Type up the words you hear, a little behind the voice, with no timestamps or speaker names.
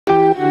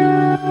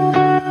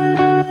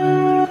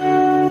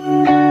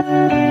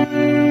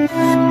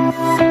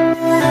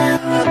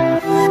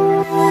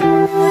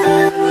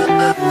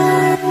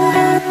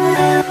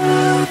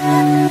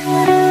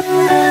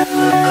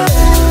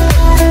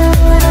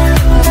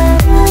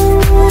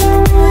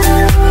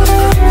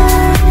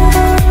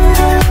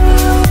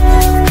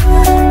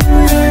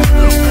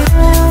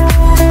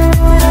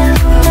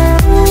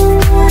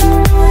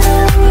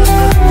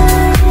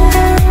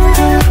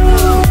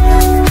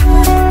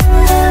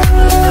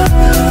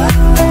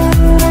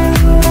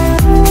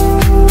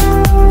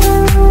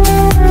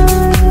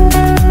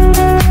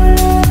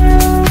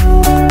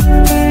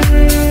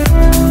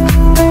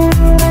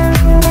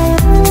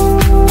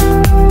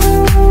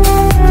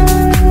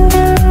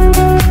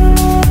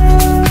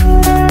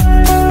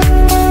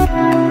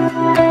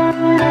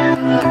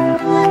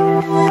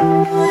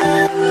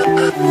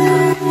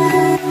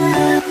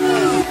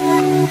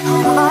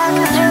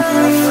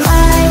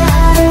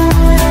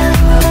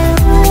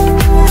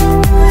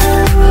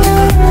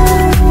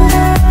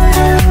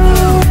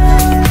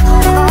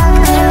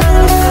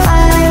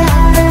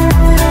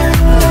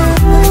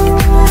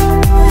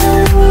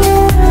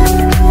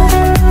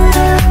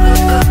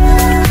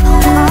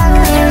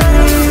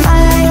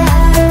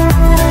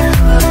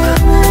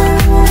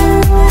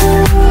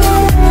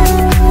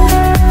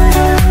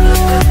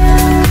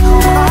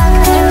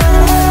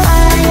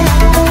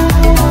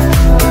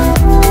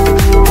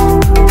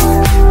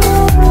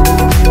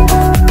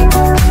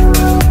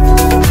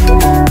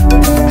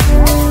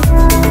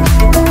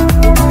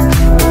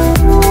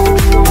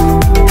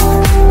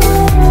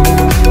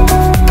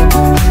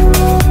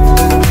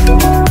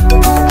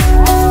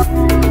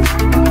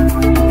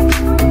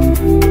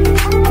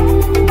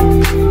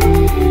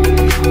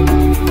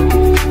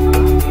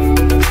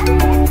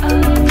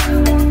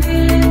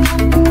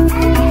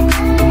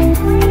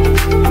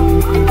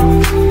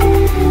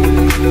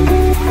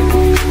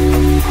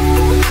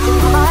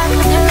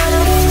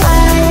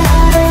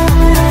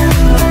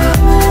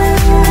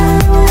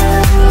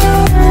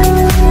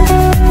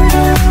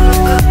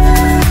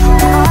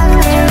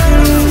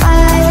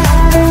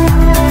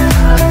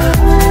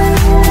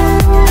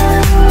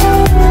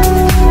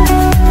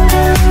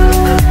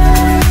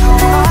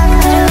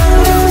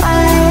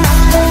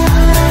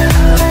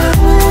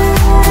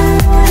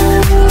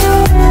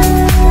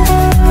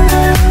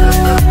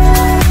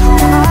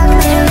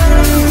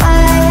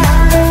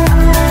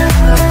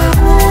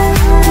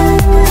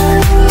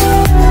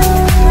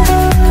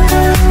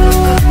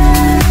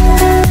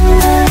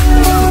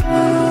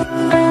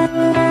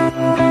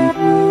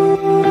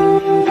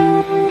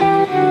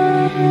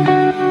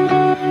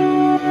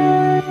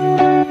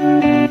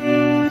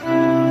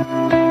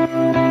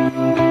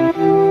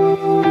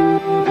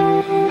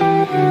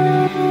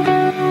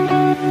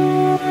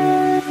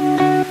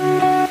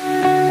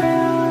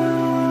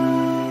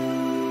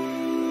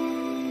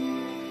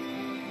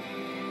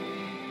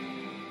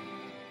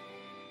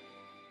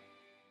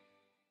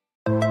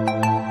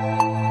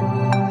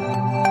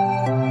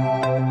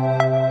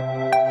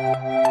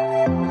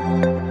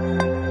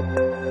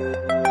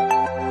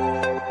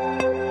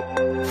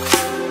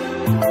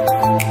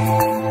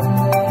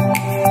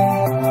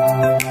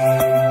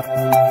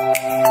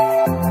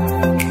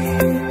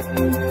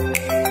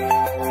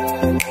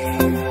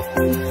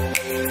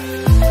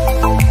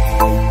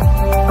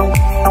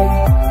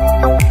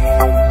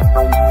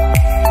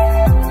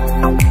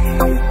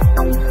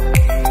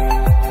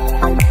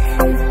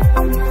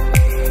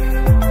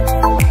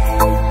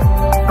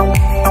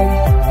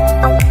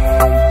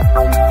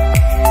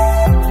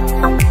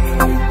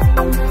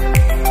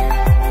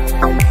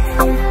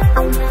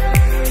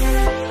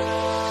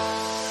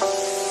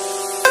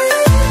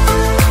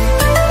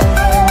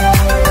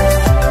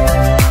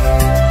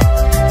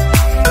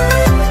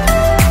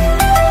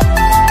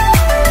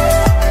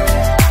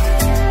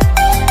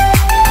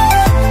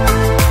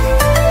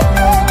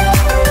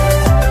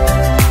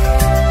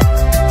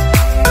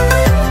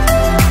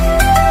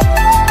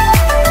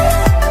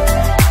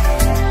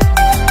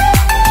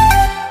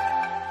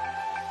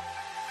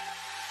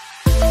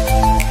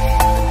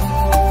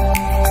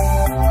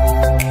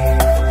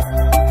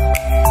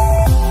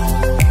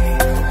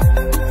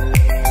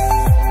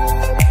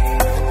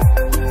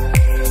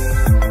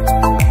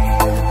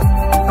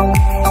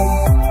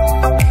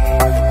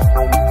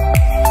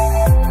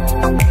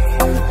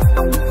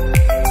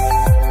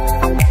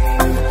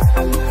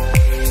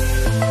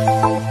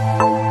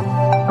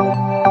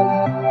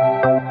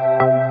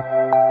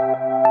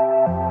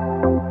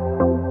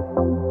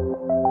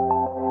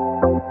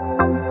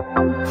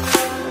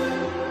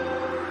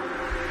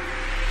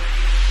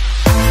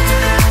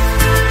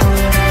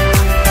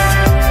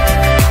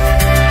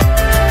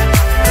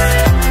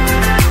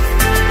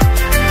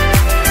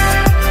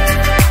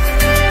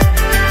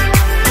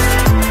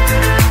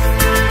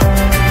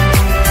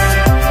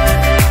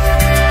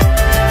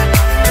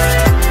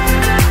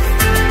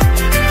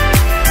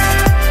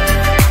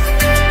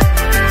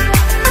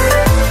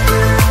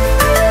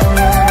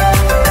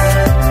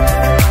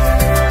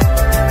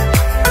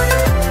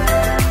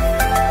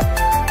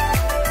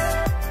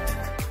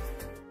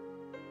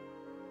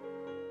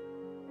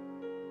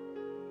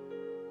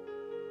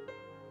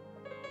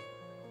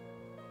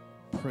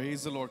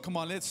Praise the Lord. Come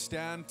on, let's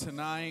stand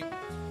tonight.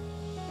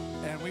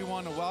 And we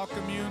want to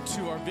welcome you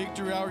to our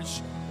Victory Hour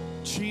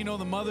Chino,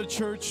 the Mother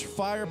Church,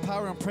 Fire,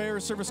 Power, and Prayer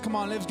service. Come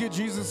on, let's give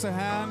Jesus a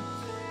hand.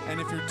 And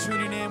if you're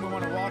tuning in, we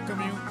want to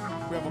welcome you.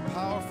 We have a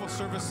powerful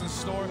service in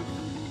store.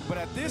 But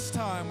at this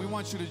time, we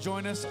want you to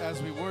join us as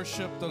we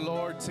worship the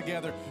Lord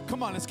together.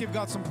 Come on, let's give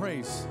God some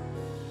praise.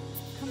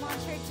 Come on,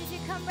 church, did you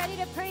come ready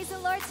to praise the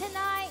Lord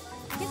tonight?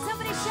 Can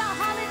somebody shout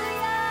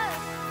hallelujah?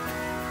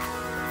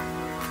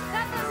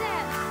 Clap those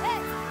hands.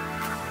 Hey.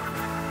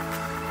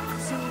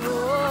 Sing, oh,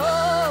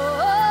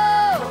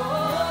 oh,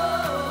 oh,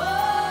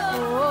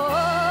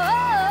 oh.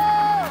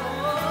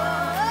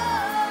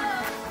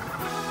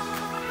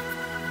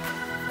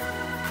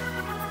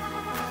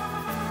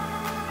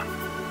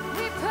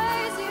 We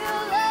praise you,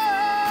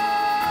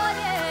 Lord,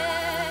 yeah.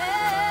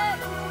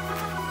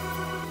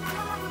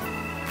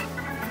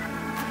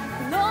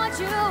 Lord,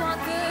 you are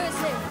good,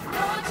 say,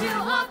 Lord, you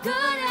are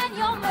good, and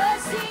your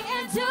mercy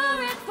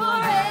endureth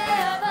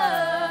forever.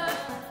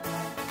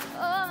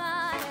 Oh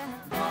my,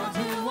 Lord,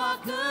 you are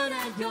good,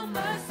 and your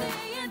mercy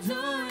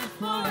endureth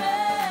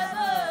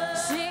forever.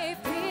 See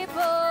people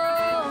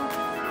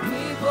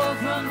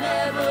from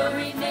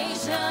every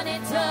nation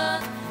and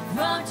tongue,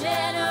 from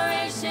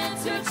generation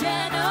to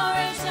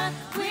generation,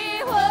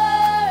 we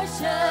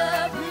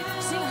worship you.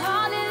 Sing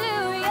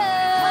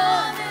hallelujah,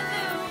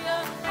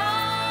 hallelujah,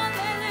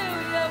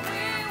 hallelujah.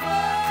 We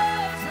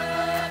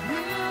worship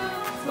you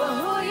for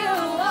who you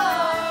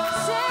are.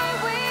 Say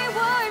we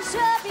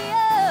worship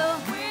you.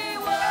 We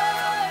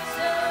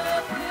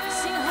worship you.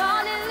 Sing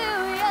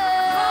hallelujah,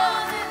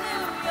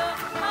 hallelujah,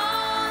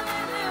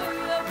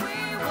 hallelujah. We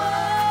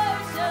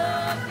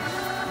worship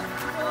you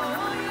for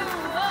who you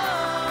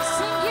are.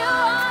 Sing you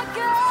are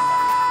good.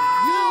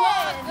 You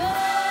are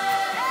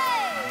good.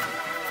 Hey.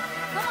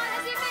 Come on,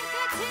 has he been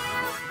good to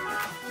you?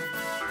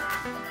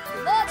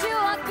 Lord, you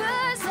are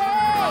good, say.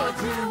 Lord,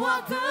 you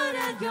are good,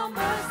 and your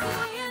mercy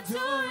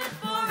endureth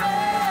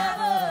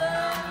forever.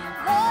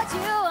 Lord,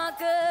 you are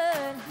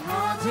good.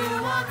 Lord, you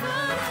are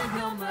good, and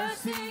your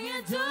mercy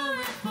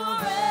endureth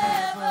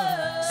forever.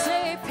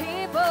 Say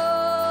people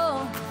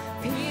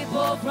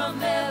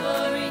from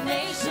every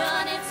nation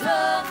and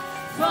tongue,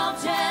 from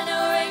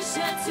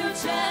generation to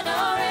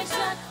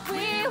generation,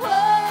 we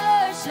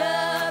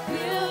worship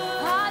you.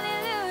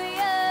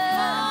 Hallelujah,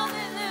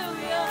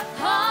 hallelujah,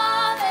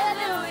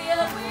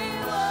 hallelujah. We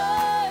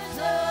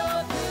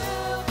worship you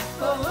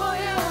for who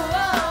you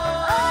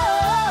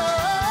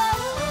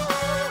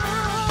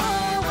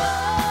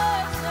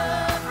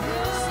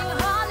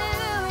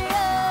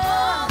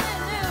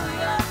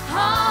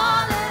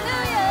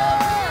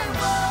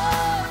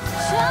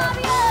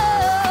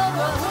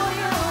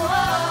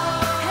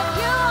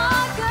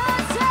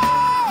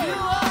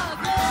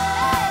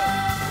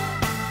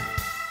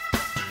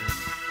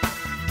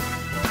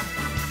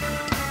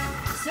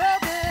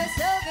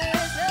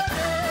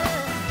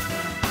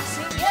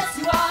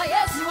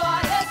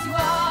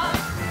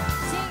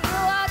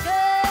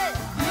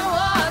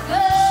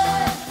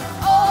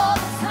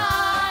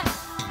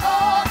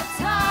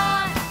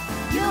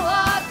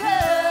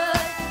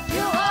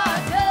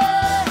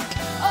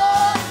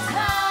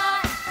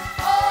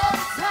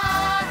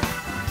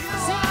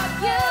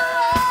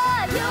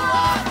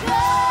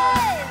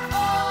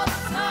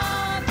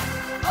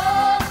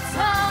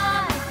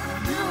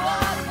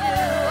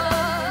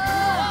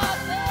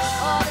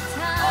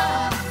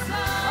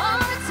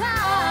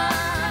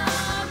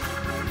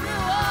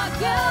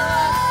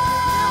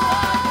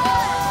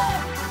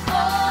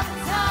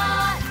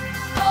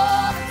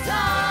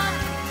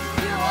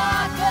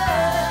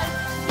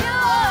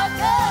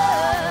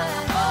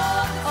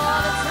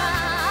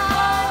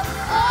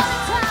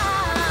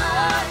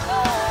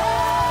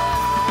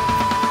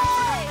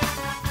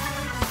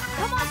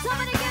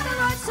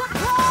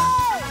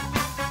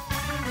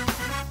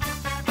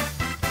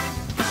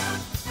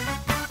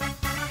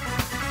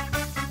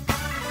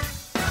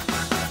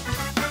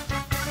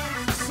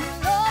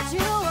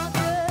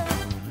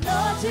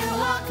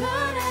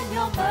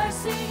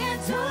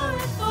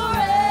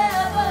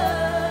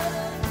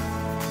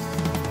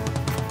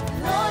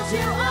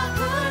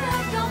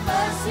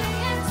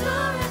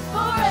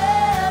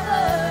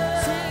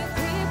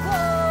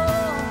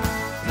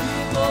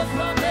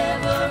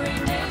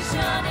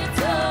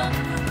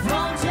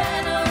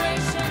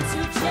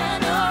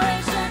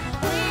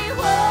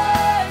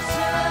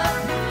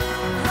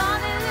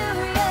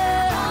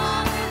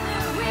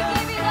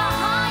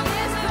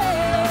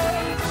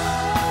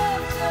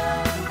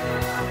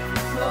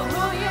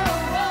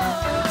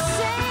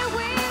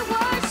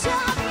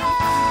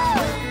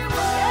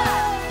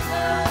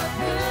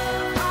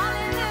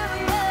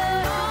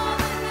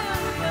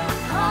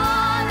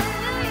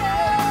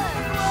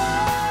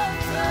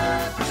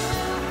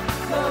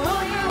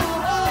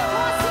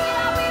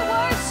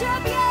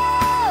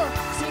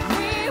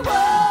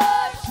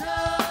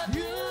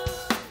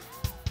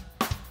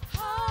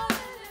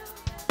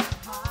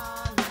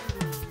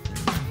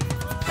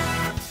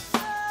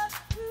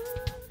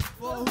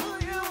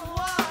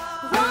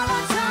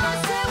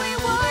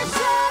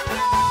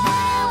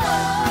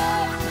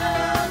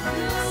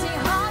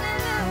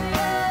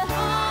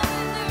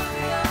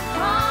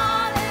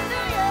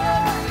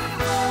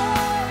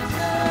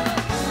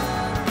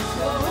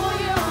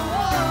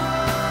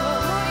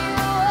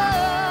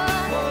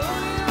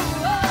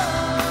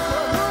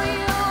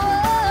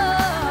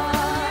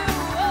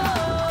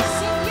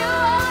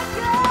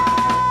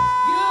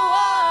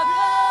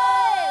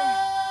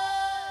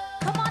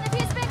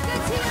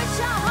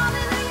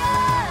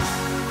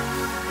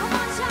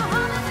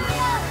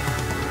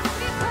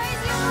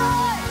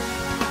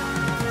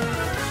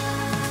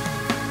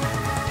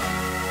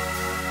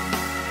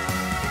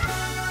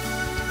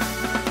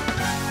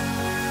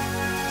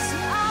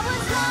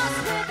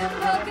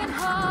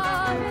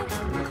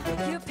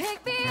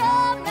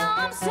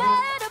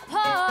set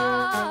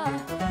apart.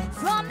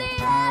 From the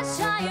ash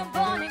I am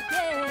born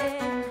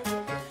again,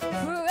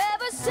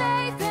 forever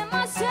safe in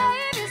my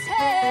Savior's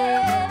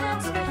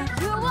hands.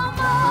 You are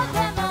more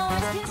than my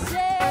words can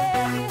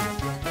say.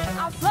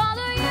 I'll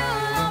follow you,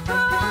 Lord,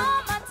 for all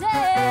my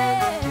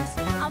days.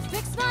 I'll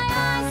fix my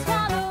eyes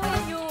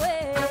following your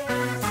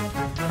ways.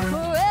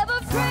 Forever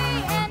free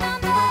and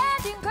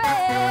unending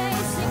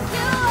grace. Sing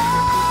you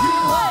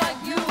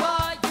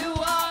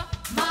are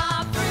my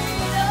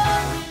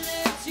freedom. We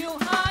lift you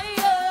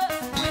higher.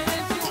 We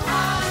lift you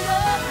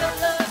higher. Your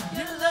love,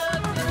 your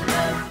love, your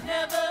love,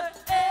 never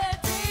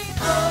ending.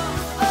 Oh,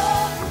 oh,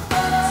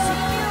 oh.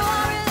 Sing you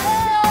are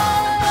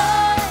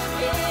alive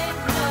in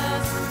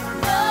us.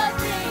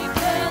 Nothing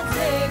can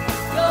take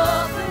your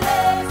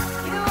place.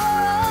 You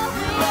are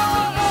me.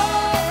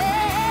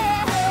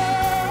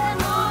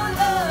 Your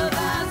love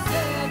has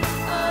set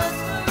us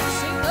free.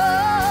 Sing oh,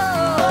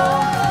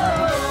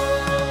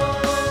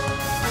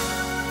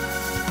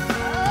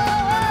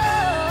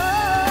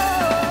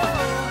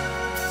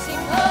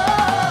 sing oh,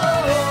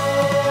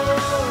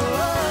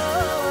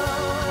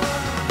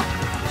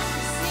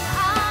 sing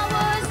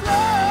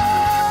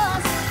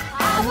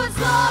I was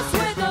lost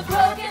with a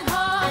broken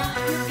heart.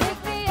 You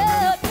picked me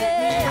up,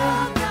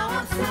 yeah. Now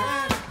I'm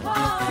set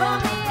apart. From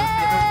the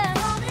end,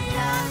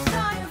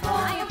 I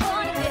am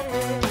born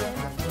again.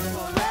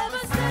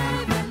 Forever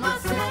safe in my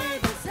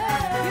Savior's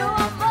hands. You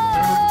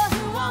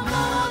are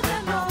more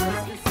than my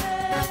words can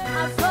say.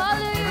 I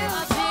follow you,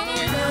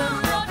 Jesus.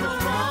 Lord, for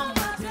all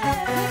my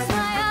days. Fix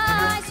my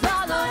eyes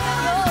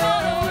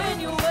following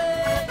your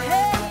way.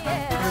 Hey,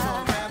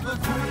 yeah. Forever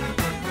free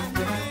and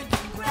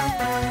unending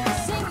grace.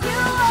 Sing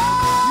you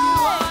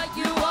are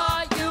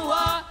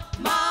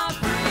my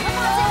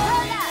freedom.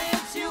 We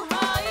lift you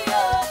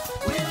higher.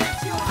 We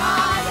lift you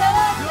higher.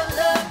 Your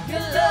love,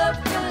 your love,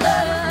 your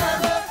love.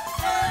 Never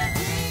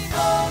ending. Oh,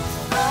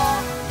 oh,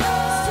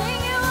 oh.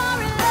 Sing you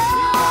are alive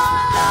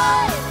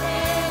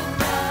in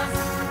us.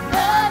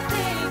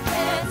 Nothing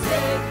can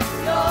take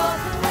your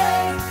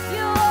place.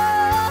 You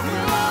are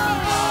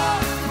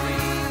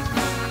free.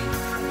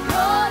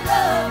 Your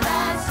love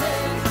has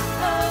set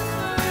us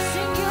free.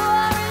 Sing you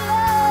are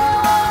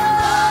alive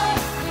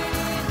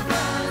in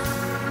us.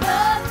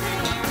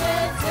 Nothing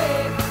can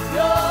take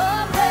your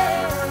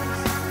place.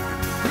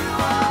 You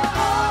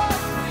are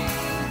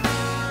free.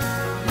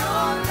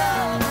 Your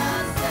love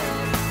has set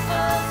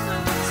us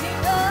free.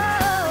 Sing oh,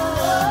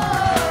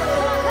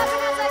 clap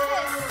your hands like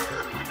this.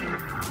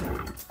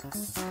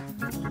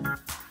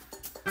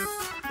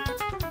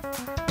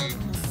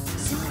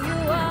 Sing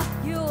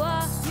you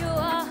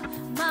are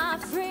my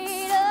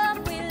freedom.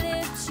 We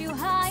lift you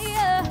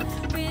higher.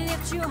 We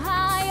lift you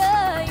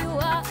higher.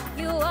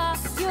 You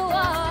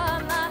are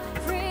my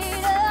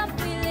freedom.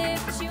 We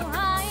lift you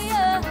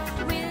higher.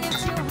 We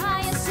lift you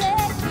higher. Say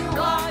you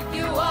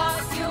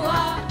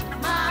are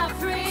my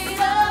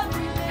freedom.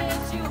 We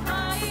lift you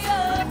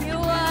higher. You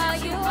are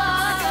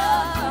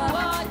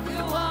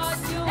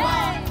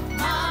hey,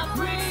 my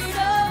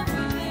freedom.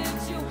 We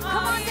lift you higher.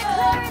 Come on,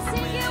 declare it.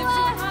 Sing you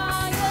are.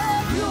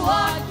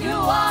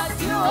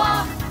 You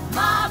are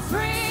my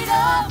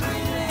freedom. We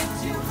lift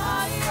you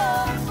higher.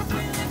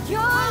 We lift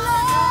your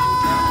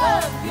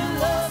love, your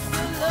love,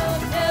 your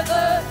love,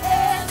 never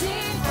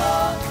ending. Oh,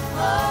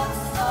 oh,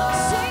 oh.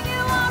 Sing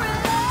you are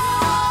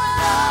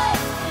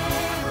alive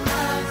in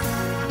us.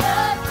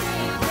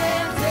 Nothing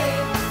can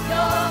take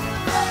your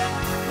place.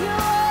 You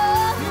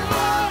are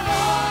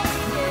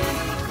free.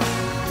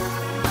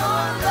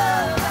 Your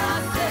love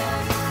has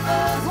set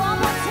us. One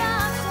more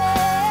time,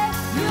 say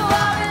you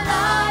are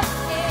alive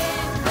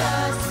in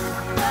us.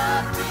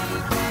 Nothing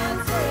can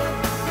take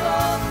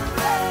your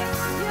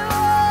place. You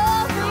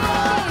are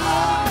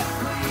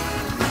free.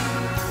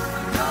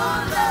 Your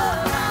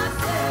love has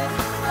set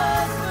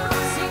us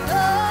free. Sing oh.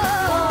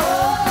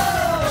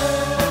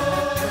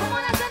 Come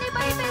on, has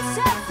anybody been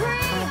set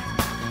free?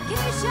 Can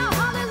you shout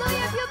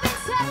hallelujah if you've been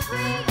set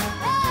free?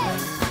 Hey,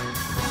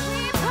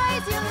 we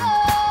praise you,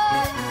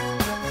 Lord.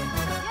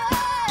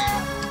 Yeah.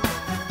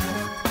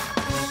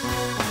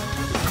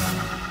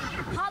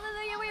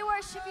 Hallelujah, we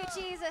worship you,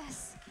 Jesus.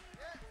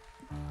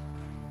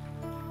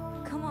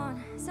 Come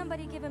on,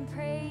 somebody give him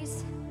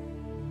praise.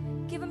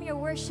 Give him your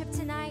worship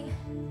tonight,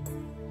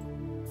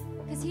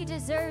 because he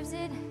deserves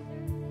it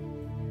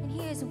and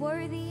he is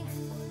worthy.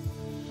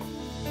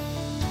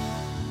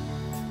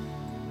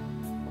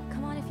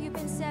 Come on, if you've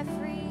been set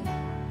free,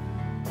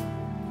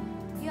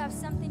 you have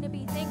something to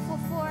be thankful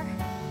for.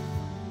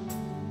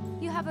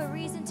 You have a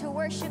reason to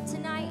worship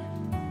tonight.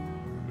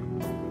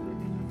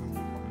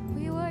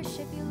 We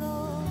worship you,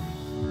 Lord.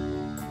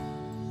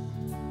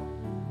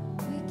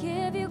 We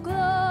give you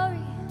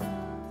glory,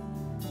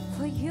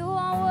 for you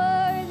are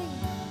worthy.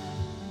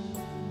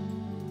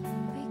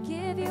 We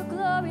give you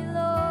glory,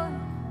 Lord,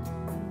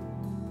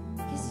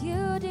 because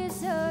you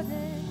deserve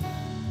it.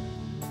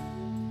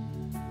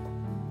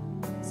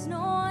 There's no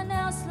one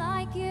else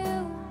like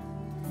you,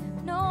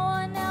 no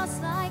one else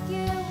like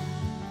you.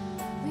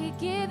 We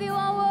give you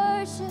our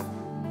worship,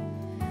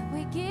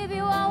 we give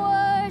you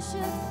our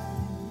worship.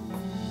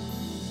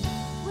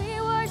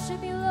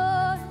 worship you,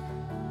 Lord.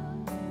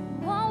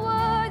 You are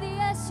worthy,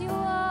 yes, you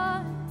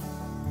are.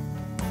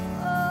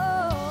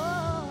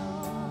 Oh,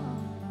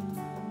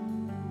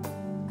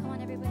 come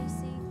on, everybody,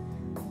 sing.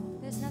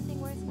 There's nothing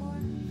worth more.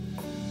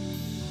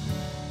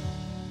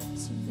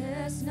 Sing,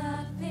 there's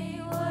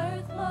nothing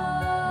worth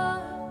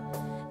more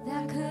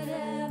that could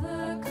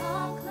ever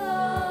come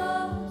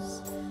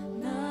close.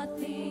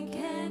 Nothing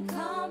can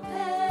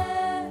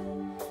compare.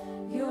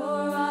 You're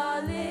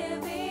our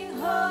living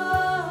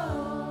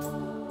hope.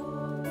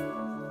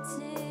 It's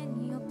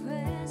in your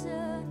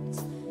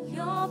presence,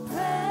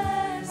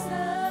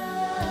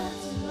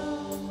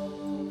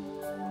 Lord.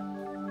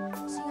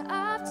 Sing,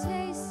 I've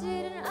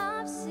tasted and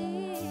I've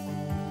seen.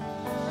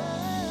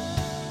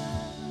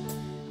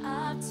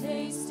 I've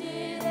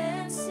tasted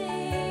and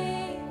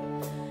seen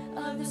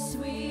of the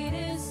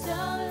sweetest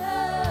of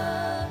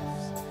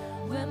loves,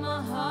 when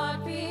my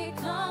heart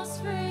becomes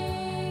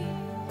free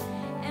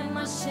and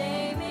my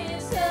shame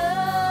is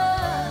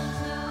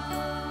undone.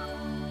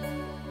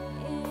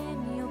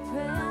 In your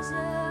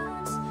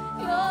presence,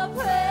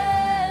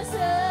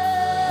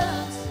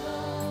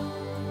 Lord.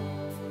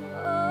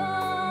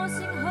 Oh,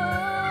 sing,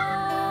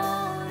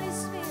 Holy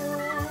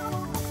Spirit.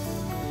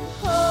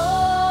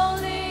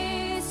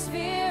 Holy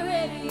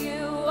Spirit,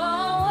 you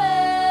are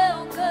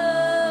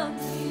welcome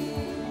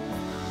here.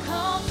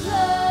 Come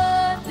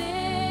flood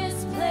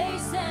this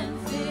place and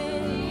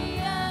fill the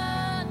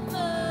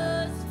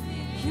atmosphere.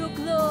 Your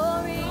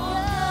glory,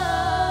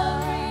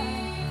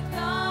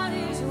 God,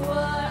 is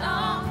what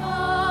our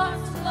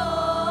hearts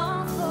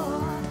long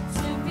for.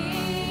 To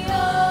be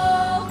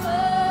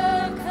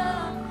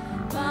overcome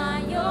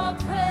by your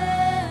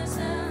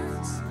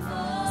presence.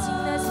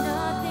 Sing, there's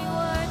nothing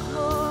worth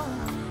more.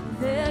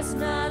 There's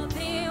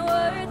nothing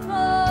worth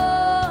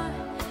more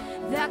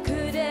that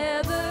could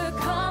ever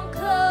come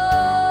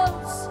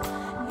close.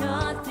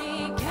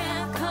 Nothing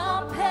can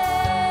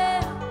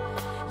compare.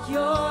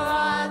 You're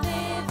our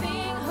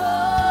living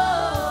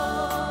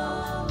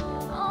hope.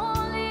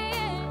 Only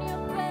in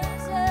your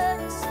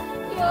presence,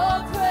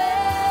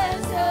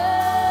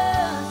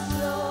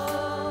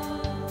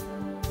 Lord.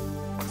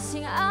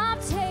 Sing, I've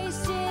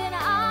tasted and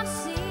I've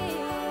seen.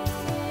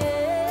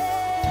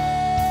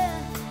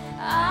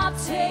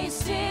 I've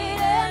tasted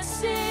and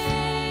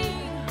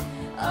seen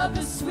of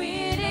the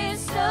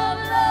sweetest of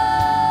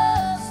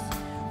loves,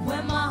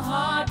 when my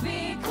heart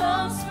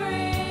becomes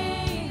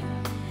free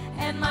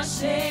and my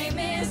shame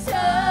is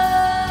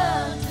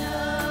undone.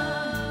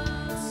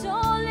 It's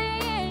only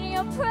in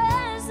your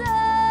presence.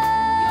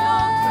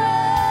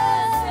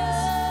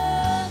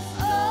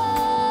 Oh,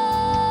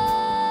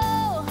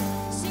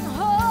 sing,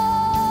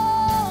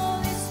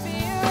 Holy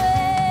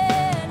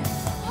Spirit.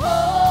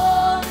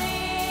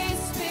 Holy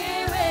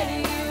Spirit,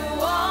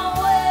 you are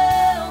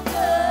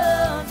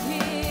welcome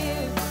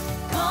here.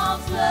 Come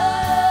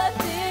flood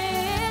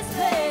this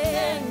place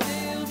and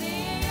fill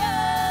the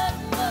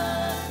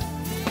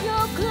atmosphere.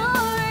 Your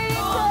glory,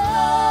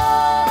 God.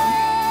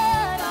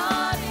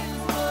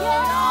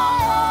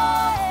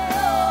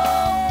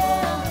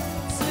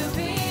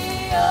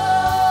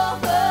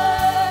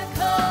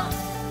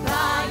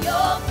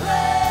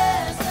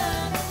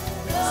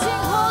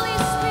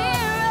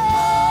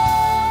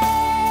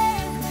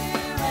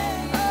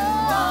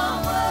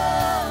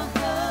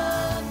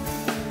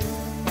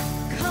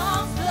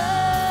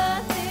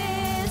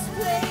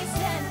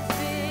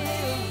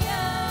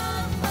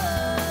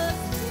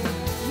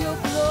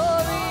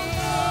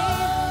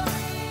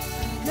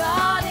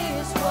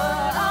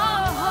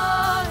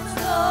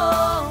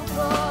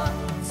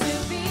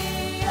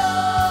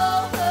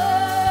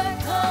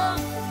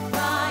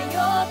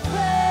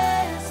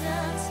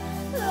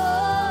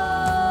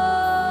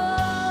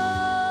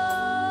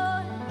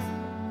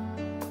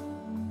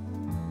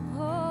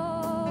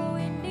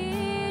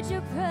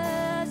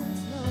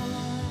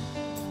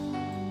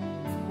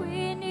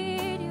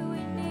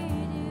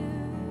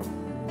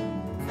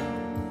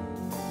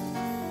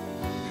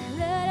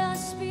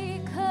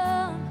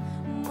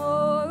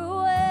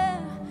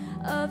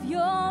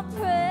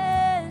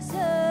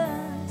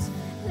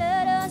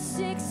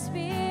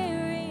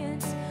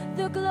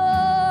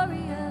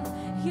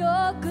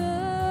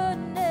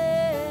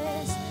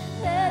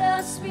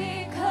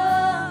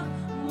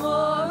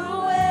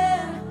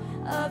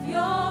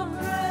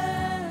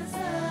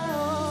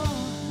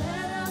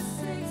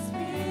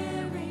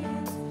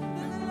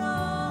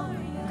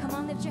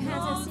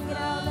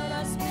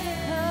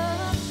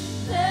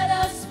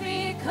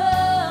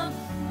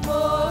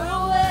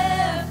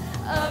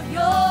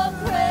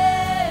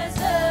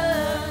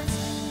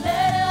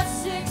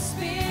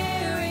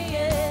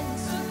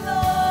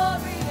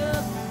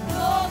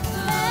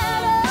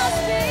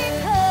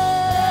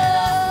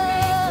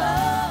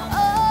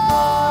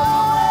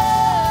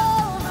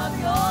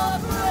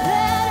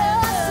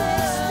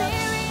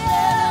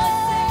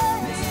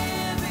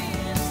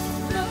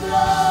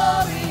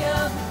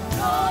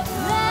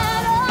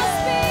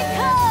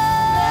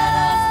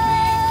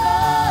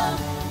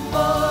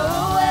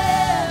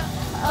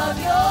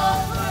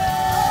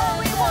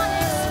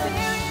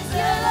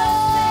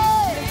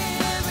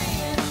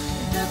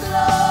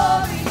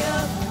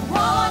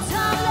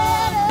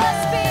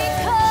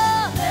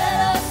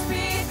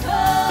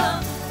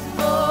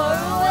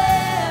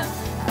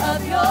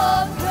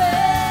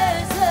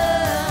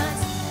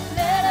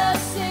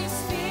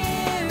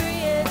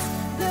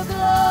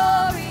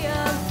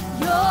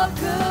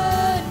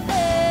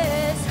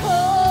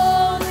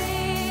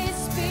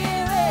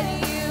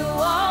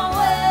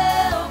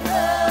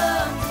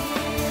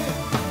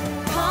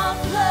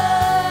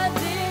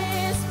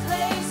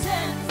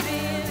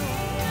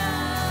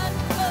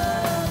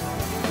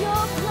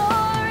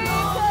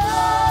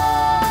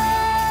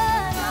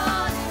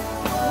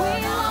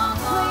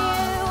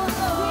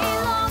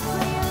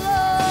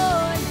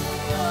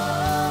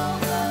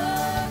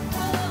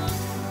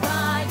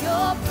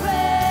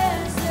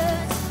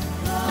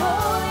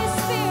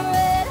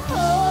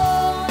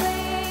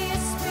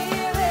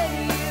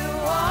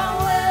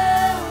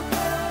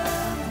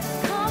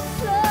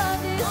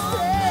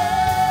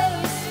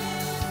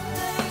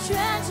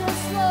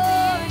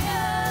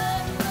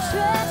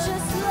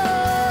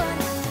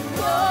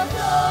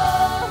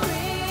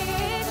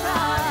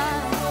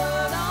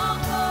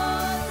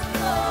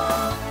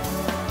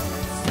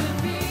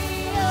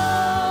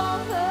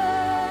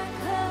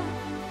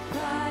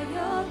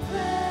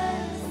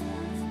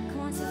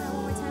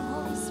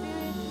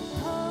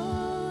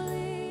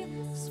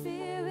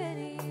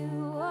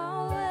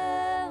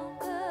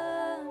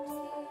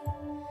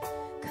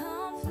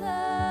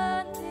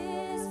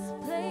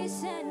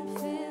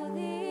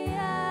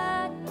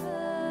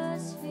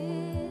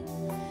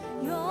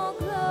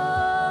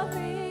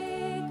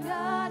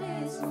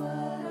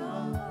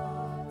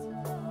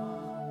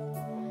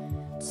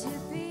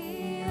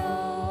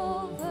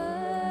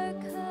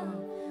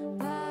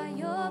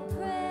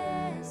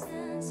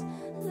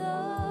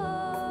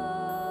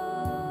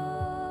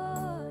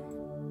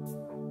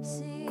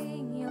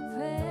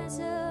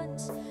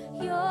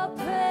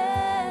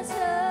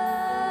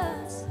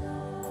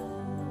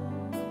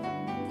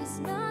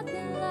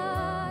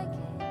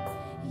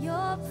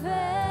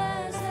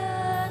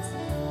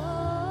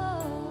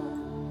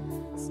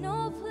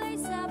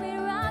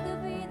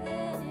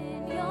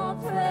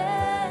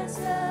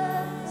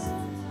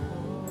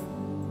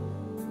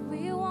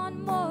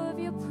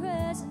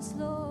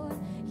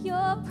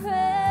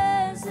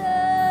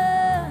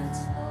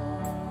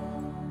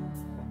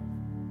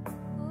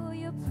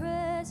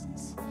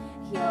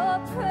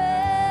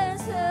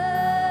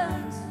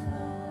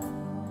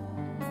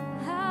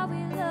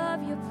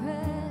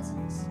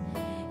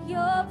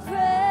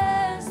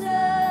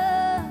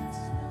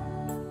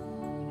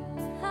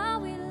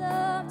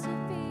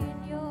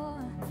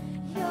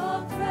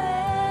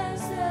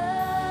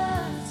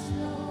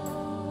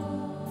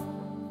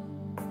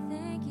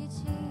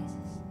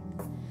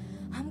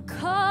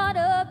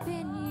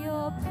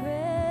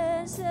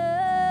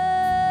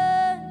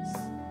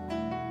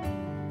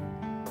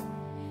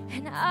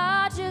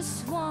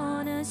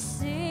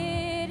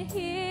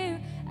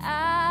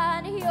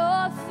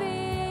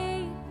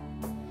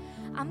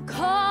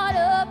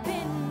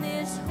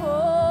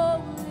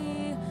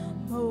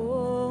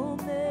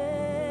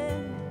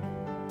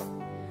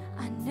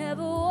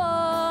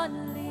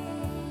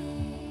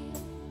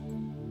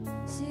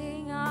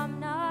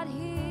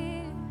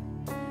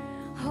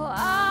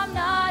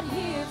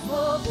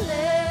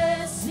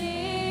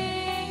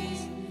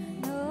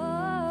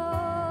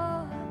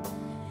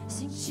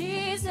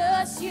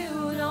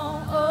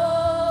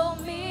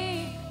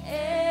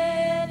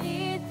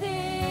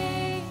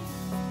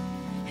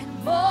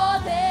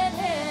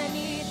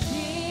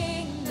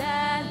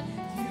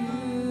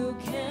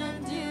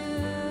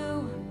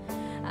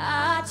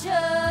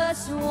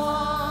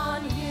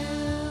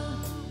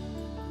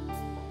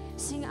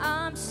 Sing,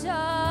 I'm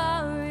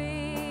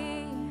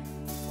sorry,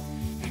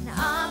 and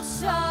I'm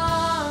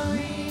sorry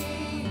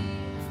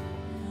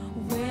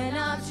when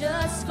I've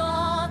just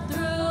gone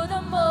through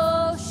the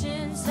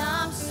motions.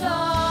 I'm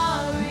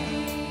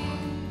sorry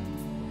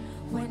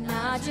when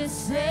I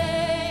just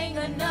sang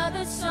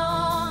another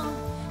song.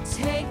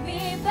 Take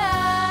me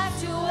back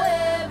to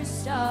where we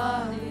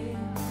started.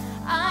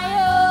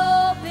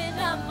 I open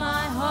up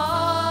my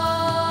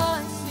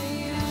heart to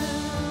you.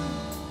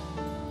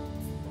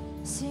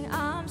 Sing,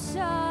 I'm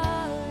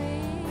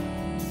sorry,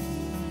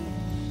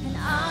 and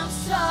I'm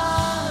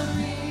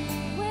sorry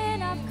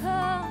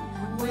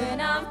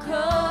when I've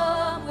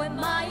come with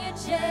my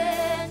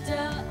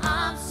agenda.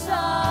 I'm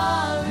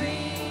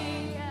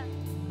sorry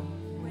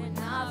when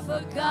I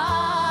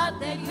forgot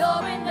that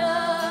you're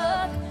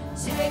enough.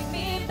 Take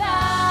me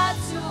back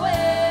to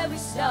where we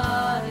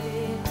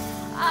started.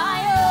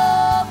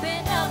 I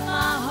open up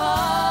my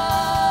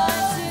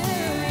heart to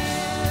you.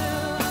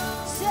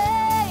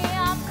 Say,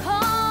 I'm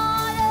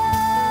caught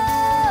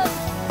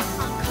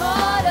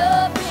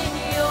up in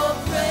your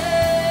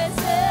presence.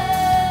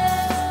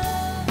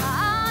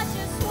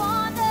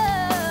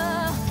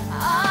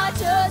 I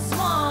just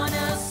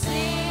wanna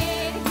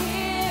sit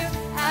here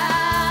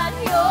at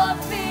your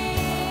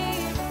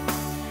feet.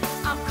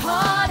 I'm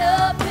caught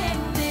up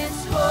in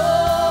this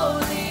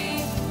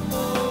holy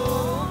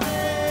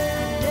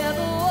moment.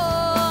 Never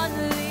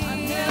wanna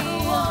leave.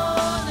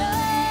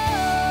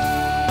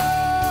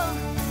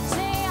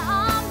 Say,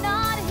 I'm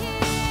not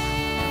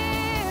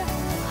here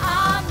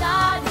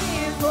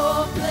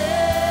for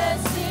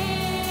blessing.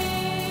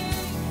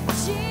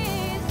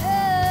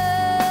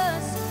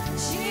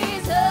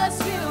 Jesus,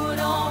 you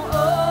don't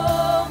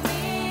owe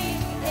me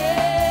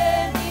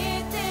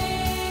anything.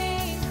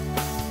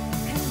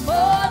 And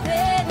more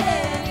than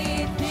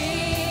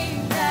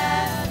anything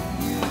that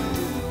you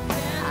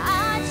can,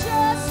 I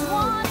just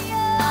want you.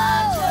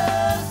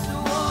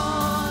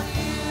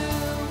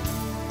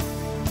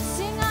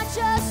 Sing, I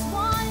just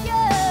want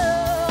you.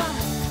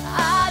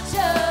 I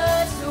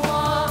just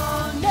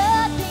want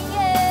nothing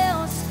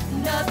else,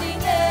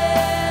 nothing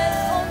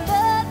else,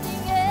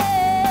 nothing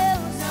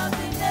else,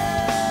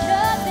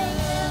 nothing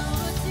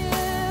else would do.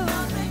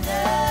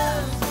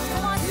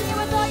 Come on, sing it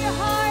with all your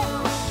heart.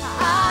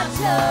 I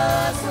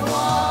just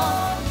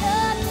want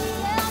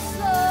nothing else,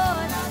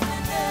 Lord.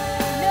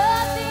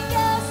 Nothing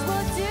else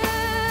will do.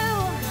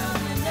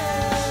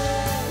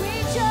 We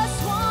just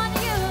want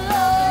you,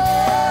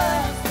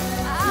 Lord.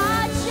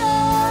 I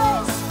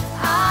just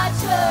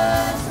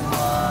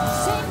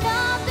want. Say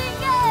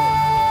nothing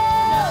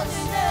else.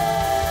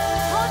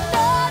 Oh,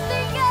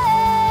 nothing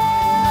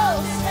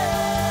else.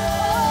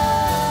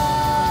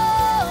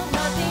 Oh,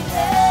 nothing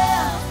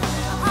else.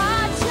 I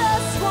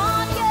just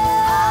want you.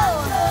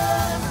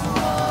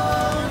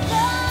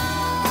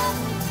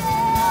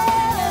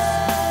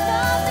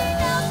 Nothing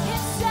else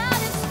can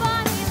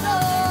satisfy me,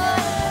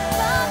 Lord.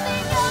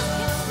 Nothing else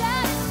can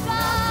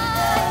satisfy.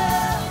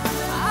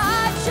 I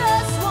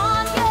just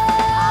want you.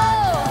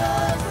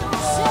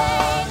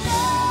 Say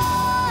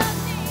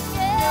nothing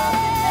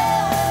else.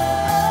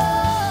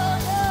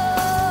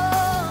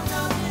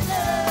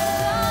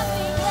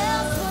 Nothing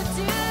else will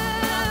do.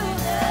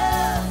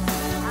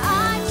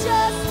 I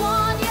just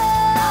want you.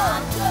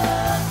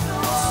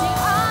 Sing,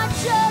 I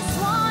just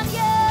want you.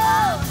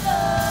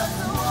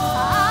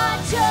 I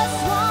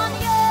just want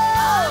you.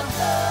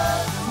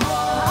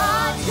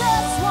 I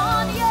just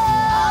want you.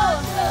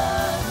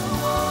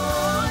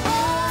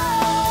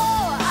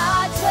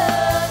 I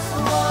just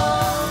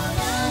want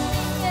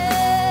nothing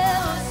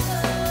else.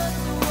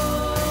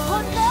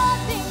 Oh,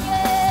 nothing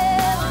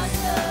else.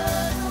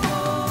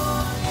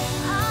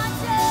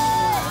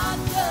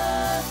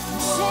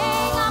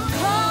 Sing, I'm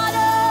caught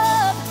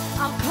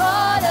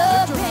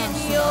up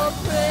in your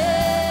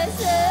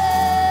presence.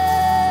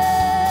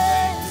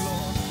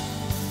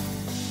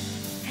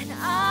 And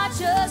I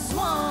just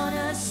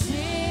wanna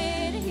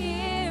sit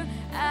here on,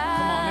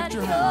 at lift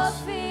your your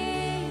hands.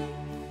 feet.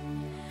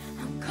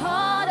 I'm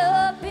caught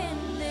up in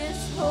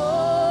this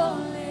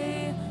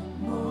holy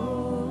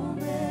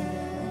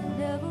moment.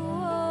 Never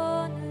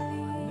wanna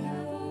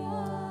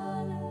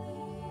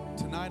leave.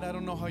 Tonight, I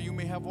don't know how you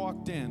may have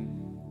walked in,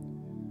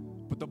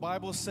 but the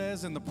Bible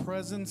says in the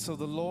presence of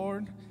the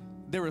Lord,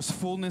 there is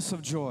fullness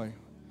of joy.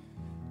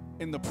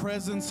 In the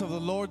presence of the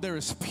Lord, there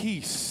is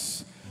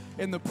peace.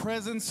 In the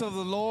presence of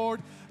the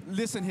Lord,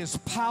 listen, His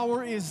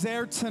power is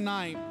there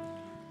tonight.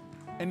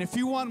 And if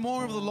you want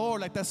more of the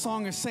Lord, like that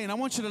song is saying, I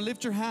want you to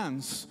lift your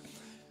hands.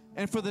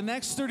 And for the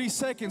next 30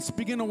 seconds,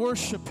 begin to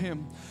worship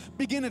Him.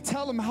 Begin to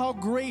tell Him how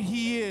great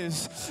He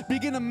is.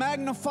 Begin to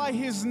magnify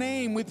His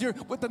name with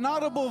an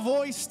audible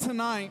voice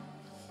tonight.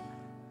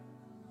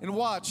 And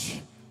watch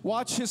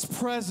His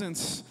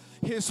presence,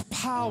 His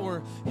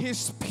power,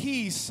 His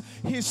peace,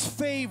 His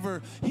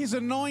favor, His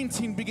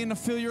anointing begin to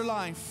fill your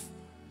life.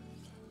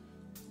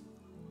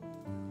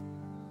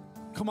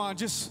 Come on,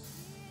 just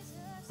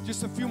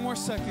a few more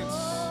seconds.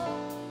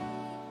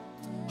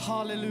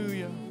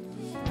 Hallelujah.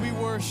 We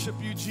worship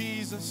you,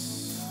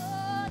 Jesus.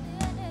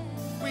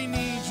 We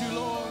need you,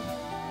 Lord.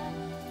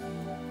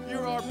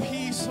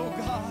 us, oh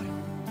God.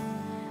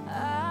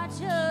 I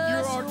just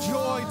You're our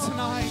joy want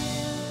tonight.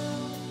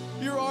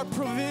 You're our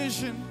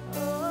provision.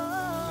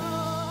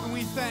 Oh, And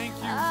we thank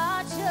you.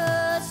 I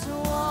just We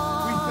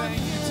want thank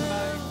you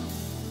tonight.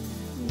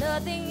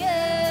 nothing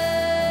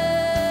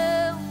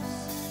else,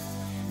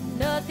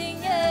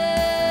 nothing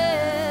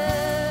else,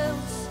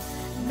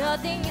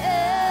 nothing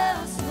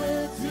else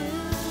will do.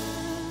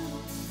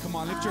 Come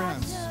on, lift your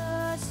hands.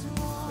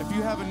 If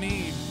you have a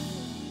need,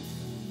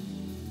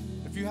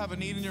 if you have a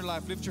need in your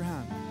life, lift your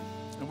hand.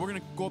 And we're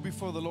going to go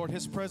before the Lord.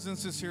 His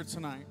presence is here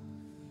tonight.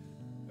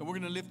 And we're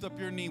going to lift up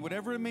your need.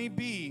 Whatever it may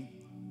be,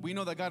 we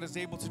know that God is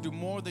able to do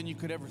more than you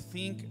could ever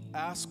think,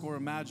 ask, or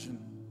imagine,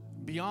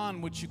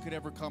 beyond what you could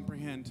ever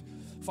comprehend.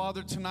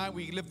 Father, tonight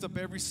we lift up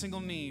every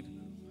single need.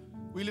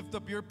 We lift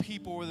up your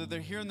people, whether they're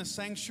here in the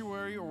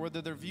sanctuary or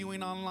whether they're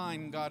viewing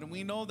online, God. And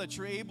we know that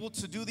you're able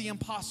to do the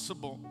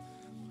impossible.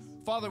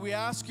 Father, we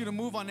ask you to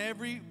move on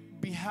every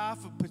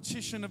behalf of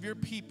petition of your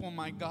people,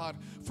 my God,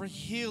 for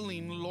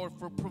healing, Lord,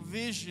 for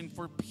provision,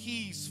 for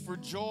peace, for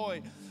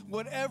joy.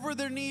 Whatever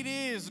their need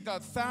is,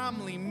 God,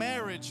 family,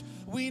 marriage,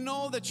 we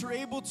know that you're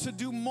able to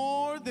do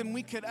more than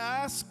we could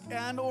ask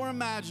and or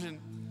imagine.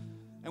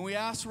 And we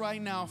ask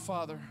right now,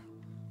 Father,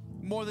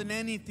 more than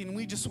anything,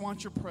 we just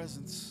want your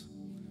presence.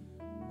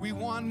 We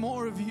want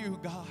more of you,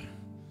 God.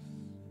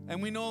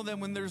 And we know that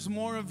when there's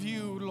more of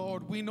you,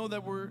 Lord, we know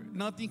that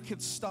nothing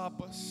could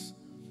stop us.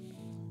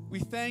 We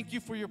thank you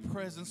for your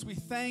presence. We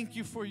thank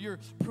you for your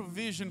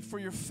provision, for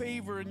your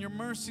favor and your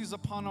mercies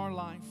upon our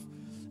life.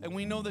 And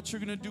we know that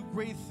you're going to do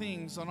great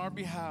things on our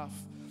behalf.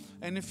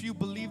 And if you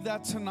believe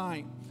that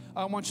tonight,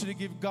 I want you to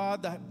give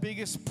God the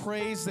biggest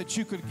praise that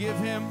you could give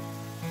him.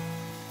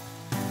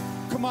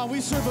 Come on,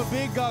 we serve a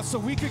big God, so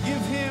we could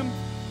give him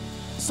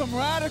some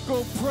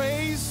radical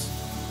praise.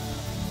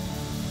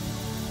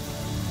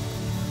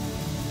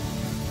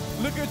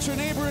 Look at your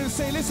neighbor and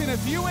say, listen,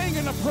 if you ain't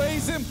going to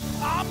praise him,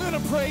 I'm going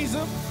to praise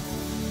him.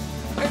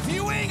 If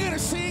you ain't going to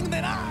sing,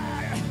 then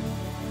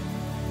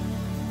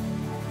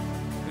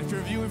If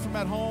you're viewing from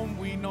at home,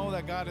 we know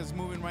that God is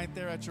moving right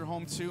there at your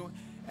home too.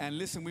 And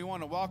listen, we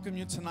want to welcome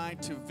you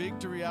tonight to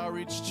Victory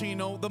Outreach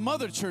Chino, the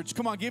Mother Church.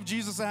 Come on, give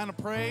Jesus a hand of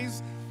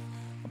praise.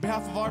 On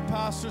behalf of our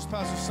pastors,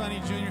 Pastor Sonny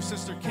Jr.,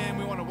 Sister Kim,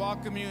 we want to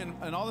welcome you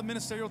and all the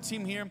ministerial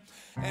team here.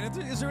 And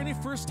is there any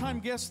first-time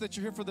guests that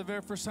you're here for the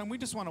very first time? We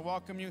just want to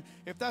welcome you.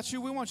 If that's you,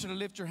 we want you to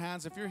lift your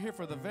hands. If you're here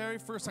for the very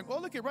first time, oh,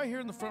 look at right here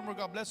in the front row.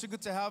 God bless you.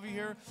 Good to have you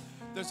here.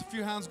 There's a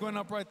few hands going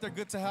up right there.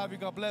 Good to have you.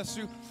 God bless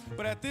you.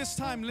 But at this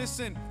time,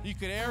 listen, you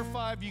could air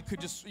five. You could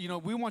just,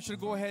 we want you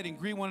to go ahead and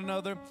greet one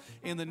another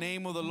in the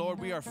name of the Lord.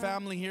 We are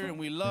family here, and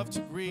we love to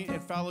greet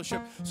and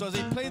fellowship. So as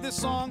they play this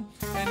song,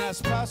 and as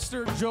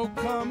Pastor Joe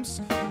comes,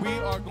 we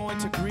are going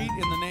to greet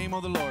in the name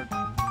of the Lord.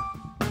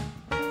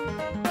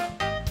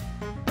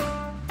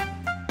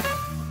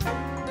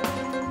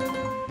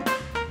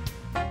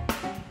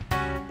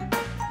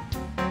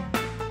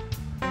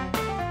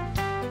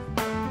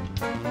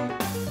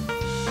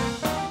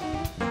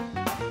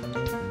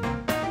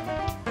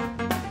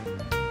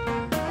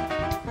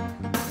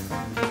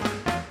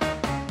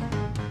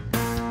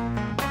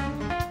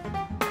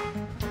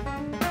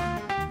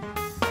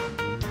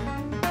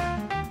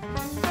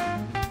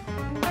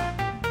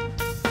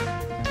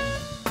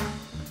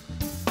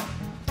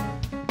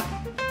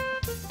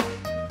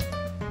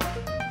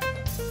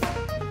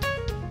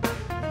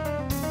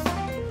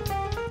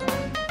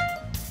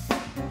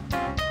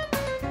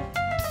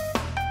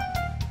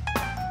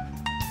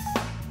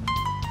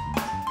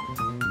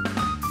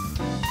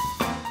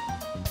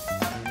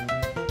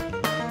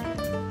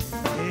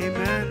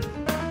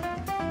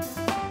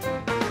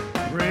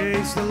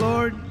 Praise the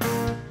Lord.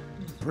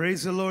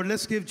 Praise the Lord.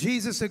 Let's give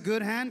Jesus a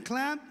good hand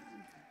clap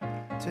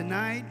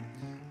tonight.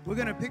 We're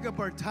going to pick up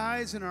our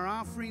tithes and our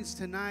offerings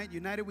tonight.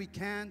 United we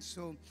can.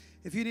 So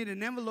if you need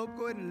an envelope,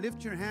 go ahead and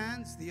lift your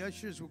hands. The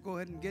ushers will go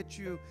ahead and get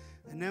you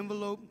an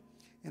envelope.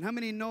 And how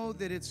many know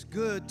that it's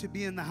good to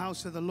be in the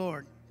house of the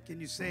Lord? Can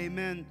you say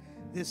amen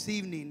this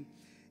evening?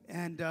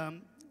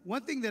 And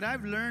one thing that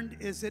I've learned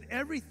is that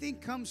everything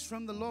comes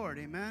from the Lord.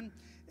 Amen.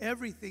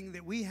 Everything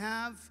that we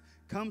have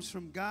comes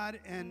from God.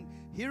 And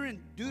here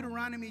in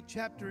Deuteronomy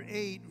chapter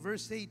 8,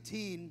 verse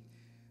 18,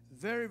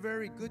 very,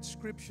 very good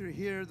scripture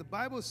here. The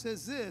Bible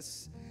says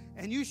this,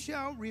 and you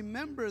shall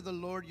remember the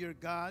Lord your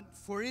God,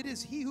 for it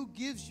is he who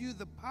gives you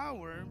the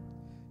power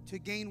to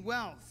gain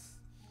wealth.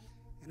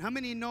 And how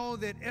many know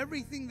that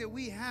everything that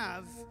we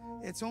have,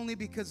 it's only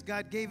because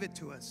God gave it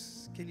to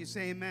us? Can you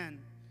say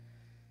amen?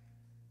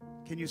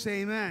 Can you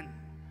say amen?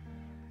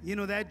 You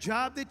know, that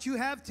job that you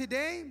have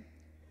today,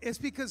 it's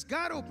because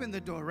God opened the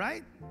door,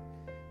 right?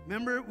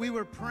 Remember, we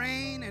were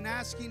praying and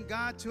asking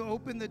God to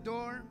open the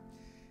door,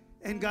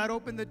 and God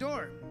opened the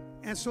door.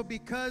 And so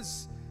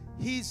because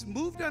he's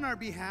moved on our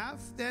behalf,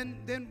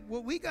 then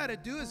what we got to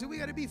do is that we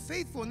got to be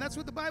faithful. And that's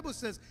what the Bible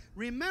says.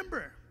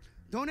 Remember,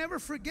 don't ever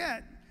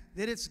forget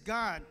that it's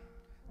God,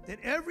 that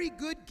every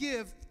good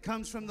gift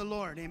comes from the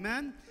Lord.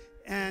 Amen?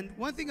 And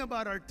one thing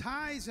about our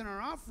tithes and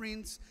our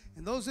offerings,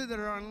 and those that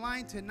are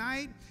online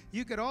tonight,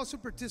 you could also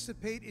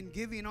participate in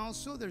giving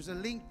also. There's a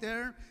link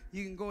there.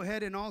 You can go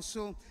ahead and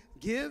also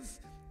give.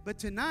 But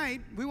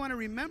tonight, we want to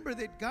remember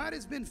that God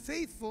has been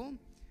faithful,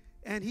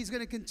 and He's going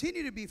to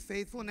continue to be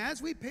faithful. And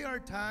as we pay our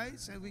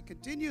tithes and we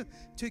continue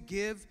to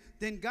give,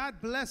 then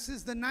God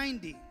blesses the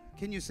 90.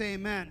 Can you say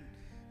amen?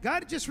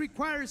 God just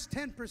requires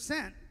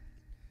 10%.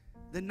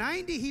 The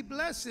 90 He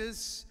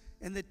blesses,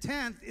 and the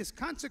 10th is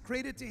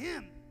consecrated to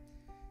Him.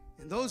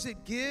 And those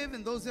that give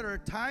and those that are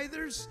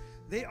tithers,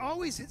 they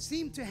always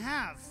seem to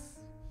have.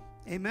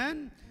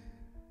 Amen?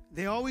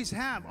 They always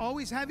have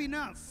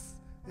enough.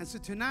 And so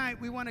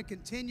tonight we want to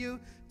continue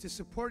to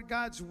support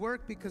God's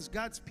work, because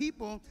God's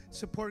people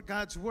support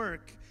God's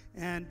work.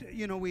 And,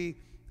 we,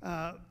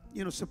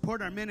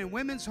 support our men and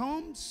women's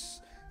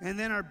homes, and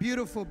then our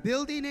beautiful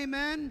building,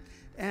 amen,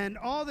 and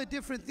all the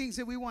different things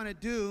that we want to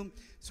do.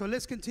 So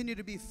let's continue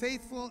to be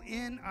faithful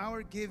in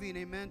our giving,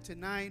 amen,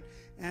 tonight.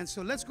 And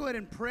so let's go ahead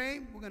and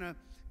pray. We're going to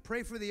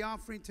pray for the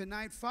offering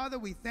tonight. Father,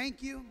 we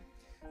thank you,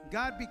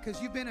 God,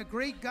 because you've been a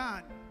great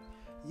God.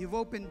 You've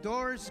opened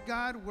doors,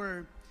 God,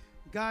 where,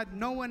 God,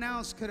 no one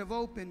else could have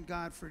opened,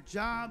 God, for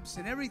jobs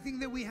and everything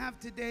that we have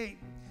today.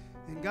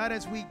 And God,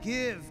 as we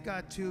give,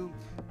 God, to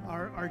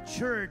our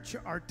church,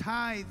 our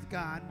tithe,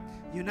 God,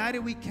 united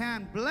we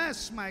can.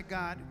 Bless, my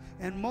God,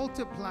 and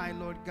multiply,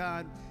 Lord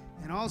God,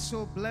 and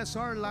also bless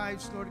our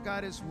lives, Lord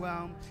God, as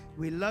well.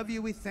 We love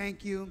you. We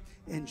thank you.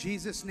 In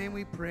Jesus' name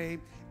we pray.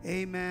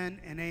 Amen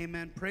and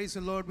amen. Praise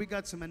the Lord. We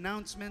got some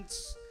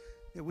announcements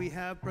that we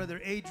have Brother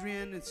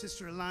Adrian and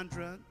Sister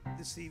Alondra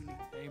this evening.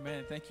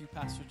 Amen. Thank you,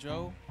 Pastor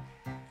Joe.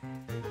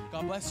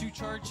 God bless you,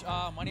 church.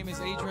 My name is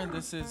Adrian.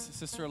 This is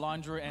Sister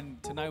Alondra,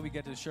 and tonight we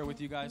get to share with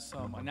you guys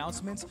some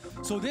announcements.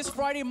 So this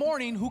Friday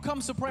morning, who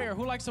comes to prayer?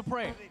 Who likes to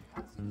pray?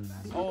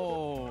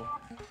 Oh,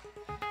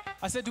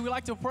 I said, do we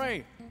like to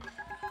pray?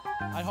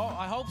 I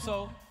hope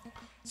so.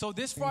 So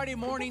this Friday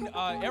morning,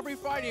 every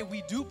Friday,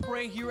 we do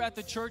pray here at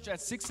the church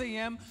at 6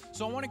 a.m.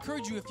 So I want to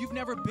encourage you, if you've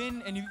never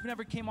been and you've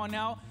never came on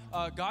now,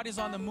 God is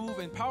on the move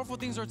and powerful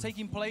things are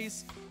taking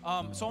place.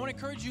 So I want to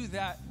encourage you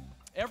that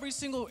every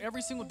single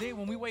day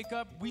when we wake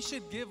up, we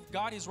should give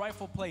God His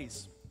rightful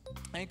place.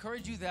 I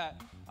encourage you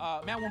that,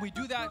 when we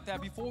do that,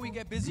 that before we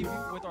get busy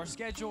with our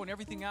schedule and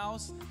everything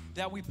else,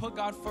 that we put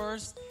God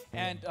first,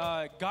 and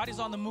God is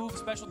on the move,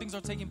 special things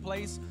are taking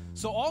place.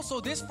 So also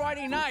this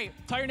Friday night,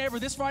 tell your neighbor,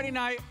 this Friday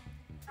night,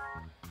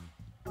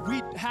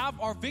 we have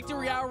our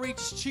Victory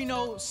Outreach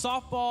Chino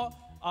softball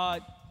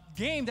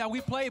game that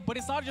we play, but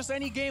it's not just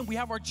any game. We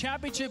have our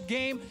championship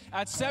game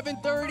at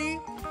 7:30.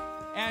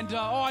 And,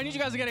 I need you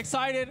guys to get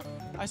excited.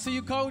 I see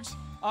you, Coach.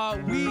 I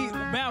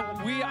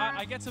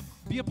get to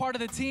be a part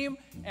of the team,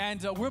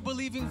 and we're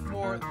believing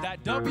for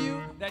that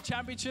that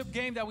championship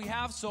game that we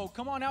have. So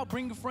come on out,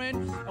 bring a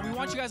friend, and we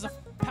want you guys to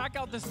pack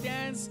out the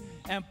stands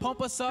and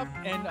pump us up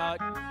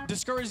and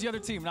discourage the other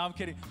team. No, I'm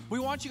kidding. We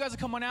want you guys to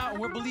come on out, and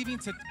we're believing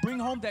to bring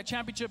home that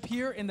championship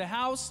here in the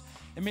house,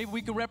 and maybe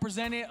we can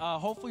represent it.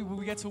 Hopefully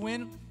we get to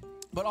win.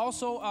 But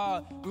also,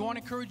 we want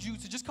to encourage you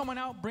to just come on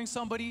out, bring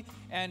somebody,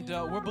 and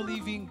we're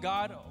believing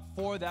God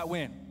for that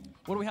win.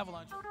 What do we have,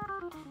 Alondra?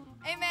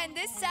 Amen.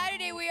 This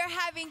Saturday, we are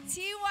having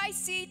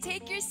TYC,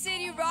 Take Your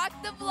City,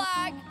 Rock the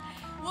Block.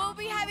 We'll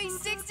be having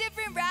 6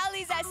 different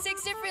rallies at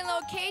 6 different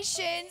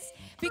locations,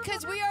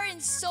 because we are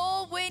in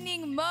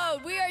soul-winning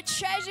mode. We are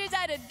treasures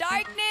out of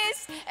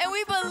darkness, and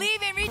we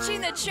believe in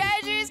reaching the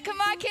treasures.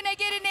 Come on, can I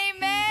get an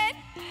amen?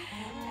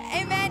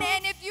 Amen.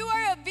 And if you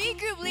are a V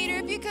group leader,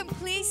 if you can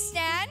please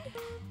stand.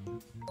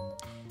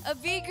 A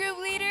V group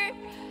leader.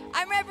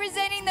 I'm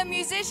representing the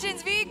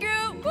musicians V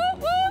group. Woo,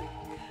 woo.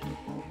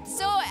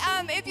 So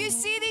if you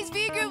see these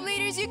V group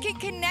leaders, you can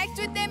connect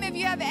with them if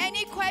you have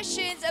any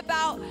questions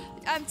about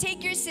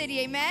Take Your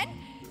City. Amen.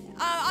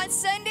 On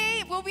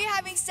Sunday, we'll be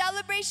having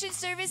celebration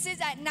services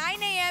at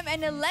 9 a.m.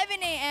 and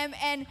 11 a.m.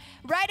 And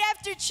right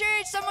after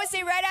church, someone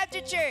say right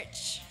after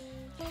church.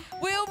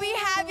 We'll be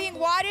having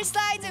water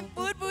slides and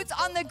food booths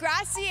on the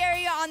grassy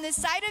area on the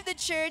side of the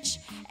church,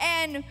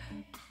 and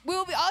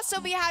we'll also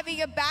be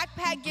having a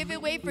backpack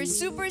giveaway for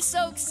Super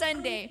Soak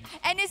Sunday.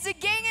 And it's a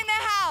gang in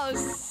the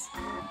house.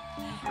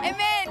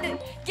 Amen.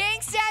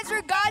 Gang stands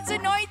for God's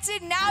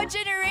anointed now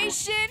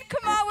generation.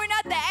 Come on, we're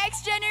not the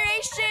X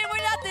generation.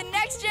 We're not the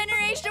next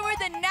generation. We're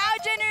the now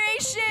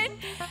generation.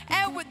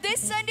 And with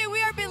this Sunday,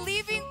 we are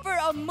believing for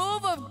a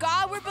move of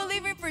God. We're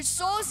believing for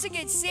souls to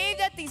get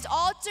saved at these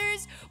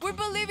altars. We're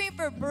believing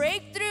for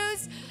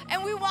breakthroughs.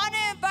 And we want to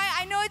invite,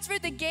 I know it's for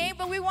the game,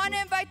 but we want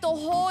to invite the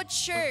whole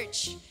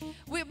church.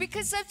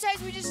 Because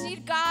sometimes we just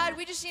need God.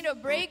 We just need a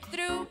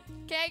breakthrough.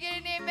 Can I get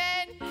an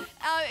amen?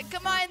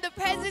 Come on, the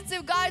presence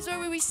of God is where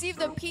we receive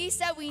the peace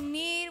that we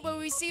need, where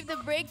we receive the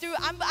breakthrough.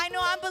 I know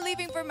I'm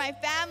believing for my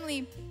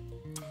family.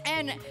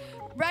 And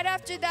right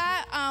after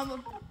that,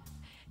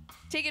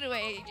 take it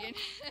away, Adrian.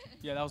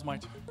 Yeah, that was my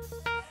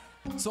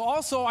turn. So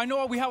also, I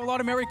know we have a lot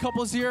of married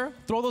couples here.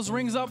 Throw those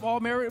rings up, all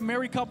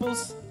married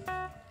couples.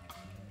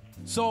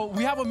 So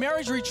we have a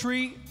marriage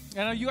retreat,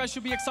 and you guys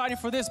should be excited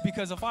for this,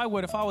 because if I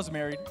was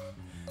married.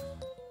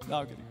 No,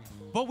 I'm kidding.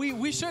 But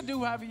we should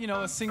have,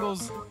 a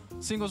singles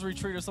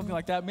retreat or something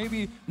like that.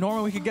 Maybe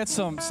Norman, we could get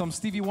some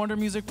Stevie Wonder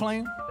music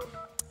playing.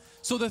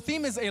 So the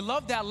theme is a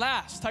love that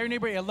lasts. Tell your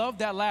neighbor, a love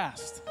that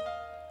lasts.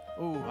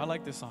 Ooh, I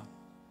like this song.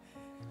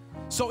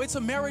 So it's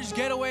a marriage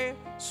getaway.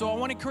 So I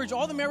want to encourage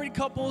all the married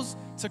couples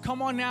to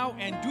come on now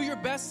and do your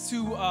best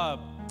to,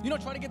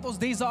 try to get those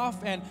days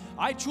off. And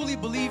I truly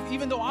believe,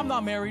 even though I'm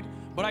not married,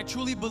 but I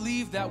truly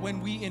believe that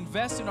when we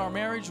invest in our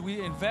marriage,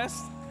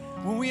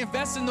 when we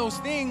invest in those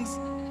things,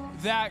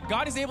 that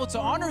God is able to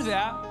honor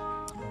that.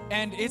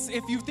 And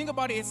if you think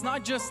about it, it's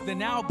not just the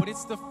now, but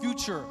it's the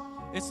future.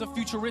 It's the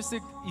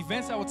futuristic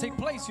events that will take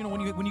place.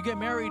 When you get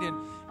married, and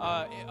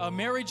a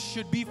marriage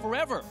should be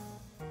forever.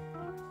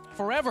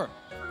 Forever.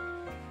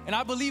 And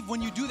I believe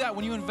when you do that,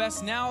 when you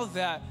invest now,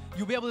 that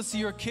you'll be able to see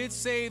your kids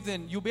saved,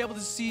 and you'll be able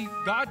to see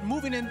God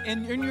moving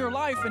in your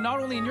life, and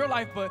not only in your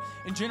life, but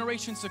in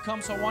generations to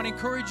come. So I want to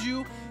encourage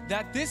you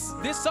that this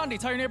Sunday,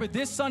 tell your neighbor,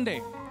 this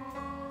Sunday,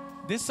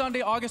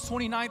 August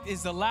 29th,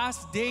 is the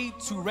last day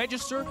to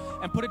register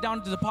and put it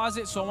down to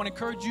deposit. So I want to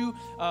encourage you,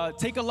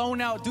 take a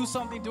loan out, do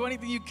something, do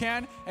anything you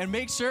can, and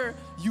make sure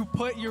you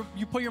put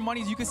your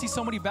money. You can see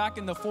somebody back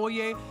in the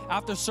foyer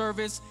after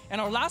service.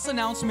 And our last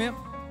announcement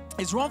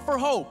is Run for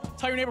Hope.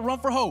 Tell your neighbor, Run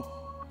for Hope.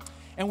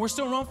 And we're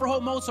still in Run for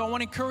Hope mode, so I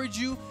want to encourage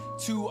you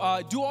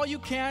to do all you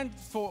can.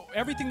 For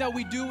everything that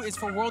we do is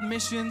for world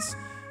missions.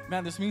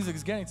 Man, this music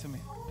is getting to me.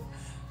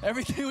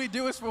 Everything we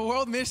do is for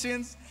world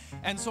missions.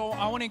 And so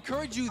I want to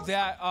encourage you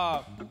that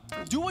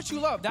do what you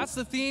love. That's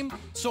the theme.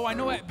 So I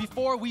know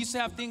before we used to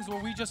have things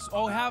where we just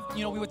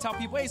we would tell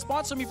people, hey,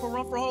 sponsor me for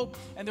Run for Hope.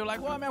 And they're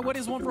like, well, man, what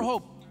is Run for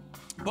Hope?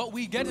 But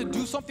we get to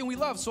do something we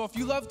love. So if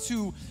you love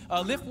to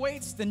lift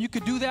weights, then you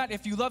could do that.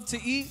 If you love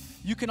to eat,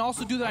 you can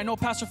also do that. I know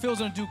Pastor Phil's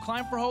going to do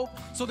Climb for Hope.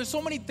 So there's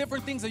so many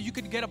different things that you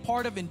could get a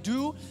part of and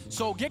do.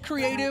 So get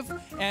creative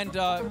and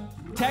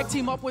tag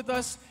team up with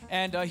us.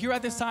 And here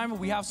at this time,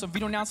 we have some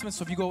video announcements.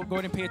 So if you go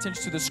ahead and pay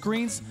attention to the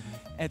screens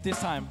at this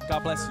time.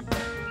 God bless you.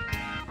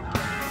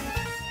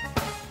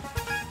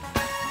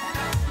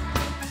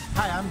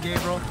 Hi, I'm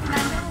Gabriel.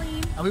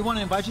 And we want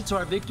to invite you to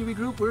our victory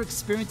group. We're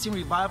experiencing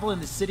revival in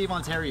the city of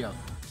Ontario.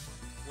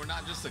 We're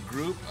not just a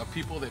group of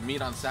people that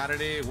meet on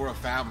Saturday, we're a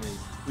family.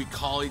 We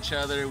call each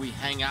other, we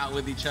hang out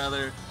with each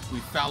other, we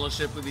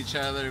fellowship with each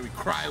other, we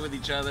cry with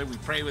each other, we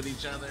pray with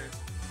each other.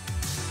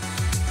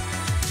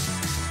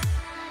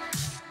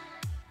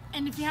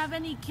 And if you have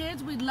any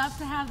kids, we'd love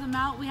to have them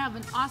out. We have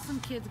an awesome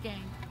kids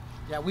gang.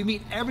 Yeah, we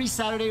meet every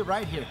Saturday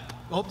right here.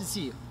 We hope to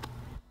see you.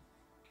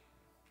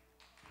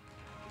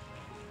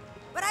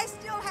 But I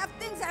still have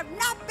things that have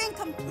not been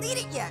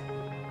completed yet.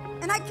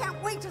 And I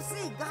can't wait to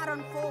see God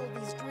unfold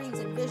these dreams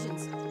and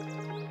visions.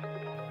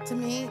 To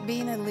me,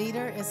 being a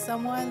leader is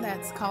someone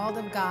that's called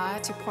of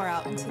God to pour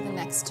out into the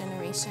next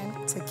generation,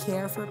 to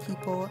care for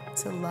people,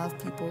 to love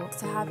people,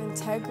 to have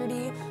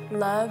integrity,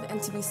 love,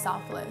 and to be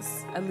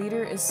selfless. A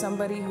leader is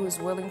somebody who is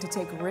willing to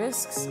take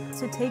risks,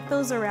 to take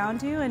those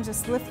around you and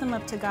just lift them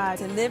up to God,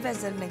 to live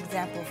as an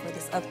example for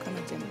this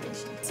upcoming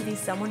generation, to be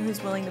someone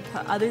who's willing to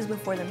put others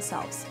before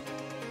themselves.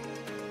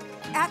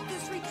 At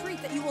this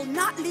retreat, that you will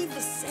not leave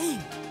the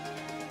same.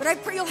 But I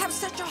pray you'll have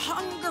such a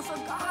hunger for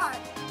God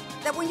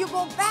that when you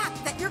go back,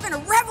 that you're going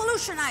to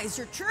revolutionize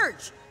your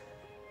church.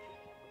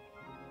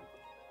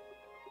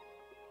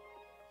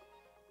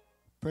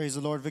 Praise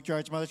the Lord, Victory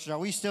Arch Mother Church. Are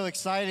we still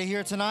excited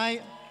here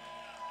tonight?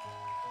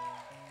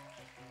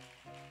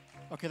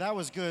 Okay, that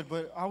was good,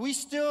 but are we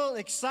still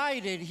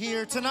excited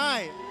here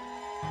tonight?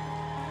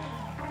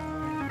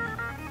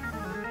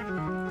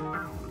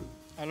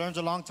 I learned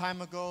a long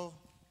time ago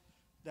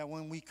that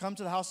when we come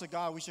to the house of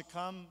God, we should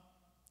come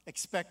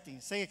expecting.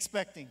 Say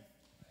expecting.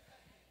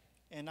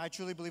 And I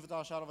truly believe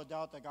without a shadow of a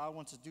doubt that God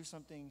wants to do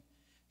something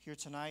here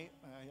tonight.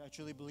 I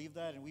truly believe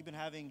that. And we've been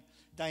having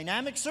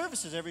dynamic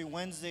services every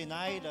Wednesday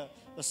night.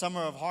 The Summer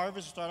of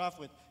Harvest. We start off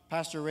with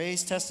Pastor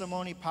Ray's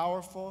testimony,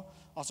 powerful.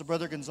 Also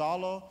Brother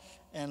Gonzalo.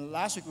 And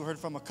last week we heard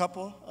from a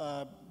couple,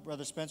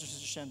 Brother Spencer,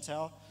 Sister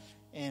Chantel.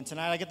 And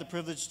tonight I get the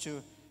privilege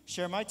to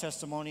share my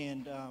testimony.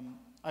 And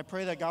I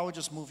pray that God would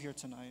just move here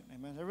tonight.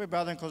 Amen. Everybody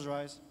bow down and close your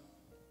eyes.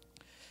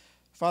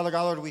 Father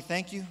God, Lord, we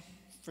thank you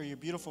for your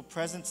beautiful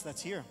presence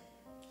that's here.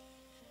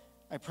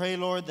 I pray,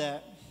 Lord,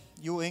 that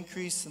you will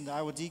increase and that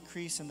I will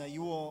decrease and that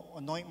you will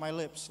anoint my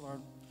lips, Lord.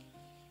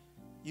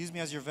 Use me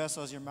as your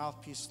vessel, as your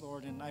mouthpiece,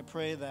 Lord. And I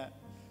pray that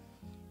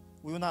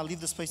we will not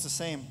leave this place the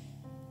same.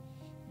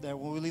 That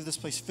when we leave this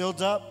place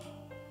filled up,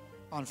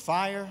 on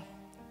fire,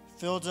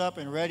 filled up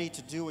and ready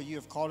to do what you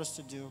have called us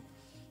to do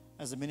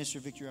as a ministry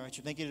of Victory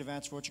Arch. Thank you in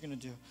advance for what you're going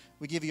to do.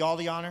 We give you all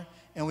the honor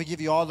and we give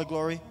you all the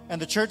glory.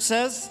 And the church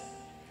says,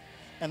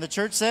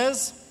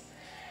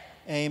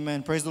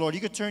 amen. Praise the Lord.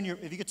 If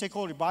you could take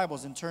hold of your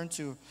Bibles and turn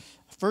to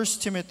 1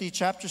 Timothy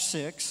chapter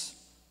 6.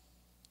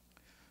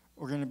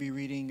 We're going to be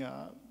reading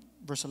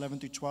verse 11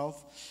 through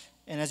 12.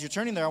 And as you're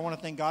turning there, I want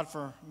to thank God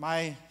for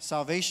my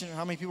salvation.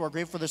 How many people are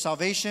grateful for their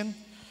salvation?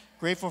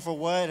 Grateful for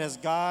what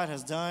God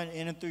has done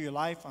in and through your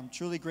life. I'm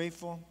truly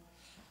grateful.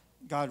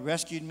 God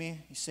rescued me.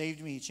 He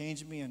saved me. He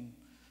changed me. And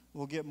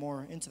we'll get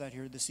more into that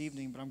here this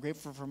evening. But I'm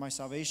grateful for my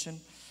salvation.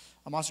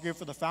 I'm also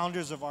grateful for the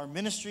founders of our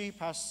ministry,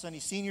 Pastor Sonny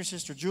Sr.,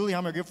 Sister Julie.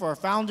 I'm grateful for our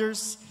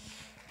founders,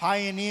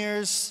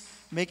 pioneers,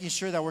 making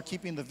sure that we're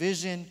keeping the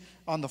vision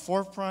on the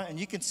forefront. And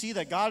you can see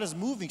that God is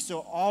moving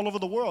still all over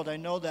the world. I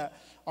know that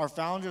our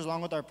founders,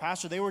 along with our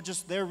pastor, they were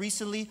just there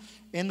recently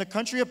in the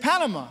country of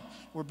Panama.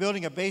 We're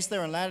building a base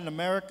there in Latin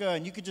America,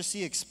 and you could just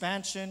see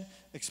expansion,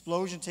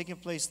 explosion taking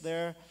place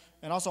there,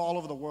 and also all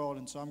over the world.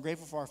 And so I'm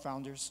grateful for our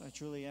founders. I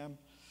truly am.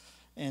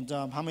 And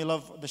how many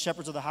love the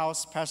shepherds of the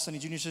house, Pastor Sonny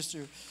Jr.,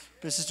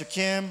 Sister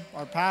Kim,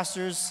 our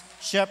pastors,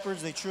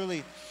 shepherds. They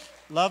truly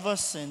love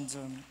us, and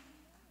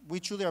we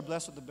truly are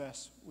blessed with the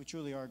best. We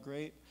truly are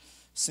great,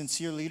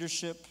 sincere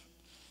leadership.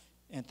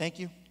 And thank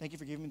you. Thank you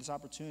for giving me this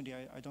opportunity.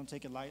 I don't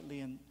take it lightly.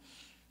 And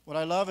what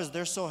I love is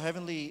they're so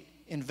heavily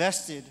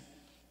invested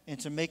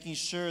into making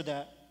sure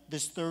that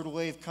this third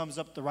wave comes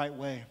up the right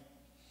way.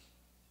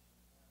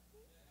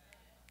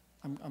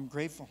 I'm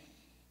grateful.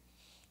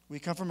 We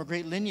come from a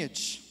great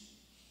lineage.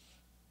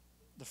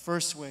 The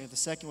first wave, the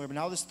second wave, but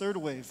now this third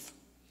wave.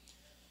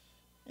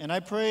 And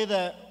I pray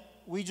that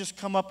we just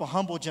come up a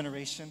humble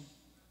generation,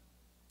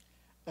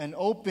 an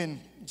open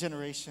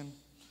generation,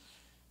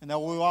 and that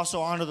we'll also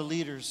honor the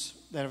leaders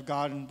that have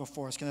gone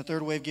before us. Can the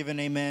third wave give an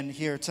amen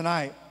here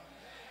tonight?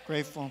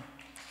 Grateful.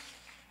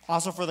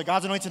 Also for the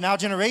God's Anointed Now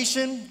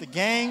generation, the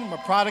gang, I'm a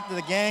product of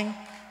the gang,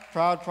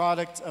 proud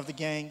product of the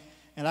gang.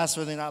 And last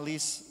but not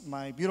least,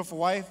 my beautiful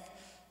wife,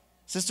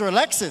 Sister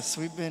Alexis.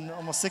 We've been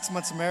almost 6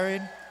 months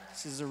married.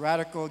 She's a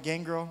radical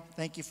gang girl.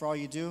 Thank you for all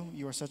you do.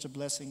 You are such a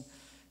blessing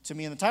to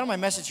me. And the title of my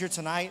message here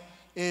tonight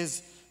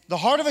is The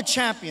Heart of a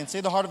Champion.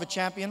 Say the heart of a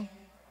champion.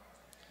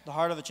 The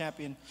heart of a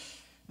champion.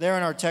 There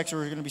in our text,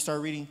 we're going to be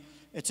start reading.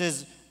 It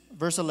says,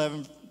 verse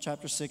 11,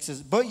 chapter 6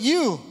 says, "But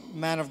you,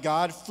 man of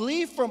God,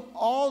 flee from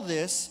all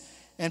this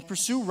and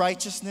pursue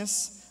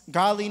righteousness,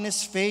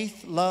 godliness,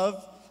 faith,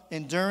 love,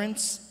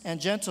 endurance,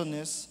 and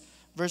gentleness."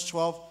 Verse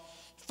 12,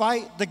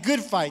 "Fight the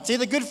good fight." Say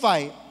the good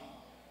fight.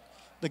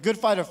 The good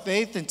fight of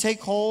faith, and take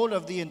hold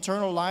of the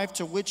eternal life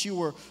to which you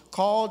were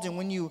called, and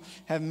when you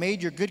have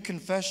made your good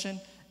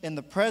confession in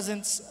the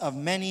presence of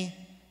many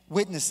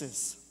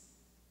witnesses.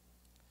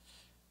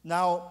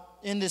 Now,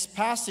 in this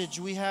passage,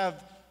 we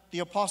have the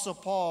Apostle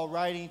Paul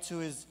writing to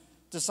his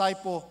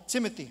disciple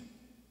Timothy.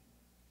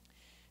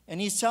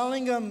 And he's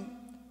telling him,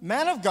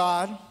 man of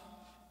God,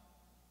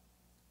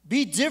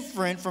 be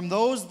different from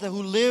those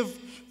who live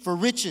for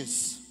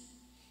riches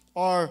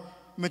or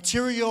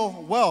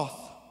material wealth.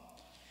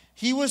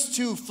 He was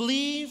to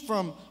flee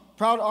from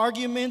proud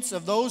arguments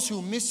of those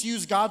who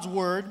misuse God's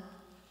word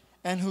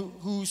and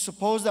who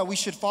suppose that we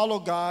should follow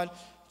God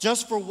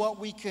just for what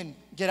we can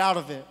get out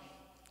of it.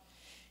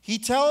 He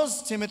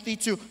tells Timothy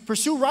to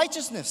pursue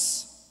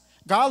righteousness,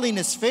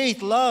 godliness,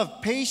 faith,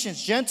 love,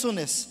 patience,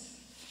 gentleness.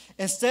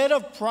 Instead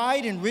of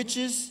pride and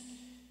riches,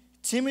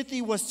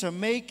 Timothy was to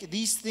make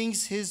these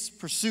things his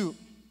pursuit.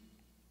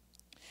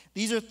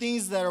 These are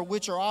things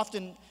which are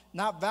often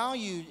not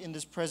valued in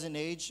this present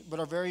age, but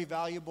are very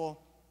valuable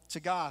to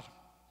God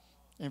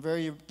and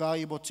very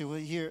valuable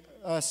to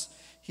us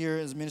here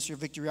as Ministry of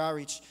Victory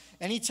Outreach.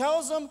 And he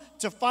tells them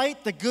to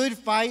fight the good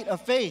fight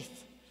of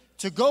faith,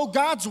 to go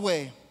God's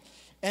way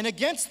and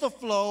against the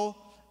flow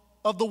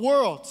of the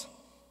world.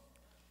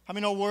 How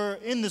many know we're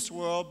in this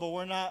world, but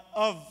we're not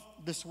of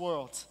this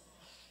world?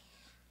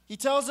 He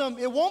tells them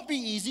it won't be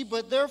easy,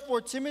 but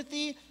therefore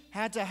Timothy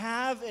had to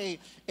have a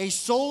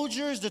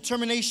soldier's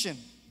determination.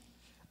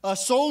 A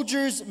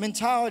soldier's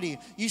mentality.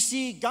 You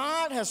see,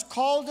 God has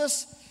called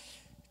us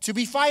to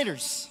be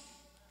fighters,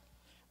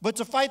 but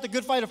to fight the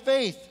good fight of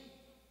faith.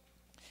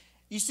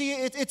 You see,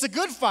 it's a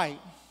good fight.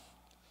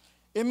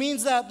 It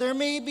means that there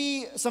may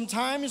be some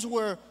times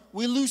where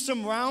we lose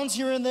some rounds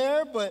here and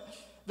there, but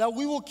that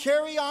we will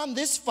carry on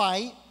this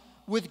fight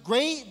with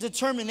great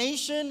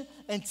determination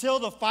until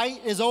the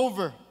fight is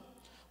over,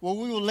 where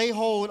we will lay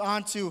hold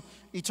onto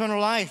eternal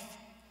life.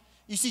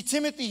 You see,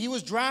 Timothy, he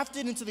was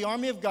drafted into the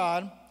army of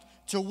God,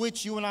 to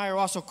which you and I are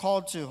also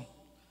called to.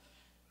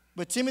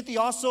 But Timothy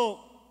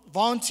also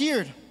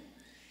volunteered.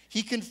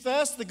 He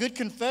confessed the good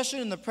confession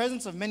in the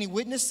presence of many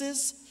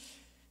witnesses.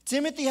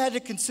 Timothy had to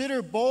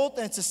consider both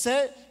and to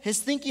set his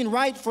thinking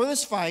right for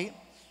this fight,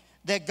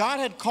 that God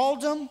had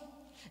called him,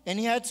 and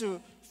he had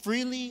to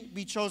freely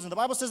be chosen. The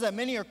Bible says that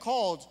many are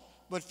called,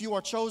 but few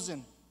are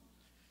chosen.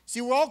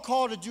 See, we're all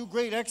called to do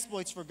great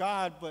exploits for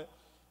God, but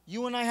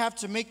you and I have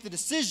to make the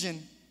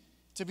decision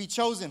to be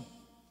chosen.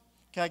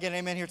 Can I get an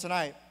amen here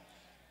tonight?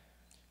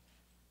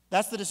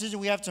 That's the decision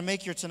we have to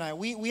make here tonight.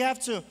 We have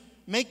to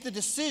make the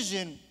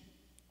decision,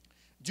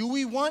 do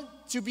we want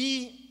to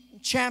be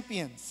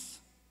champions?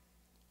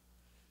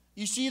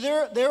 You see,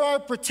 there are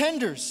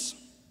pretenders.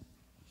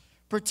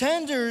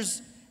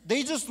 Pretenders,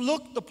 they just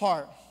look the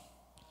part.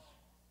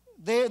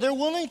 They're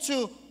willing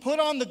to put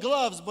on the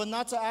gloves, but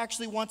not to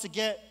actually want to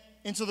get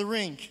into the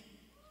ring.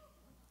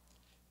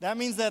 That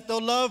means that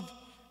they'll love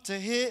to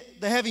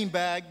hit the heavy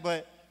bag,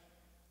 but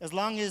as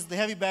long as the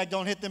heavy bag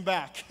don't hit them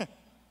back.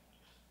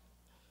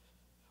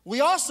 We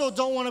also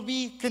don't want to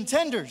be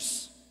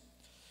contenders.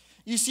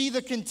 You see,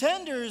 the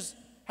contenders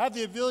have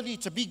the ability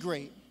to be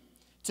great,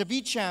 to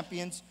be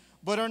champions,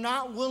 but are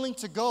not willing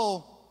to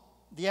go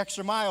the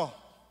extra mile.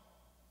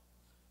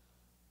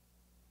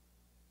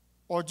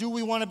 Or do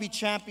we want to be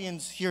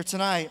champions here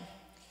tonight?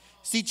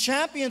 See,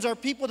 champions are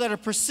people that are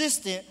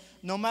persistent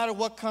no matter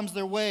what comes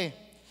their way,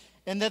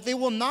 and that they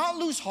will not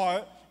lose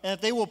heart, and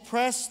that they will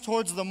press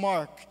towards the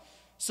mark.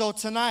 So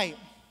tonight,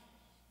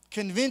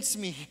 convince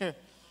me here,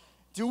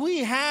 do we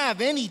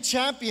have any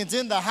champions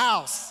in the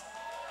house?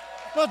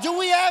 No, do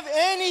we have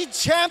any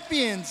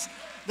champions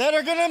that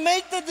are going to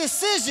make the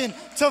decision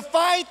to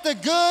fight the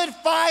good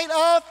fight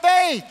of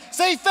faith?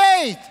 Say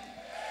faith.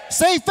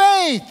 Say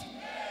faith.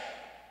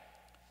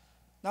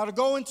 Now, to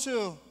go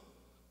into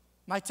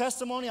my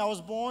testimony, I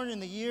was born in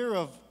the year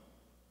of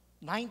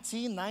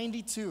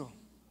 1992.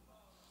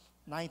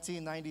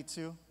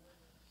 1992.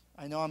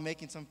 I know I'm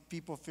making some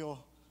people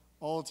feel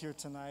old here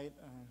tonight.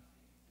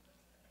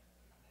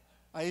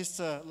 I used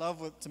to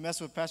love to mess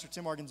with Pastor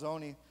Tim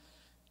Arganzoni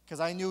because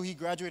I knew he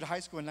graduated high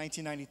school in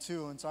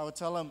 1992. And so I would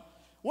tell him,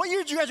 what year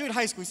did you graduate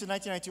high school? He said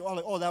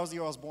 1992. Oh, that was the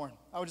year I was born.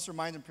 I would just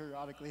remind him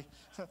periodically.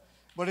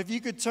 But if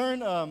you could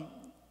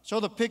show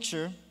the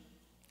picture,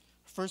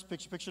 first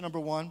picture, picture number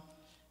 1.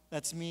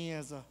 That's me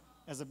as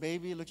a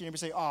baby looking at me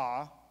say,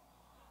 "Ah."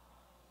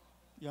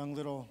 Young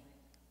little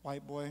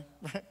white boy.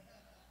 That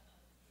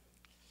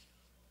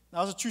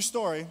was a true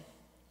story.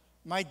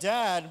 My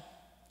dad,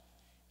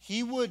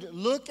 he would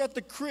look at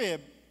the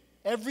crib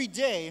every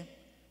day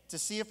to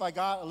see if I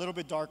got a little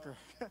bit darker.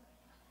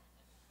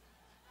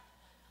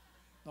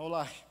 No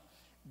lie.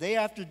 Day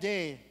after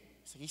day,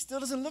 he still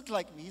doesn't look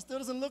like me. He still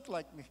doesn't look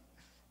like me.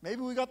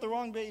 Maybe we got the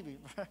wrong baby.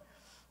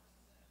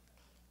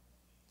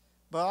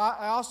 But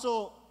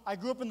I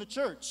grew up in the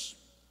church.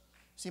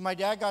 See, my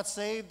dad got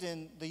saved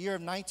in the year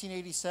of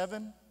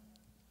 1987.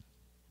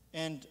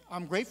 And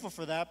I'm grateful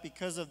for that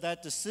because of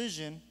that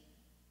decision.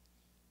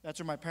 That's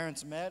where my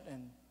parents met.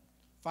 And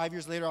 5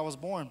 years later, I was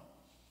born.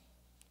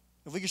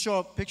 If we could show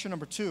up picture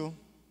number 2.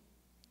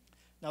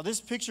 Now,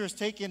 this picture is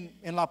taken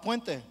in La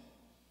Puente,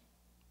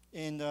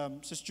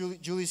 in Sister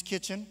Julie's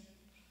kitchen.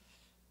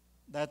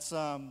 That's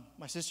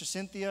my sister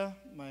Cynthia,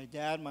 my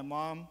dad, my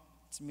mom.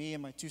 It's me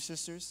and my 2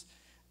 sisters,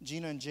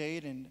 Gina and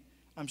Jade. And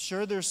I'm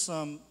sure there's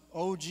some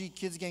OG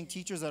Kids Gang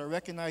teachers that are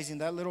recognizing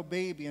that little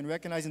baby and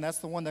recognizing that's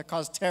the one that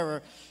caused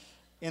terror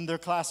in their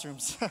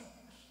classrooms.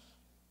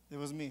 It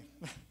was me.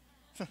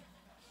 But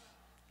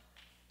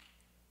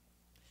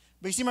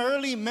you see, my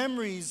early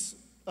memories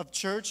of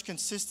church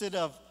consisted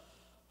of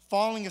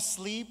falling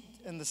asleep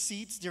in the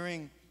seats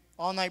during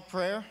all-night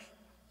prayer,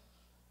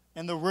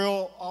 and the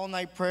real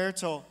all-night prayer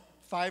till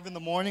 5 in the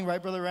morning,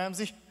 right, Brother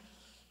Ramsey?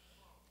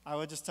 I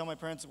would just tell my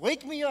parents,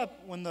 wake me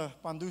up when the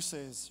panduce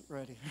is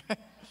ready.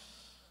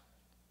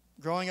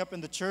 Growing up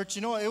in the church,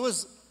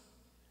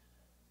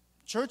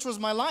 church was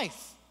my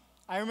life.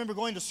 I remember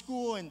going to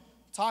school and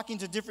talking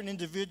to different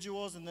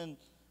individuals, and then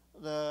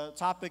the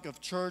topic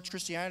of church,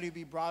 Christianity would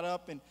be brought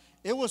up, and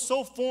it was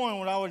so foreign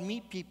when I would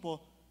meet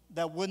people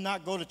that would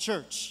not go to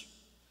church.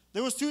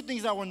 There was 2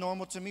 things that were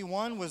normal to me.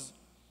 One was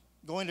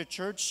going to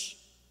church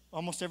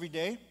almost every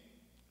day,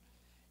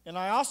 and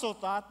I also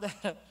thought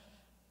that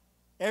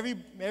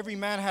every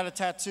man had a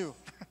tattoo.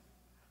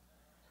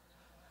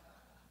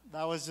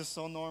 That was just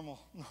so normal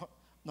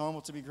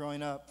to be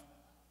growing up.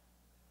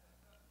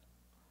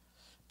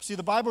 See,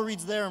 the Bible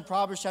reads there in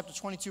Proverbs chapter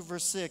 22,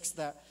 verse 6,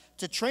 that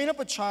to train up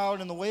a child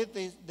in the way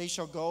that they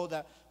shall go,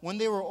 that when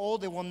they were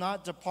old, they will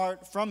not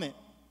depart from it.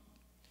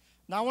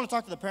 Now, I want to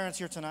talk to the parents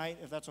here tonight,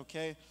 if that's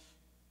okay.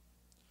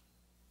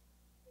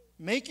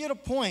 Make it a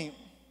point,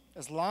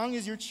 as long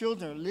as your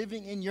children are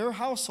living in your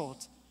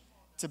household,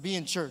 to be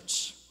in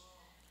church.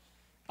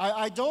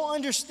 I don't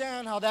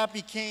understand how that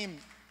became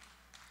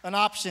an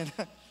option.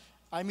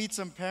 I meet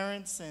some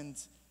parents, and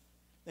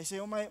they say,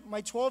 oh, my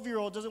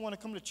 12-year-old doesn't want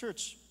to come to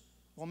church.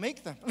 Well,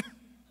 make them.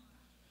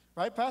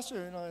 Right,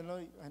 Pastor?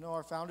 I know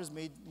our founders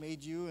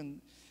made you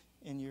and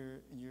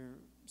your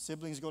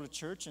siblings go to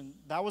church, and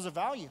that was a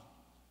value.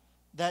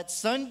 That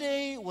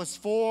Sunday was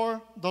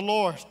for the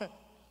Lord.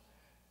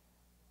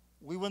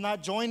 We will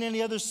not join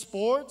any other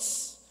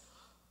sports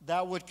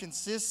that would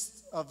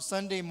consist of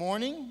Sunday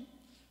morning.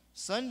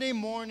 Sunday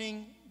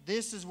morning,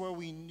 this is where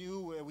we knew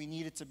where we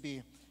needed to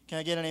be. Can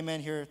I get an amen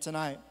here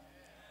tonight?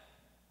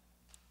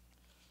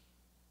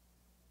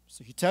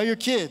 So you tell your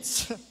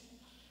kids,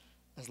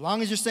 as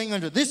long as you're staying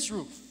under this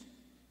roof,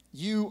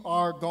 you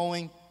are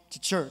going to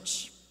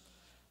church.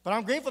 But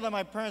I'm grateful that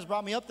my parents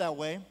brought me up that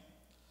way.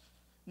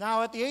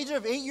 Now, at the age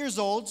of 8 years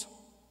old,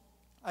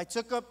 I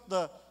took up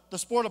the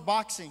sport of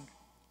boxing.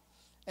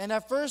 And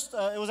at first,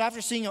 it was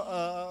after seeing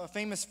a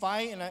famous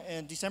fight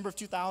in December of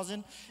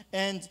 2000.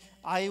 And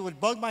I would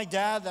bug my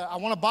dad that I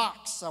want to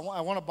box. I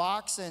want to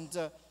box.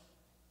 And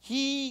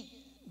he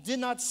did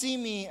not see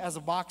me as a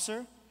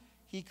boxer.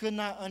 He could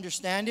not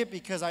understand it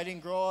because I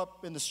didn't grow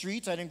up in the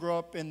streets. I didn't grow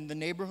up in the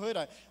neighborhood.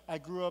 I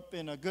grew up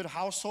in a good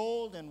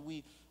household, and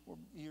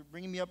you're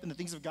bringing me up in the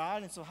things of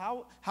God. And so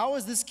how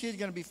is this kid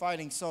going to be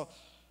fighting? So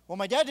what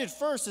my dad did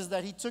first is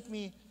that he took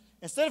me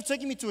instead of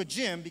taking me to a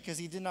gym because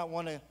he did not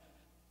want to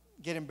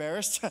get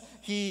embarrassed,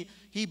 he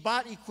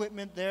bought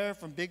equipment there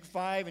from Big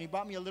Five, and he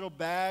bought me a little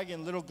bag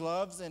and little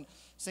gloves, and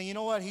saying, you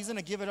know what, he's going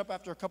to give it up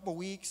after a couple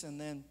weeks, and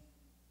then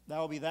that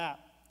will be that.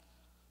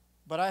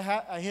 But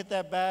I hit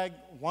that bag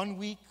 1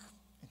 week,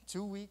 and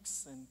 2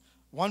 weeks, and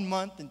 1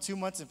 month, and 2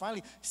 months, and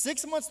finally,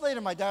 6 months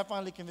later, my dad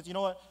finally convinced, you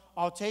know what,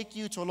 I'll take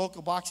you to a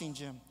local boxing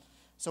gym.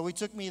 So he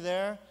took me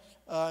there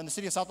in the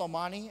city of South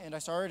Almani, and I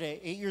started at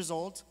 8 years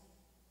old.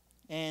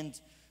 And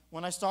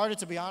when I started,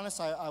 to be honest,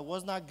 I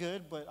was not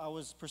good, but I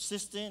was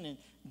persistent, and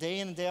day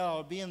in and day out, I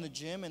would be in the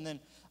gym, and then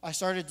I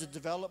started to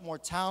develop more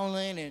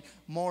talent and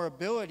more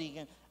ability.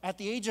 And at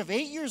the age of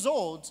 8 years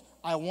old,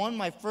 I won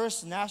my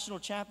first national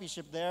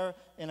championship there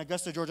in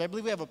Augusta, Georgia. I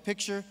believe we have a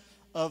picture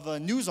of a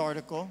news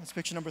article. It's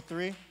picture number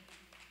 3.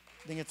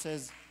 I think it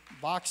says,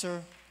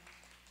 Boxer.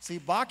 See,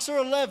 Boxer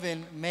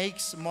 11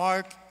 makes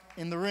mark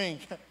in the ring.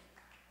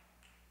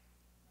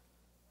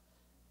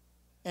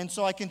 And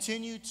so I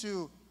continued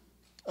to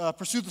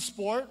pursue the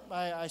sport.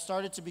 I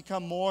started to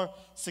become more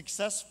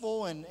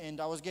successful, and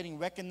I was getting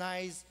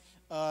recognized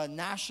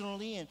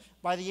nationally. And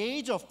by the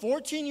age of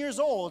 14 years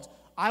old,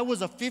 I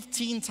was a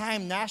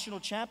 15-time national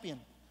champion.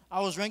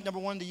 I was ranked number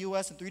 1 in the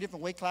U.S. in 3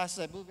 different weight classes.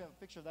 I believe we have a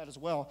picture of that as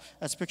well.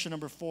 That's picture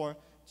number 4.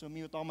 So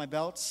me with all my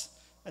belts.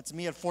 That's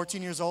me at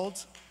 14 years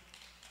old.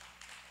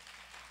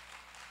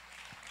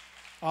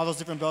 All those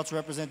different belts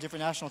represent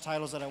different national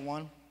titles that I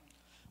won.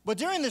 But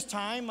during this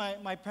time,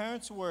 my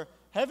parents were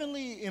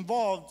heavily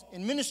involved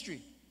in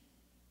ministry.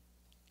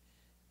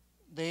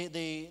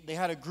 They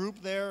had a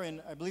group there,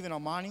 and I believe in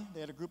Almani.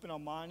 They had a group in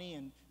Almani,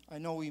 and I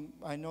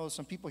know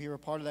some people here are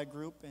part of that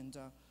group. And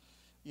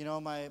you know,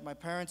 my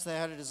parents, they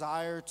had a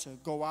desire to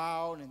go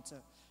out and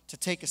to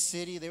take a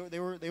city. They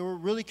were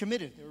really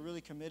committed. They were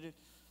really committed.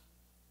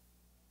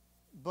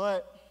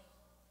 But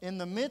in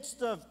the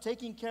midst of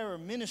taking care of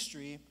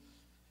ministry,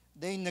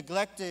 they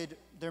neglected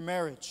their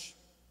marriage.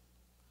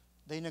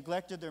 They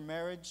neglected their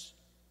marriage,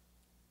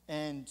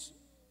 and,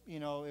 you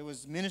know, it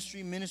was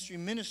ministry, ministry,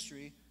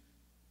 ministry.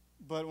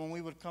 But when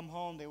we would come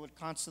home, they would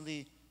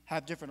constantly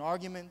have different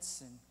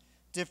arguments and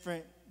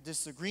different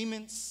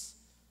disagreements.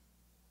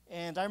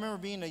 And I remember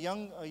being a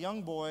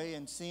young boy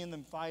and seeing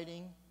them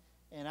fighting,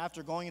 and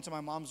after going into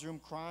my mom's room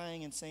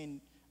crying and saying,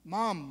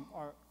 "Mom,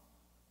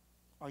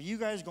 are you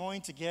guys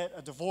going to get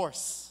a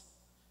divorce?"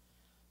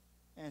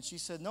 And she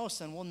said, "No,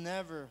 son, we'll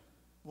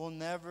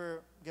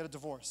never get a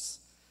divorce."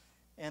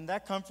 And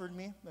that comforted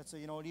me. That's,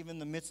 you know, even in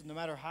the midst, no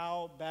matter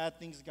how bad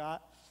things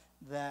got,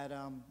 that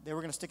they were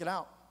going to stick it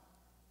out.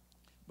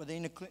 But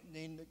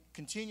they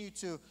continue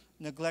to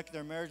neglect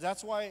their marriage.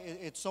 That's why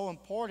it's so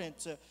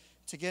important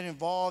to get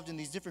involved in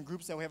these different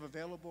groups that we have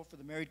available for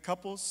the married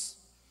couples,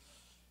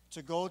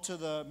 to go to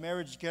the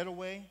marriage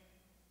getaway.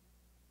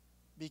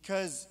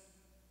 Because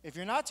if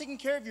you're not taking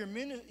care of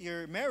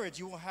your marriage,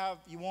 you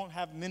won't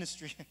have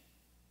ministry.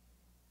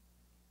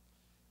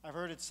 I've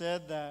heard it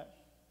said that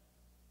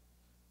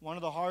one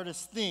of the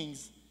hardest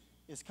things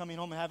is coming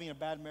home and having a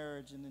bad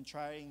marriage and then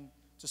trying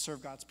to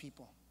serve God's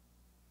people.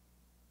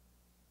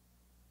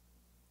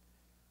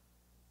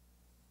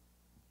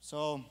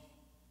 So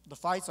the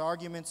fights,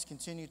 arguments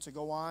continued to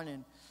go on,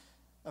 and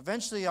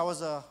eventually I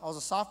was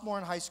a sophomore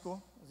in high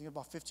school. I think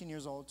about 15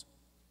 years old.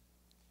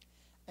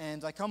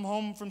 And I come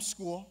home from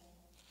school,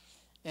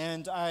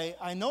 and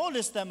I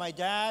noticed that my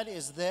dad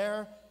is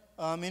there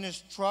in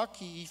his truck.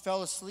 He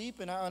fell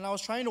asleep, and I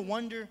was trying to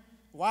wonder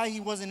why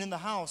he wasn't in the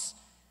house.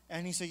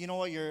 And he said, "You know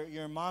what,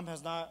 your mom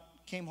has not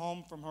came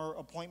home from her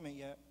appointment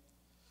yet."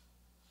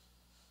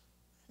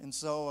 And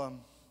so,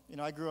 you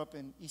know, I grew up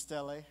in East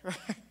LA, right?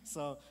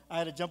 So I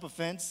had to jump a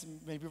fence.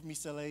 Many people from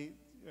East LA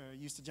are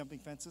used to jumping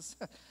fences.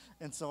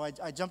 And so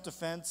I jumped a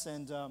fence,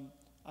 and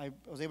I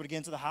was able to get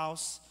into the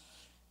house.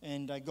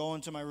 And I go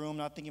into my room,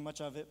 not thinking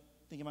much of it,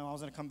 thinking my mom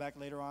was going to come back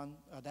later on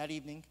that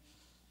evening.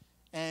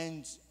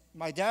 And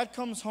my dad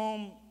comes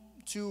home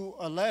to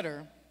a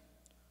letter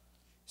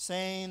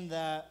saying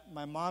that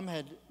my mom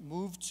had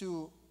moved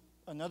to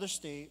another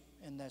state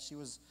and that she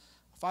was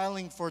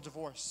filing for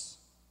divorce.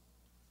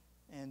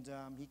 And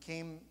he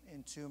came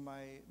into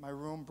my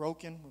room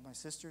broken with my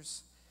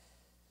sisters.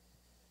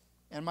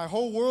 And my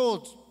whole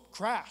world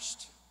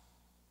crashed.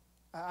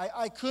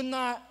 I could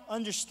not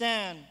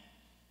understand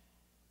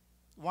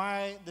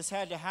why this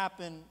had to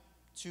happen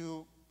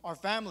to our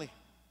family.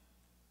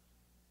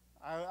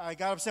 I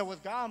got upset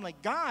with God. I'm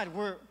like, "God,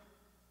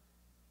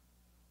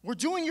 we're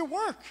doing your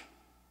work.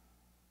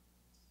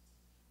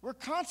 We're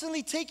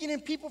constantly taking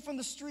in people from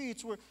the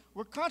streets.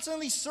 We're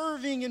constantly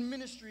serving in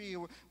ministry.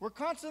 We're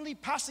constantly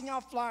passing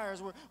out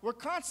flyers. We're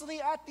constantly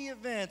at the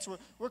events.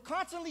 We're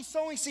constantly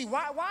sowing seed.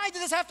 Why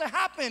did this have to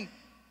happen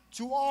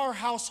to our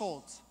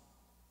households?"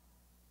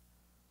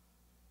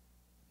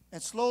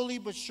 And slowly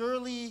but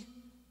surely,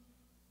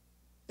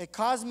 it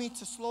caused me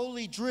to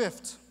slowly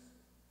drift.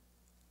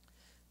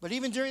 But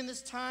even during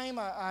this time,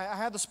 I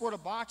had the sport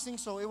of boxing,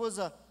 so it was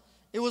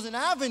an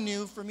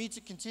avenue for me to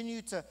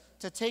continue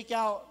to take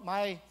out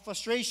my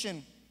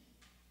frustration.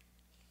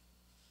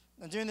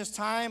 And during this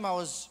time, I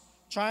was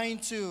trying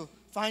to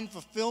find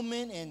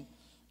fulfillment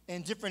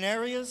in different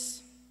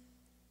areas,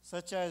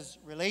 such as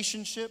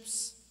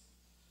relationships,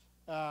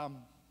 go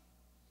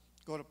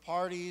to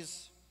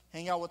parties,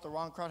 hang out with the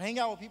wrong crowd, hang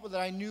out with people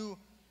that I knew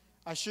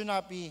I should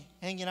not be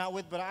hanging out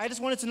with, but I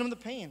just wanted to numb the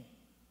pain.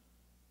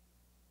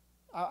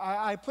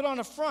 I put on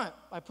a front,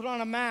 I put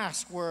on a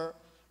mask where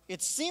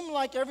it seemed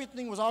like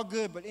everything was all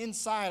good, but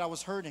inside I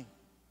was hurting.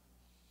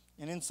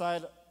 And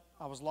inside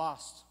I was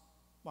lost.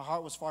 My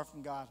heart was far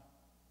from God.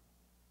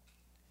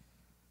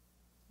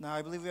 Now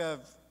I believe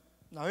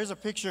now here's a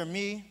picture of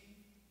me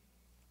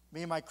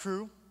and my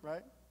crew,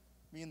 right?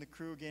 Me and the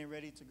crew getting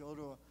ready to go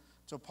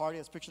to a party.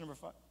 That's picture number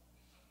 5.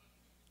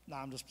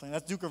 Nah, I'm just playing.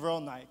 That's Duke of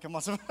Earl night. Come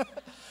on,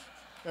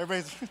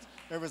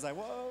 everybody's like,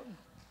 whoa,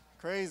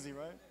 crazy,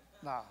 right?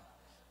 Nah,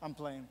 I'm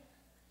playing.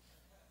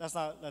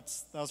 That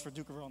was for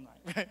Duke of Earl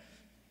night,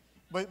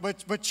 right?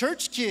 But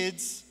church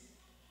kids,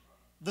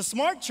 the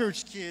smart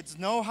church kids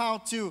know how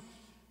to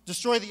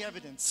destroy the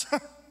evidence.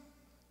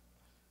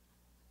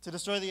 To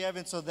destroy the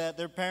evidence so that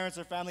their parents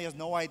or family has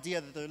no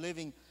idea that they're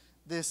living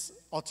this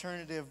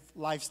alternative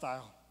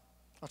lifestyle,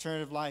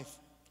 alternative life.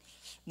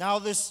 Now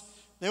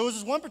there was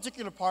this one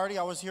particular party.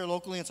 I was here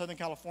locally in Southern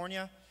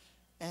California,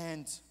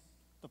 and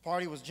the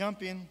party was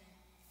jumping.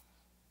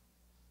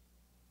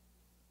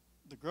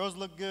 The girls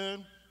looked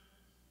good.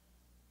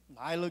 And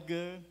I looked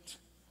good.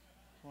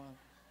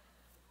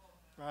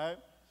 Right?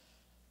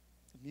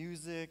 The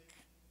music,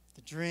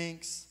 the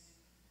drinks.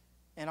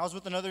 And I was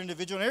with another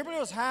individual, and everybody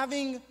was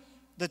having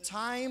the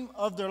time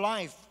of their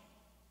life.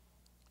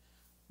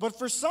 But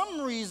for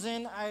some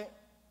reason,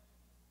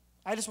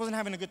 I just wasn't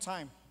having a good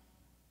time.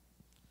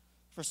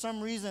 For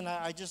some reason,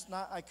 I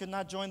could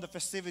not join the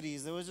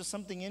festivities. There was just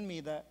something in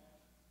me that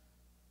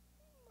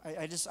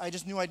I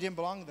just knew I didn't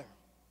belong there.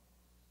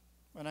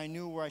 And I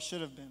knew where I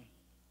should have been.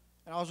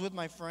 And I was with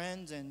my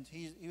friends, and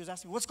he was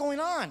asking me, what's going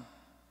on?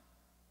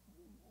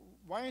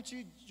 Why aren't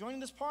you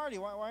joining this party?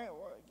 Why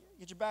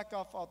get your back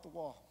off the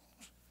wall?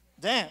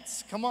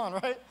 Dance, come on,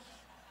 right?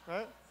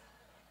 Right?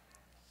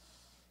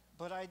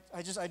 But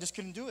I just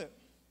couldn't do it.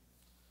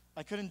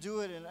 I couldn't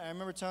do it, and I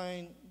remember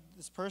telling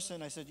this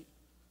person, I said,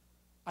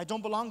 I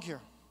don't belong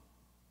here.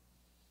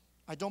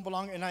 I don't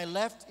belong, and I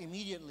left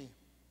immediately.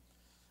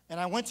 And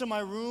I went to my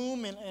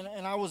room,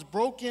 and I was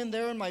broken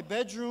there in my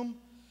bedroom,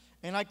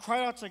 and I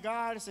cried out to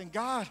God, and said,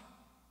 God,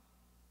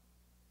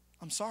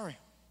 I'm sorry.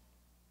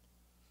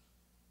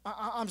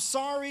 I'm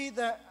sorry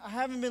that I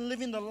haven't been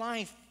living the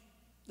life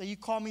that you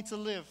called me to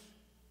live.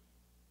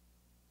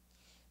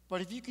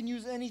 But if you can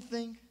use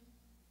anything,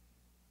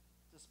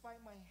 despite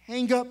my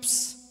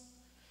hang-ups,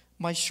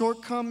 my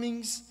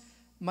shortcomings,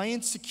 my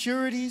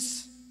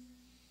insecurities,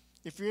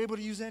 if you're able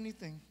to use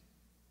anything,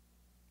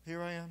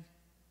 here I am.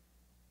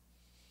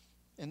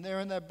 And there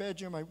in that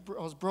bedroom, I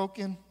was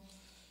broken,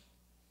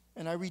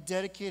 and I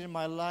rededicated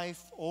my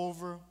life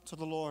over to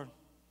the Lord.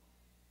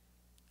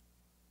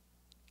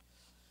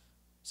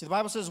 See, the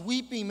Bible says,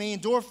 weeping may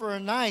endure for a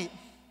night,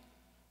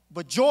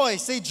 but joy,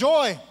 say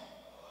joy.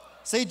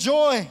 Say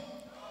joy.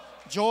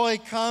 Joy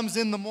comes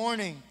in the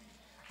morning.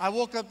 I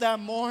woke up that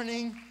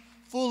morning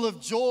full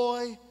of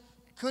joy.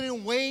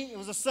 Couldn't wait. It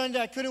was a Sunday.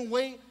 I couldn't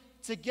wait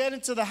to get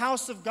into the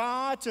house of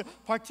God, to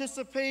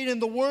participate in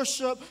the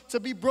worship, to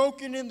be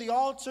broken in the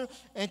altar,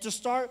 and to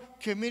start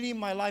committing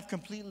my life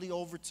completely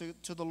over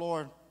to the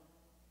Lord.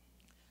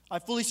 I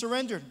fully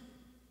surrendered.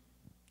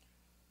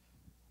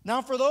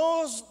 Now, for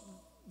those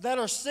that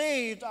are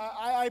saved,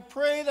 I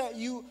pray that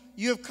you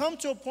have come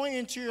to a point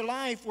into your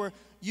life where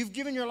you've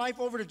given your life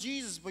over to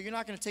Jesus, but you're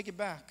not going to take it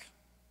back.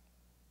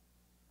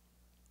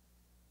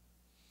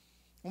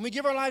 When we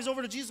give our lives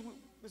over to Jesus,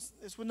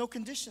 it's with no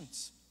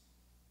conditions.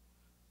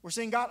 We're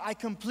saying, God, I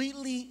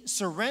completely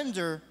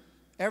surrender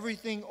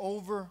everything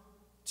over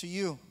to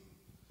you.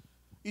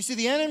 You see,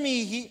 the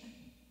enemy,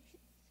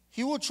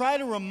 he will try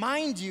to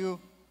remind you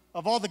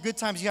of all the good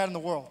times you had in the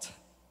world.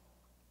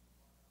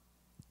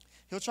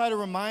 He'll try to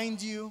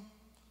remind you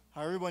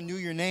how everyone knew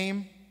your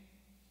name,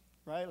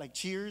 right? Like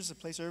Cheers, a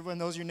place where everyone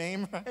knows your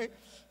name, right?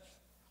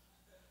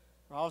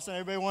 Or all of a sudden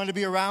everybody wanted to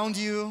be around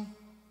you,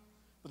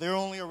 but they were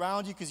only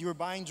around you because you were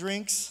buying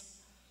drinks.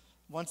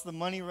 Once the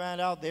money ran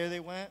out, there they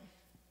went.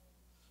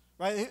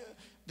 Right?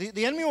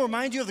 The enemy will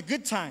remind you of the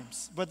good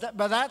times, but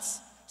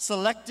that's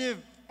selective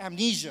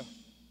amnesia.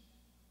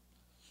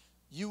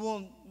 You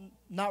will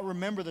not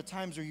remember the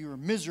times where you were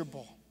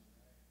miserable.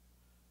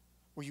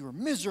 Where you were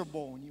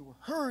miserable and you were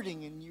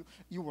hurting and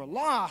you were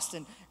lost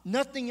and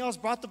nothing else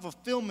brought the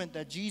fulfillment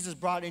that Jesus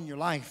brought in your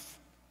life.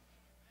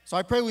 So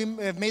I pray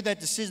we have made that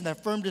decision,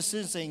 that firm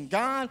decision, saying,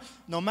 God,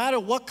 no matter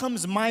what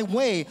comes my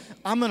way,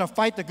 I'm going to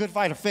fight the good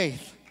fight of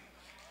faith.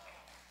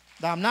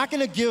 That I'm not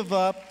going to give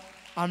up.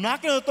 I'm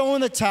not going to throw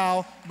in the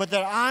towel, but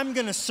that I'm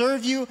going to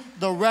serve you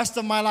the rest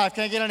of my life.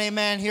 Can I get an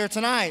amen here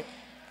tonight?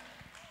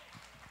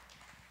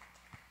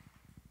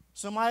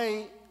 So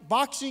my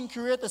boxing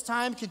career at this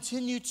time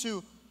continued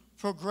to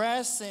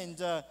progress, and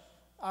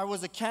I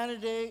was a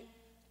candidate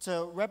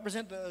to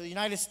represent the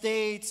United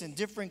States and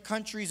different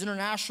countries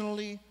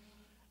internationally.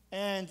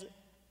 And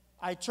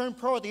I turned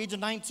pro at the age of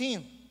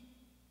 19.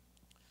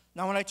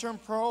 Now, when I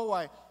turned pro,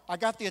 I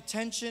got the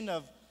attention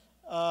of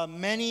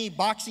many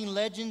boxing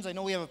legends. I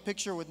know we have a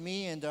picture with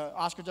me and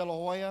Oscar De La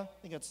Hoya.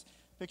 I think it's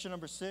picture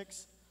number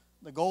 6.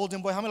 The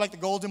Golden Boy. How many like the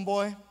Golden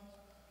Boy?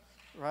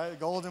 Right, the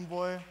Golden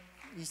Boy,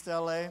 East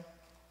LA.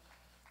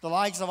 The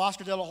likes of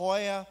Oscar De La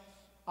Hoya.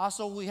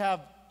 Also, we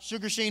have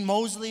Sugar Shane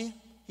Mosley.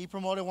 He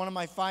promoted one of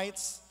my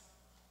fights.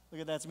 Look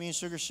at that, it's me and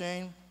Sugar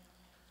Shane.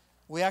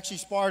 We actually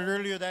sparred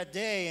earlier that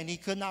day, and he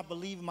could not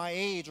believe my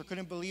age, or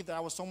couldn't believe that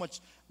I was so much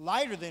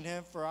lighter than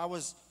him, for I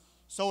was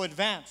so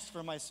advanced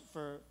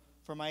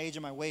for my age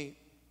and my weight.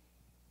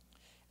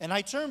 And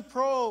I turned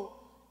pro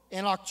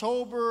in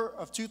October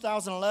of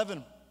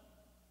 2011.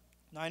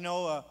 Now, I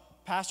know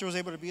Pastor was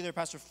able to be there,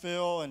 Pastor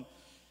Phil, and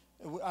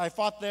I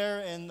fought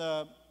there in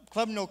the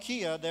Club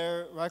Nokia,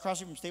 there right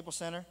across from Staples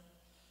Center.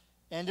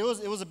 And it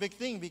was a big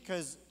thing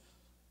because,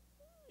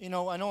 you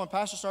know, I know when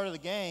Pastor started the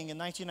gang in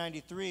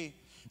 1993,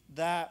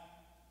 that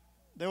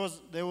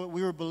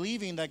we were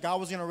believing that God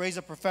was going to raise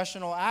up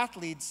professional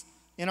athletes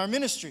in our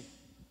ministry.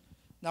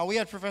 Now, we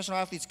had professional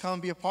athletes come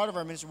and be a part of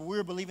our ministry, but we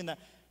were believing that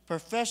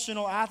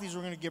professional athletes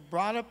were going to get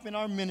brought up in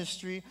our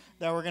ministry,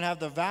 that were going to have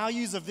the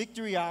values of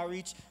Victory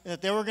Outreach, and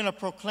that they were going to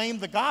proclaim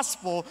the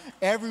gospel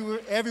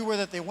everywhere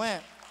that they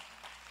went.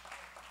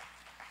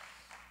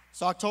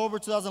 So October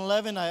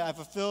 2011, I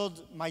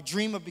fulfilled my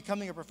dream of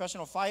becoming a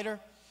professional fighter,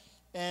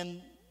 and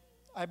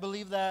I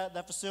believe that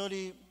that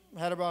facility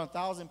had about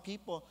 1,000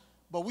 people,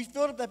 but we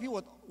filled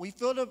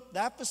up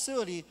that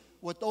facility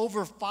with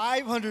over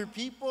 500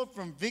 people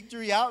from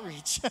Victory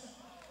Outreach.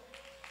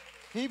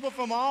 People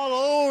from all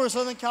over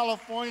Southern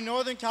California,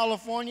 Northern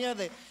California,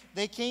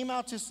 they came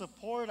out to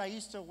support. I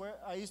used to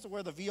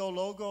wear the VO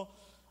logo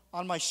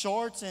on my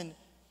shorts, and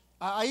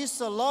I used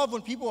to love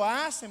when people were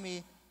asking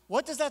me,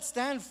 what does that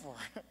stand for?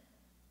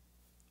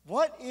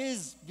 What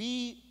is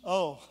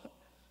VO?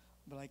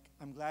 But like,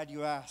 I'm glad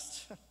you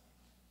asked.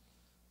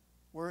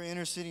 We're an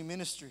inner city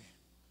ministry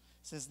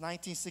since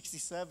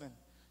 1967.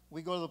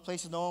 We go to the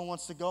places no one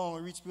wants to go, and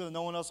we reach people that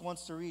no one else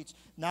wants to reach.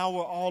 Now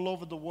we're all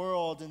over the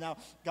world, and now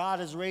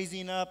God is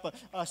raising up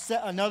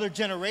another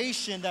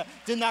generation that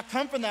did not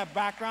come from that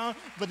background,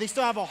 but they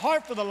still have a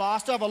heart for the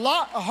lost, still have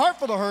a heart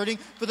for the hurting,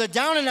 for the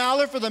down and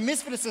outer, for the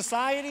misfit of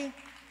society.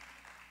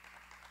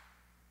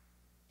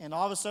 And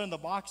all of a sudden, the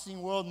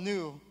boxing world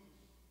knew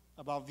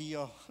about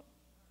VO.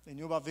 They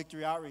knew about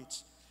Victory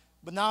Outreach.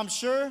 But now I'm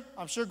sure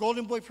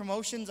Golden Boy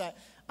Promotions,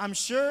 I'm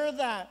sure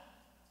that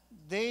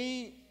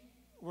they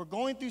were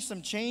going through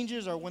some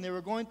changes, or when they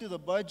were going through the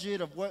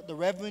budget of what the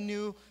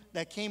revenue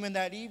that came in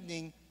that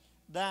evening,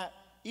 that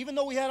even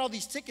though we had all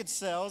these ticket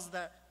sales,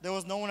 that there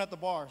was no one at the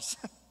bars.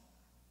 You're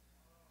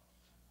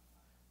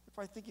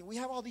probably thinking, we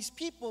have all these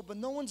people, but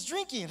no one's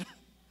drinking.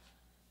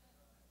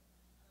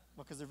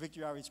 Because they're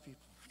Victory Outreach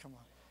people. Come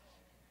on.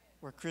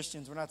 We're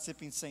Christians. We're not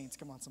sipping saints.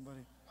 Come on,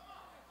 somebody.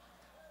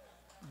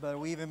 But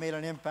we even made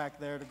an impact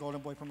there to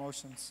Golden Boy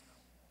Promotions.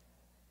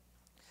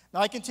 Now,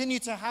 I continue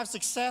to have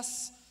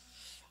success.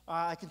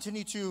 I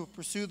continue to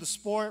pursue the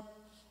sport.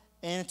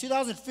 And in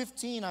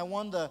 2015, I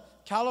won the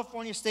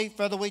California State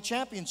Featherweight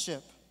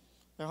Championship.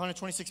 They're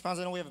 126 pounds.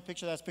 I know we have a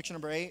picture. That's picture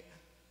number 8.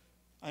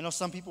 I know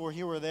some people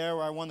were there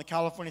where I won the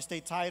California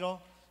State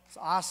title. It's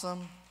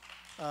awesome.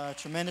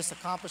 Tremendous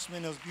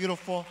accomplishment. It was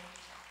beautiful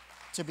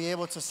to be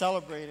able to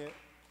celebrate it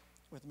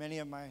with many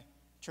of my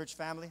church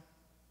family.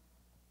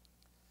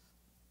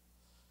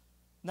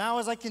 Now,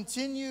 as I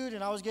continued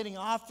and I was getting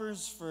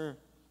offers for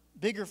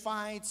bigger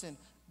fights and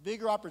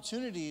bigger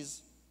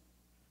opportunities,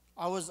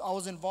 I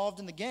was involved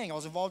in the gang. I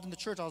was involved in the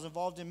church. I was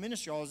involved in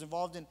ministry. I was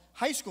involved in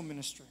high school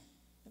ministry,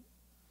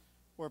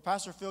 where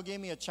Pastor Phil gave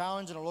me a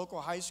challenge in a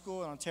local high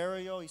school in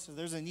Ontario. He said,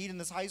 there's a need in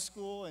this high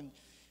school, and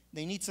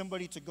they need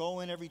somebody to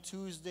go in every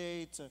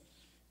Tuesday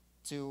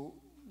to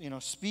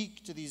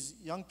speak to these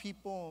young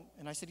people.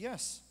 And I said,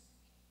 yes.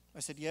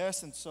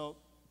 And so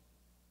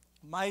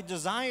my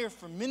desire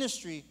for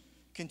ministry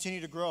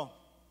continued to grow.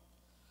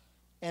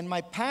 And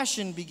my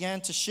passion began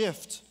to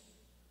shift,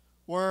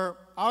 where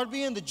I would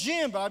be in the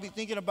gym, but I'd be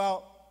thinking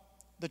about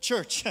the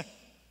church.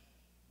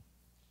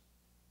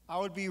 I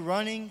would be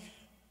running,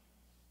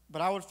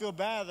 but I would feel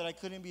bad that I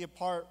couldn't be a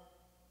part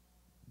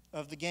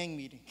of the gang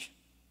meeting.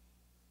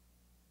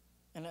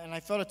 And I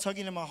felt a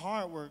tugging in my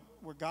heart where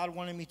God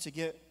wanted me to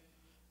get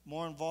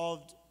more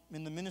involved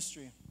in the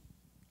ministry.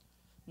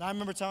 And I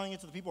remember telling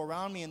it to the people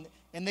around me,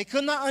 and they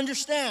could not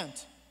understand.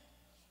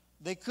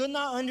 They could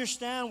not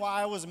understand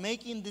why I was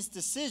making this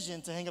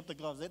decision to hang up the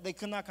gloves. They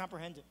could not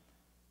comprehend it.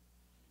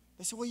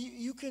 They said, well,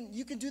 you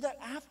can do that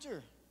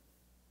after.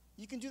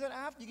 You can do that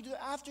after. You can do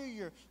that after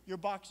your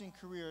boxing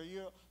career.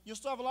 You'll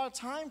still have a lot of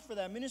time for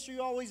that. Ministry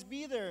will always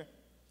be there.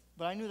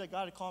 But I knew that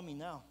God had called me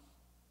now.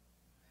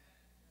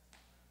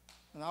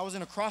 And I was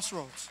in a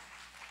crossroads.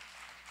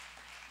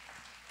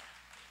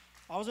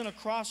 I was in a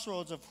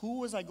crossroads of who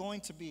was I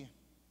going to be.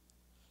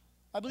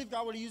 I believe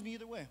God would have used me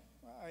either way.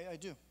 I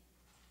do.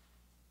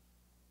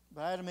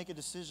 But I had to make a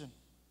decision.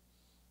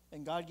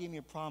 And God gave me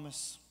a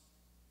promise.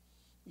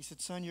 He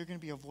said, son, you're going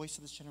to be a voice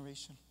of this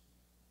generation.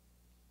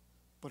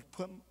 But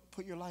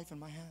put your life in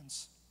my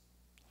hands.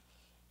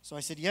 So I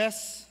said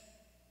yes.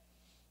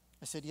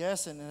 I said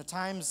yes, and at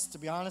times, to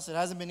be honest, it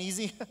hasn't been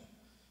easy.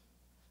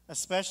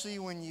 Especially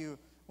when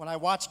I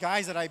watch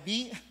guys that I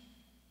beat,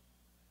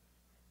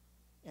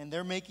 and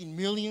they're making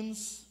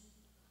millions,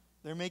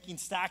 they're making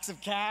stacks of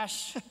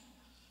cash,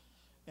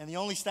 and the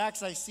only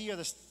stacks I see are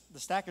the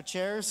stack of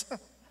chairs.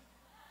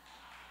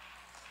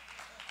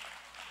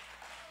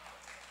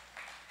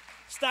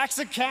 Stacks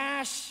of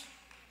cash,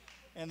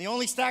 and the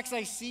only stacks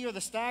I see are the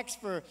stacks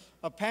for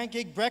a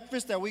pancake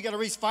breakfast that we got to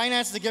raise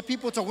finances to get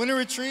people to winter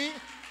retreat.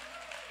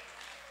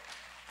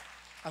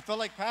 I felt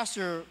like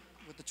Pastor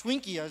with the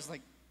Twinkie. I was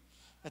like,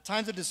 at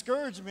times of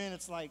discouragement,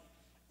 it's like,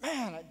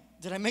 man,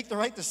 did I make the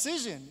right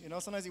decision? You know,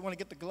 sometimes you want to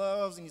get the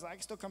gloves, and he's like, I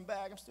can still come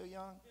back. I'm still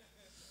young.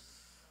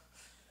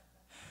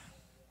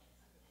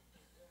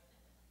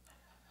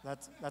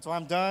 That's why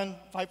I'm done.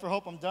 Fight for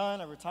hope, I'm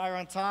done. I retire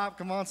on top.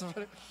 Come on,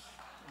 somebody.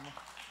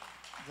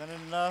 Done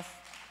it enough.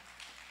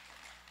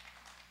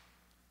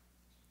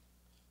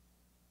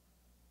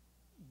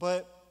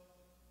 But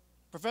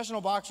professional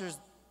boxers,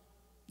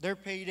 their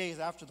paydays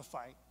after the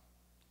fight.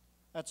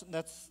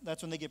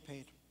 That's when they get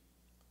paid.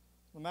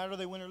 No matter if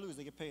they win or lose,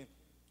 they get paid.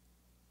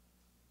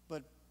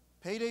 But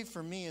payday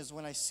for me is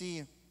when I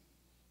see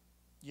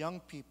young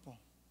people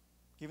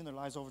giving their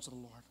lives over to the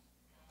Lord.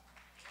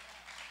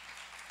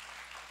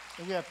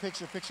 And we have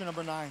picture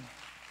number 9.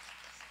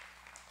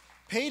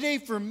 Payday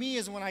for me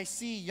is when I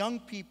see young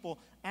people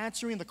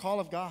answering the call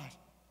of God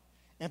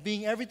and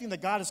being everything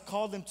that God has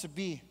called them to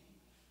be.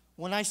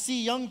 When I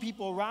see young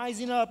people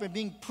rising up and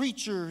being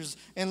preachers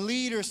and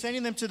leaders,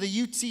 sending them to the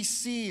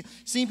UTC,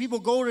 seeing people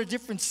go to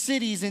different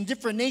cities and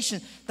different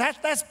nations,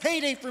 that's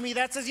payday for me.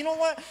 That says, you know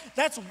what?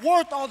 That's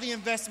worth all the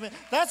investment.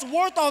 That's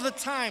worth all the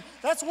time.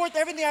 That's worth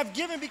everything I've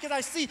given because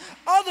I see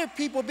other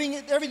people being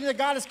everything that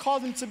God has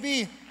called them to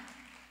be.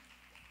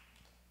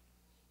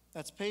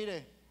 That's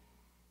payday.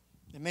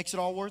 It makes it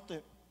all worth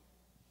it.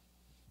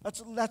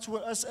 That's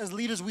what us as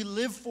leaders, we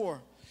live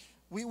for.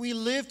 We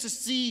live to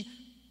see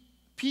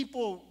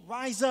people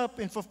rise up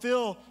and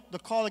fulfill the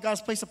call that God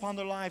has placed upon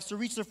their lives, to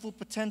reach their full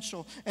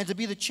potential, and to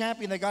be the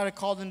champion that God had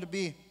called them to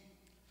be.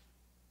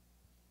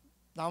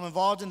 Now I'm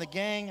involved in the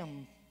gang.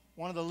 I'm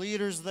one of the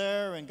leaders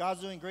there, and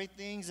God's doing great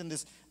things in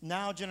this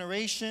now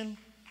generation.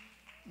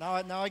 Now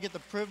I get the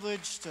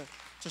privilege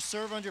to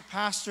serve under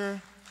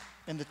pastor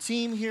and the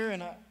team here,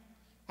 and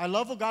I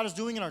love what God is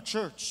doing in our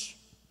church.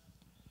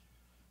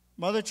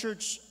 Mother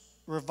Church,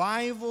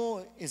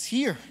 revival is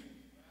here.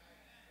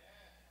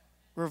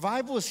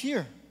 Revival is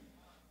here.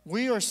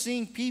 We are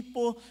seeing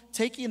people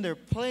taking their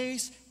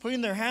place,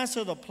 putting their hands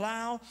to the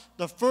plow.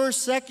 The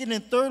first, second,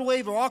 and third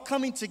wave are all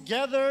coming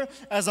together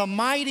as a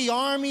mighty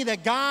army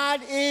that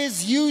God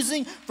is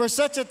using for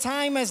such a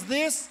time as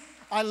this.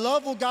 I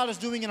love what God is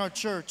doing in our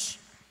church.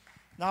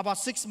 Now, about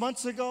 6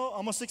 months ago,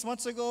 almost 6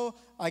 months ago,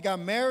 I got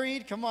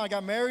married. Come on, I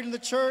got married in the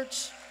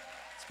church.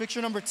 It's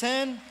picture number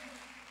 10.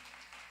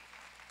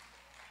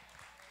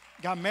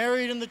 Got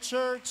married in the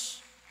church.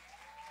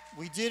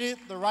 We did it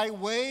the right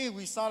way.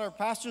 We sought our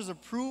pastor's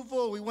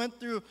approval. We went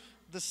through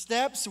the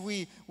steps.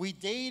 We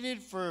dated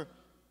for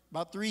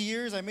about 3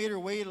 years. I made her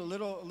wait a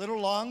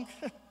little long.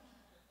 But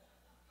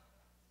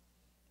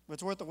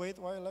it's worth the wait.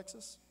 Why,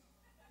 Alexis?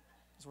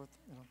 It's worth,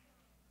 you know.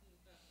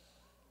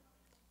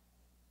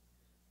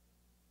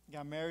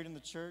 Got married in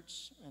the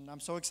church, and I'm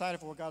so excited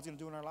for what God's going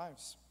to do in our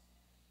lives.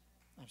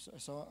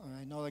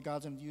 I know that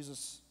God's going to use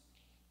us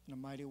in a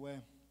mighty way.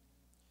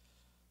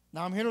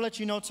 Now, I'm here to let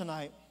you know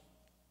tonight,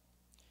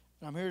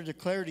 and I'm here to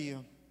declare to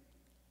you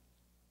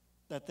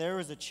that there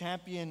is a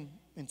champion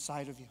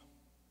inside of you.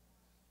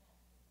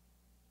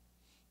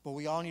 But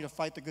we all need to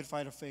fight the good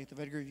fight of faith. If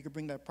Edgar, you could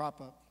bring that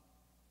prop up.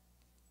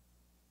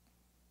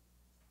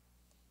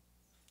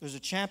 There's a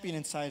champion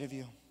inside of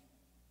you.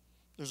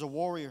 There's a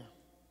warrior.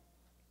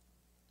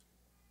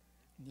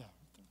 Yeah.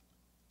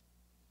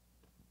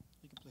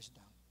 You can place it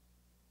down.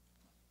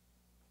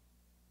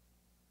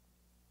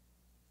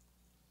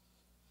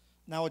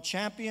 Now, a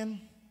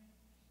champion,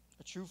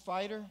 a true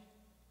fighter,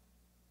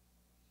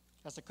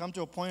 has to come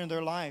to a point in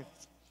their life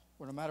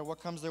where no matter what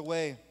comes their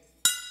way,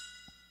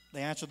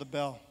 they answer the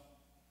bell.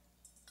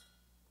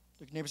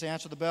 Look at your neighbor, say,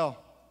 answer the bell.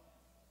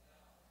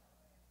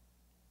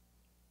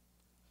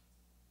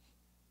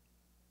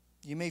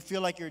 You may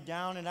feel like you're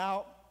down and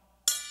out,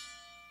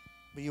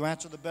 but you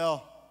answer the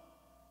bell.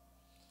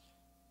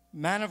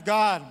 Man of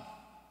God,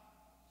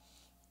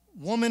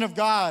 woman of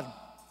God,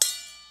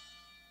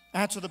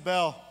 answer the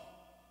bell.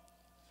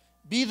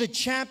 Be the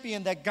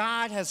champion that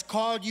God has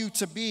called you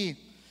to be.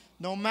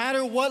 No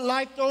matter what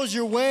life throws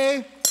your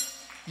way,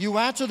 you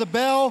answer the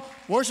bell.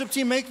 Worship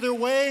team make their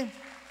way.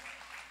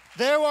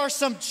 There are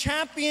some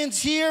champions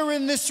here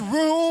in this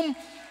room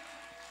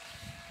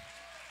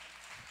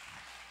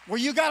where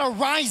you got to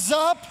rise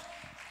up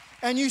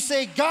and you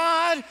say,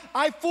 God,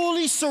 I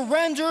fully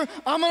surrender.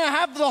 I'm going to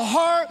have the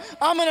heart.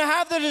 I'm going to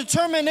have the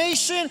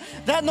determination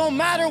that no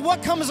matter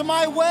what comes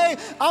my way,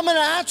 I'm going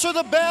to answer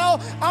the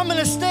bell. I'm going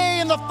to stay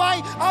in the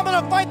fight. I'm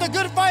going to fight the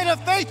good fight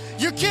of faith.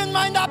 Your kid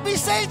might not be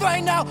saved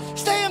right now.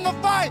 Stay in the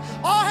fight.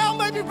 All hell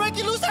might be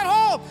breaking loose at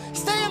home.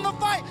 Stay in the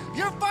fight.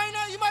 You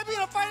might be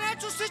in a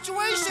financial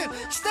situation.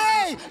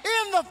 Stay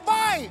in the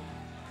fight.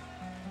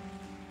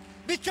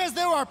 Because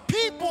there are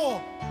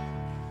people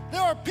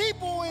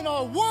in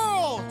our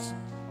world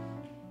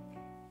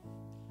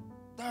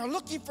that are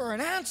looking for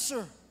an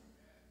answer.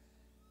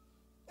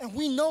 And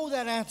we know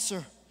that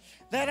answer.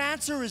 That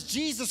answer is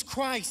Jesus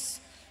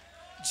Christ.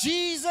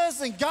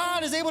 Jesus and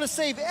God is able to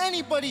save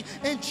anybody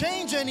and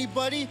change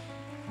anybody.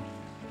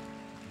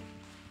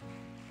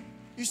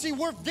 You see,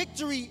 we're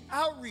Victory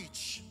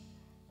Outreach.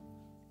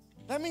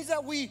 That means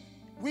that we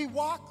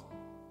walk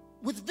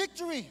with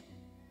victory.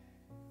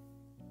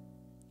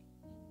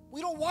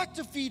 We don't walk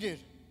defeated.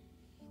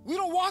 We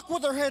don't walk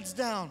with our heads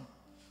down.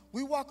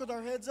 We walk with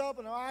our heads up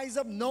and our eyes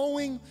up,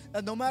 knowing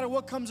that no matter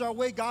what comes our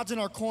way, God's in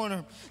our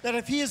corner. That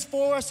if He is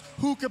for us,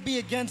 who could be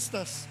against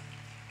us?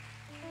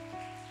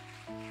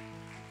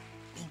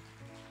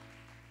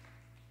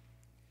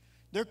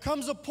 There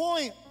comes a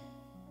point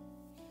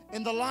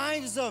in the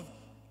lives of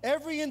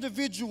every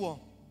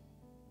individual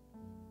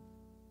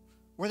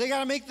where they got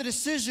to make the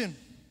decision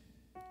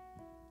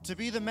to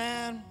be the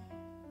man,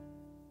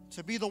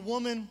 to be the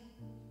woman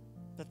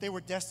that they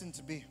were destined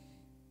to be.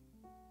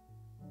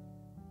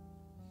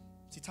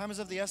 See, time is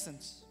of the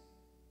essence.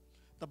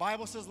 The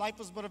Bible says life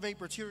is but a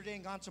vapor. It's here today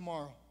and gone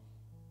tomorrow.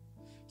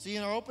 See,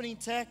 in our opening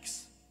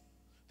text,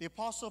 the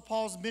Apostle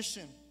Paul's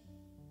mission,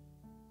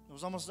 it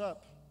was almost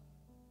up.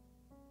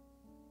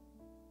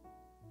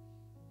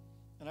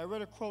 And I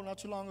read a quote not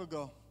too long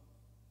ago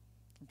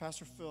from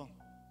Pastor Phil.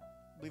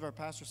 I believe our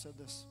pastor said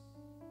this.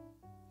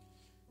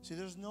 See,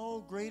 there's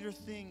no greater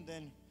thing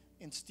than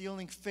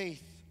instilling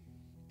faith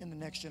in the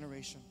next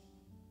generation.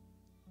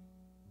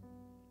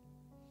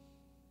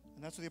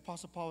 And that's what the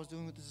Apostle Paul was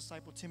doing with his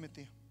disciple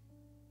Timothy.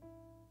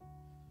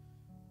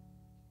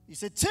 He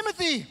said,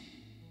 Timothy,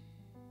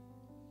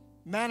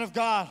 man of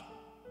God,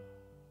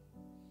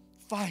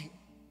 fight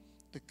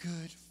the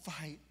good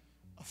fight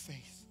of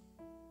faith.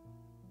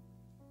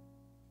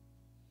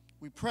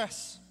 We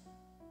press,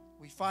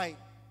 we fight,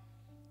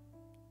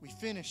 we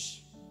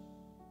finish.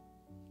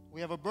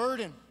 We have a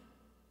burden,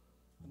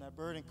 and that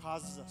burden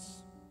causes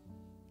us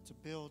to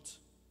build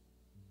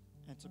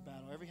and to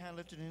battle. Every hand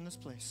lifted in this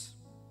place.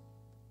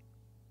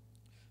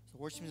 So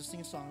worship music,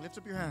 sing a song. Lift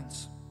up your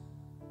hands.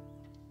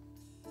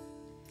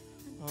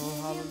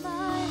 Oh, hallelujah.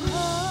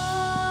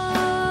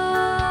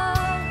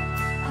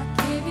 I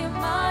give you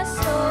my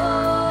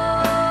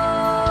soul.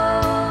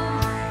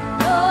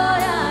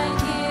 Lord, I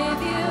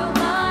give you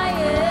my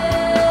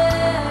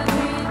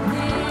everything.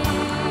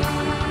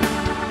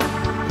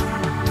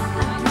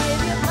 I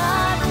give you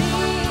my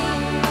peace.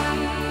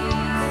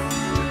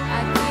 I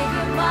give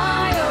you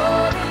my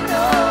all in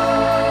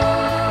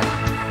all.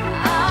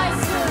 I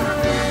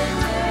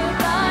surrender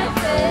my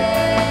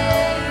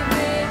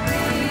favorite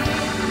thing.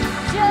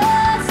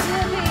 Just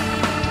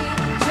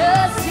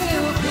to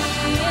be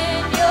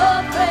in your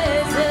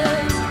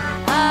presence.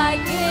 I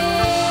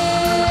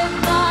give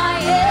my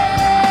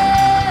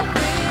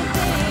everything.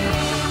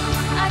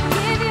 I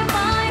give you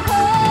my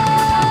heart.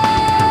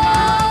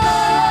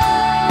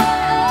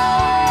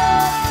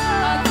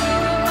 I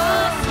give you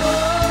my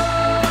soul.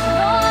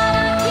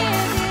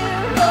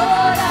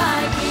 Lord,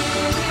 I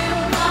give you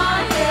my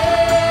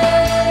everything.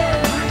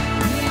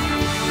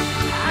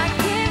 I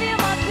give you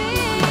my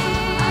peace.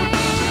 I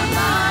give you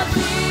my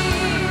peace.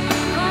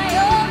 My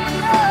all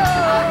in all.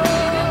 I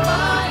give you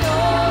my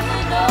all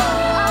in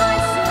all. I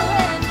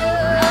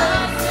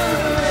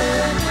surrender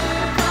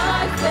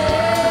my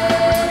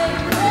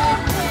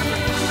favorite thing.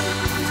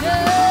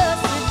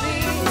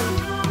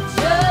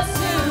 Just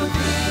to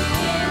be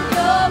in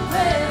your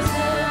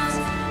presence.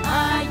 I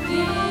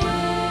give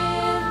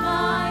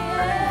my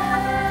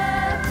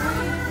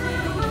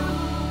everything.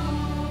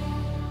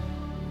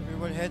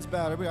 Everybody heads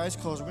bowed, everybody eyes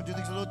closed. We're going to do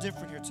things a little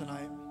different here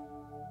tonight.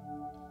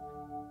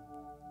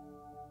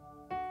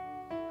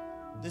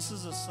 This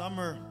is a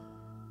summer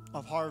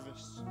of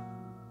harvest.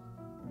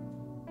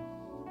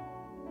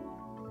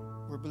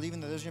 We're believing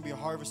that there's going to be a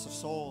harvest of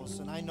souls.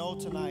 And I know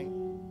tonight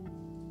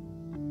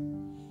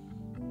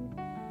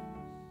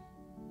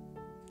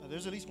that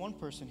there's at least one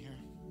person here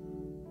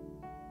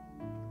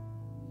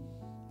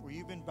where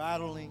you've been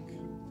battling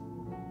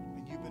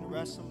and you've been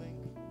wrestling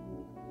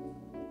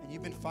and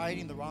you've been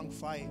fighting the wrong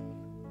fight.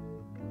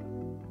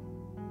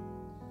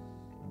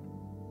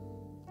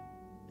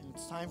 And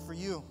it's time for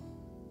you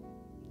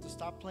to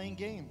stop playing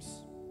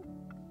games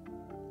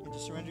and to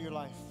surrender your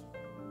life.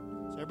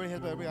 So everybody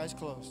heads bowed, everybody eyes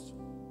closed.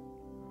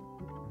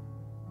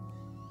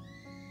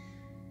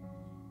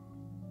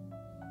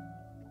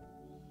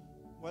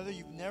 Whether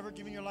you've never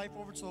given your life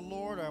over to the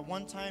Lord or at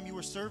one time you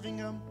were serving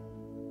Him,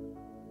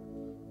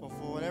 but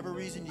for whatever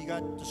reason you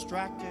got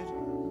distracted,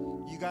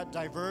 you got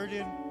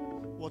diverted,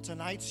 well,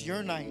 tonight's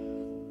your night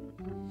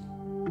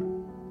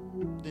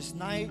this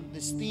night,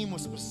 this theme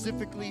was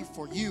specifically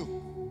for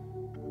you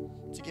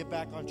to get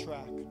back on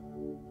track.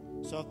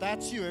 So if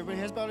that's you, everybody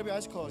has bowed, every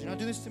eyes closed. You're not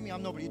doing this to me,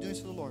 I'm nobody. You're doing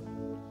this to the Lord.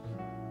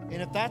 And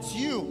if that's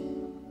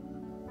you,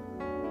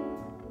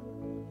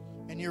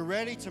 and you're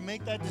ready to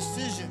make that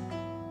decision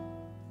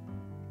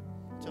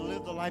to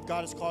live the life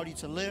God has called you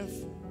to live,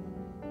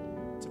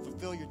 to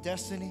fulfill your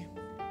destiny,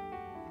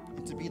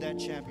 and to be that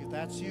champion. If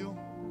that's you,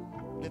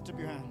 lift up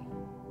your hand.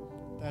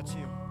 If that's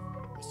you.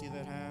 I see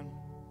that hand.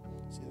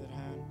 I see that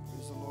hand.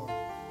 Praise the Lord.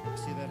 I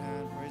see that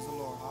hand. Praise the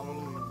Lord.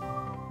 Hallelujah.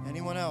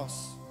 Anyone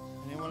else?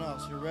 Anyone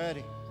else? You're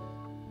ready?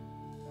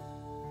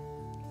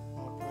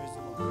 Oh, praise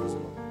the Lord. Praise the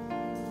Lord.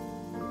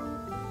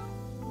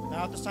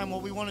 Now at this time,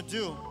 what we want to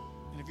do,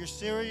 and if you're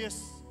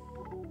serious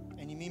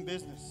and you mean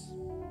business,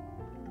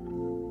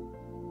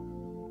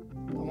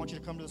 I want you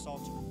to come to this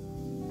altar.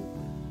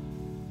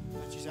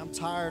 You say, I'm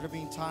tired of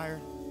being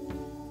tired.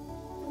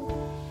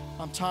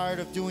 I'm tired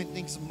of doing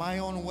things my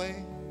own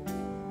way.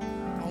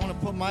 I want to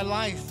put my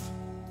life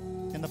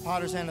in the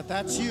potter's hand. If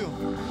that's you,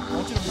 I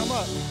want you to come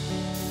up. I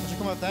want you to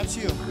come up. If that's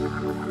you.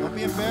 Don't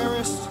be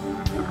embarrassed.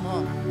 Come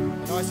on.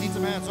 No, I see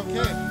some hands.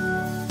 Okay.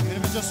 Even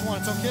if it's just one,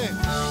 it's okay.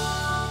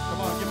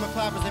 Come on. Give them a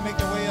clap as they make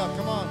their way up.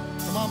 Come on.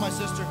 Come on, my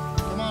sister.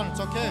 Come on. It's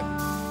okay.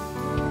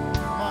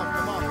 Come on.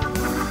 Come on.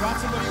 You brought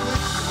somebody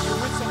with you. You're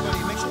with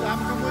somebody. Make sure they have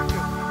them come with you.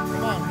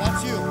 Come on.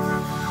 That's you.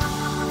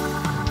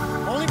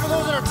 Only for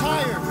those that are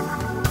tired.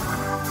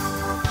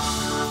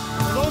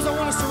 For those that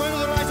want to surrender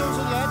their lives over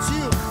to you, that's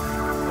you.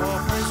 Oh,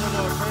 praise the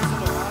Lord, praise the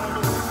Lord.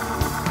 Hallelujah.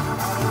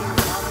 Hallelujah.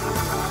 Hallelujah.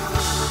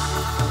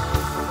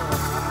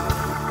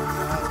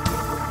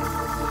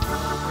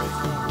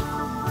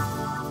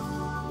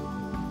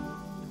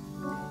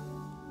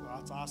 Wow,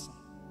 that's awesome.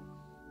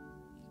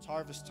 It's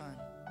harvest time.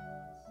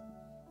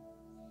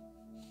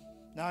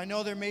 Now I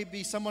know there may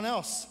be someone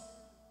else.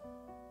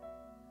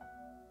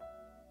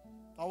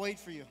 I'll wait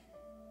for you.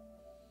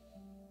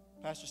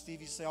 Pastor Steve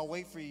used to say, I'll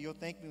wait for you. You'll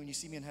thank me when you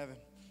see me in heaven.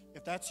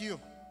 If that's you,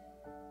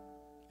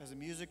 as the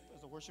music,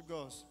 as the worship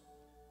goes,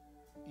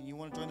 and you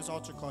want to join this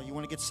altar call, you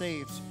want to get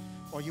saved,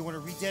 or you want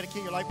to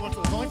rededicate your life once,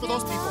 it's only for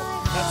those people.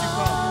 That's you,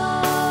 come.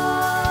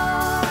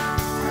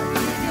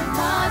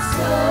 My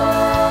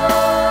soul,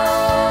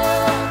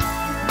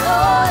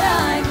 Lord,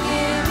 I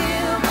give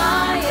you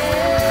my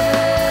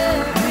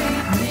everything.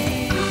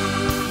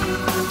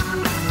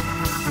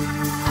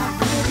 I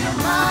give you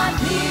my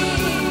peace.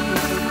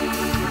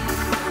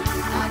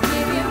 I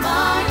give you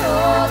my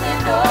all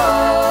and all.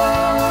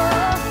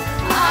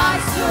 I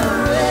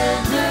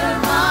surrender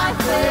my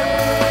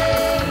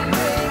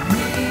favorite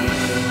thing.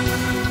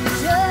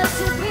 Just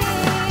to be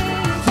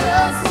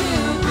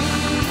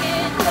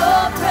in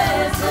your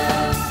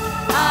presence.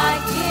 I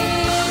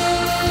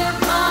give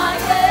my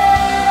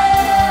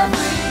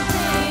everything.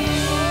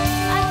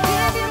 I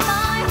give you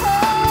my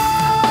heart.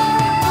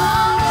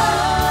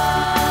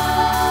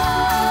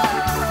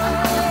 I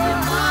give you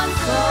my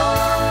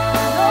soul.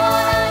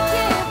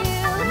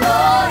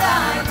 Lord,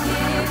 I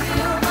give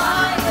you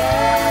my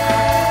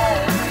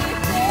everything.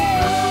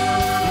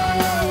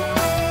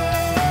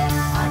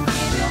 I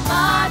give you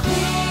my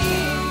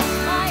peace,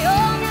 my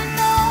all and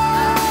all.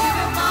 I give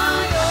you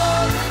my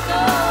all and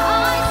all.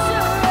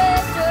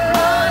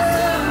 I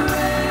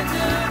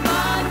surrender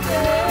my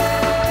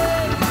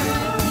favorite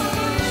thing.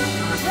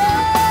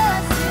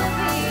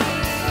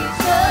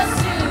 Just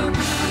to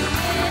be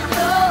in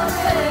your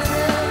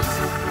presence.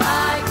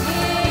 I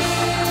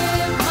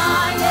give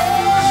my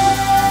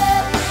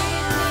everything.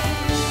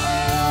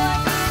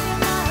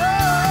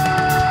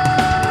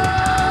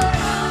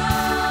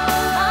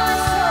 My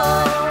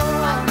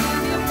soul, I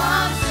give you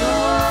my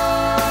soul.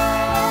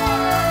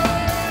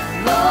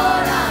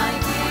 Lord, I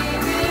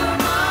give you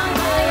my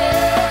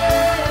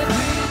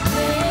everything.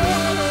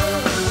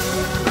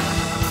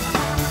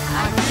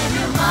 I give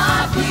you my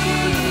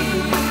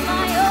peace,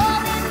 my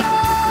all and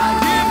all. I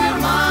give you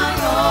my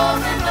all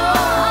and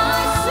all.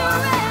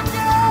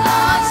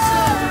 I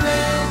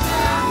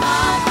surrender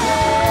my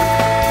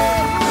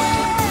everything.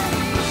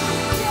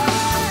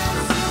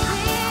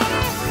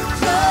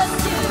 Just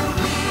to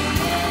be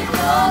in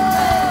your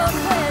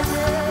presence.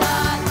 I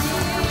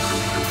give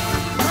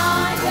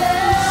my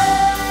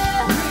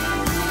everything.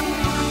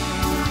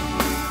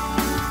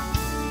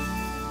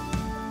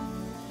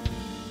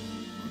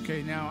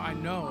 Okay, now I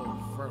know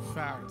for a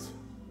fact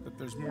that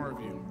there's more of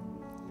you.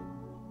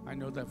 I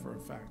know that for a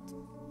fact.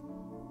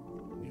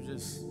 You're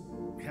just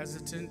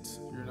hesitant.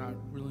 You're not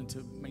willing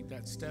to make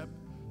that step.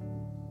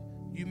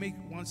 You make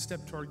one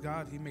step toward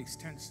God, He makes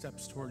 10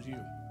 steps toward you.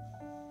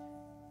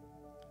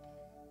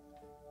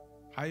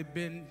 I've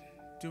been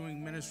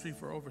doing ministry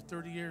for over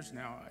 30 years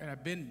now, and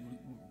I've been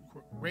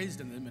raised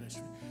in the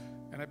ministry.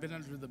 And I've been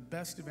under the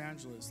best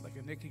evangelists, like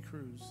a Nicky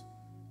Cruz.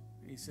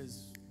 He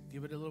says,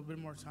 give it a little bit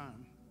more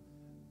time.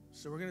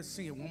 So we're going to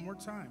sing it one more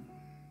time.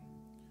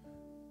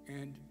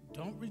 And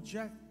don't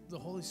reject the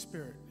Holy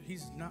Spirit.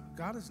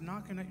 God is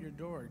knocking at your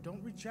door.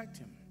 Don't reject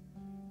Him.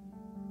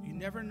 You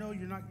never know,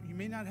 you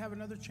may not have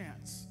another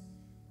chance.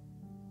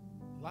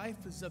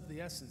 Life is of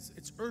the essence.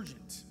 It's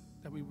urgent.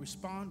 that we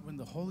respond when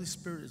the Holy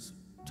Spirit is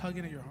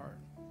tugging at your heart.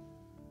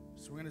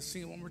 So we're going to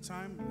sing it one more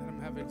time, and then I'm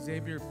going to have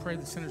Xavier pray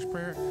the sinner's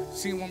prayer.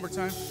 Sing it one more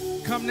time.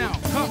 Come now.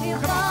 Come on. If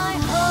you're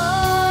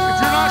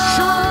not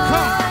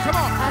sure, come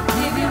on. I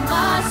give you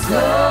my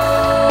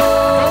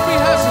soul. Don't be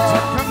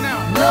hesitant. Come now.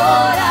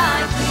 Lord,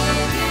 I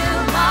give you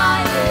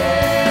my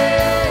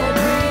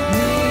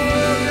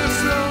everything. Yes,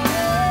 Lord.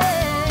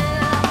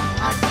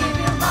 I give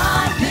you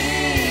my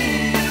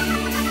peace.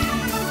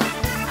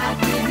 I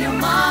give you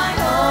my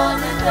all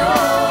and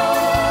all.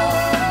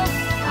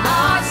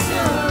 I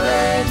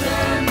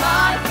surrender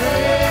my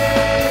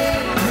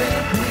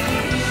favorite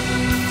thing.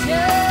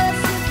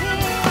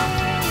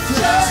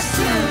 Just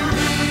to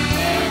be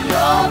in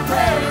your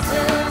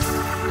presence.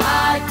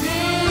 I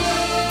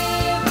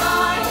give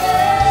my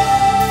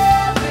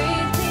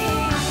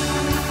everything.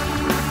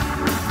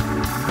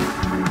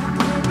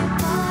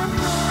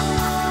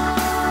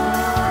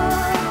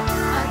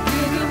 I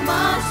give you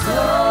my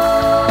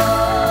soul.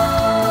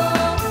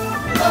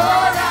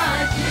 Lord,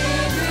 I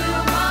give you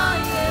my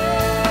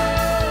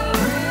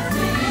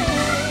everything.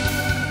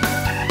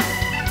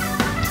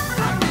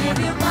 I give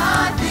you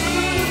my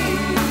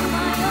peace.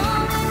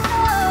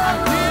 I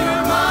give you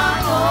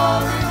my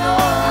all in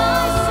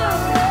all.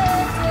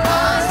 I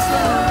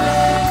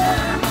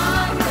surrender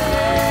my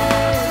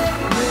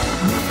favorite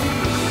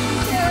thing.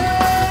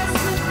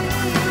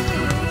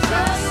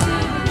 Just to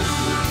be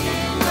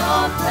in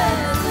your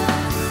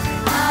presence.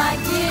 I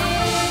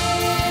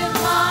give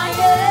my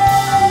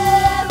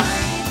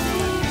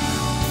everything.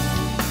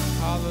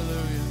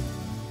 Hallelujah.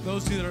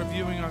 Those of you that are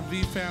viewing on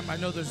VFam, I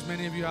know there's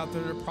many of you out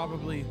there that are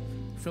probably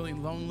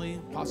feeling lonely,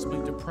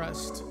 possibly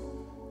depressed.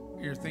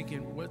 You're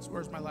thinking,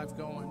 where's my life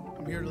going?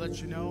 I'm here to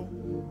let you know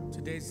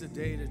today's the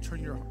day to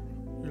turn your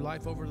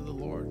life over to the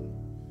Lord.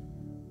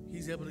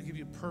 He's able to give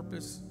you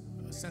purpose,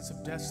 a sense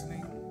of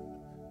destiny,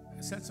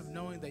 a sense of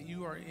knowing that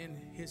you are in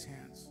His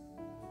hands.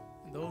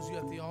 And those of you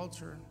at the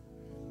altar,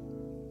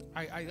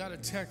 I got a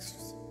text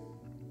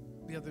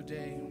the other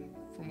day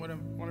from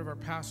one of our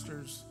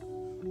pastors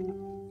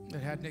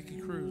that had Nikki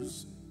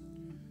Cruz,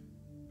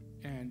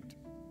 and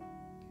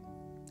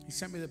he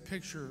sent me the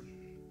picture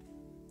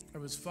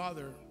of his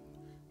father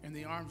in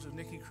the arms of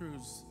Nikki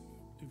Cruz,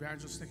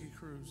 evangelist Nikki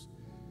Cruz.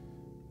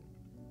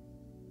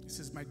 He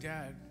says, my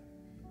dad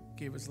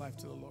gave his life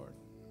to the Lord.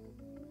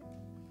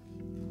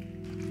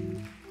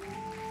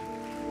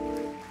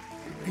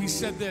 He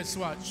said this,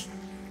 watch.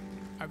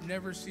 I've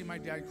never seen my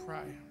dad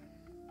cry,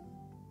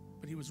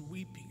 but he was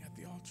weeping at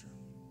the altar.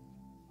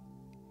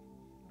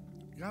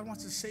 God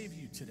wants to save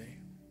you today.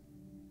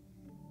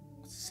 He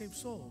wants to save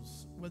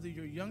souls. Whether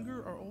you're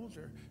younger or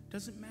older,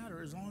 doesn't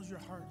matter as long as your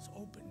heart is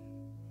open.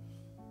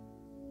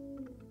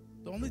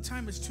 The only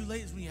time it's too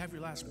late is when you have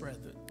your last breath.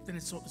 Then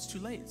it's too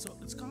late, so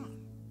it's gone.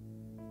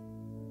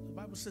 The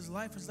Bible says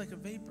life is like a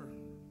vapor.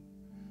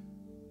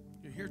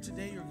 You're here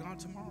today, you're gone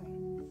tomorrow.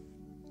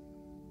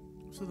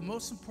 So the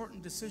most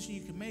important decision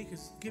you can make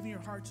is giving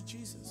your heart to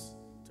Jesus,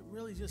 to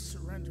really just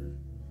surrender.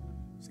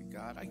 Say,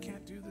 God, I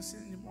can't do this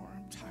anymore.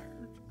 I'm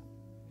tired.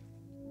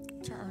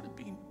 I'm tired of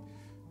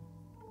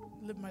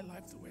live my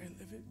life the way I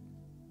live it.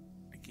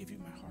 I give you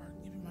my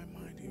heart, give you my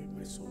mind, give you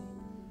my soul.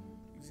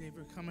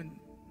 Xavier, come and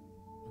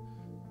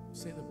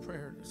say the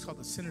prayer. It's called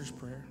the sinner's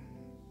prayer.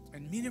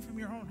 And mean it from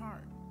your own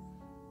heart.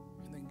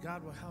 And then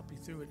God will help you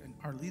through it, and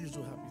our leaders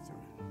will help you through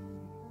it.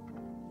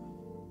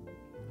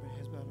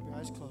 Heads bowed, your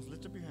eyes closed.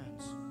 Lift up your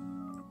hands.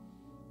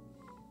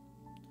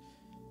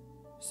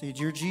 Say,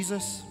 dear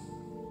Jesus.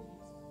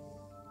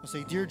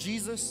 Say, dear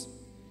Jesus,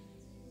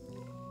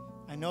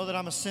 I know that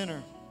I'm a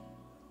sinner,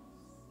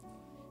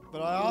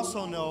 but I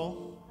also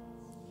know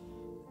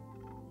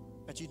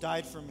that you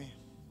died for me.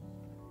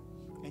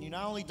 And you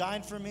not only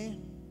died for me,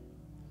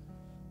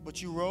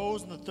 but you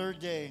rose on the third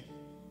day.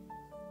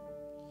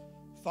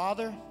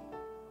 Father,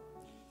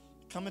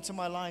 come into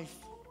my life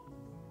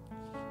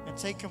and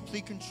take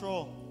complete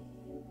control.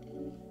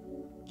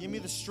 Give me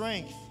the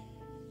strength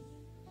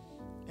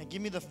and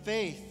give me the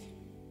faith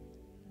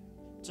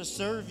to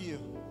serve you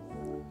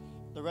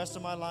the rest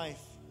of my life.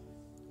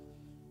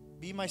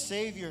 Be my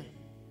Savior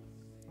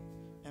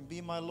and be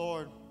my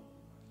Lord.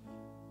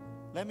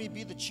 Let me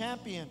be the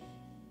champion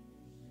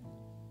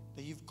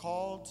that you've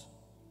called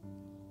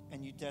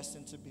and you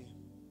destined to be.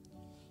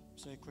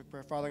 Say a quick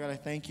prayer. Father God, I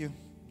thank you.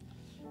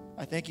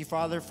 I thank you,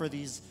 Father, for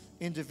these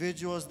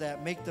individuals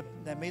that made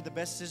the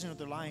best decision of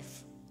their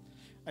life.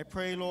 I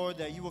pray, Lord,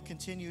 that you will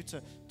continue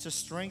to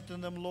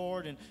strengthen them,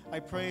 Lord. And I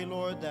pray,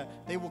 Lord,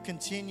 that they will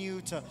continue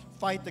to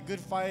fight the good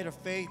fight of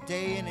faith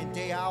day in and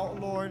day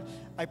out, Lord.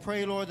 I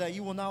pray, Lord, that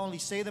you will not only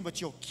save them, but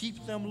you'll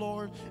keep them,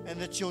 Lord,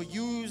 and that you'll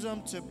use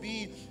them to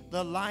be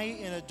the light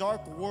in a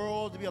dark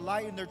world, to be a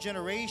light in their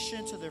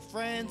generation, to their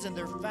friends and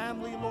their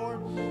family,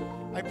 Lord.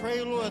 I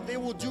pray, Lord, that they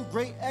will do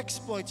great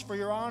exploits for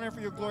your honor and for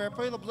your glory. I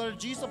pray the blood of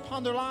Jesus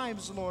upon their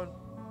lives, Lord.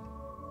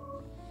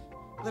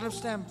 Let them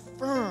stand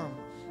firm.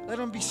 Let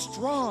them be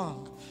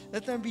strong.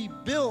 Let them be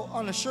built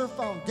on a sure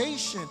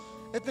foundation.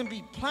 Let them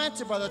be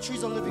planted by the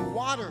trees of living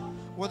water,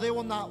 where they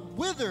will not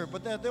wither,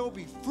 but that they will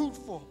be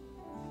fruitful.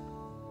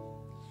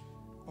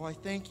 Oh, I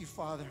thank you,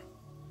 Father.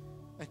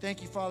 I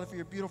thank you, Father, for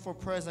your beautiful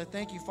presence. I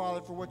thank you, Father,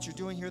 for what you're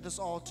doing here at this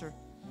altar.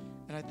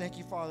 And I thank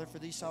you, Father, for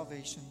these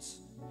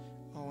salvations.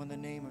 Oh, in the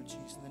name of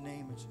Jesus, in the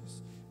name of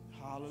Jesus.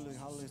 Hallelujah,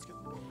 hallelujah.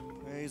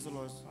 Praise the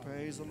Lord,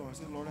 praise the Lord.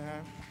 See the Lord in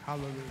hand.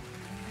 Hallelujah.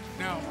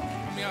 Now,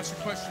 let me ask you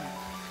a question.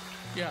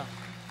 Yeah,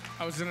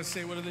 I was going to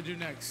say, what do they do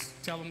next?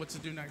 Tell them what to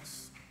do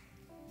next.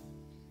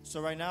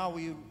 So right now,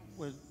 we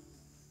would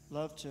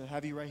love to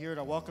have you right here at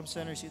our Welcome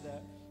Center. You see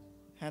that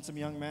handsome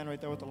young man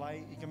right there with the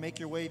light? You can make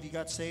your way. If you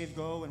got saved,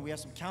 go. And we have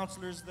some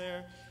counselors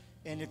there.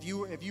 And if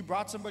you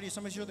brought somebody's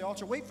here at the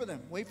altar, wait for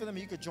them. Wait for them.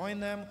 You could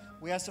join them.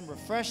 We have some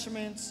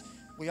refreshments.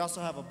 We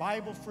also have a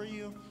Bible for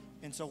you.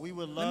 And so we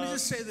would love. Let me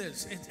just say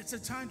this. It's a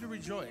time to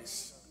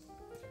rejoice.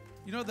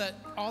 You know that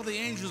all the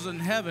angels in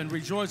heaven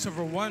rejoice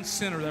over one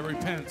sinner that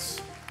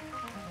repents.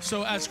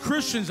 So as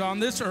Christians on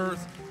this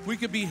earth, we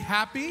could be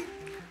happy,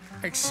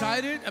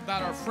 excited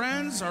about our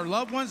friends, our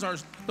loved ones,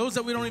 those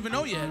that we don't even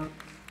know yet.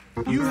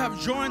 You have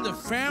joined the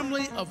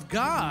family of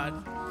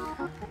God,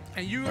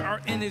 and you are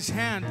in his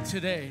hand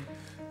today.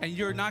 And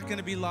you're not going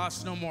to be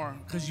lost no more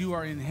because you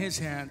are in his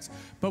hands.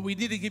 But we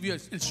need to give you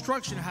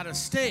instruction how to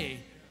stay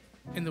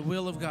in the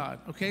will of God.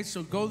 Okay,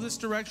 so go this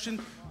direction.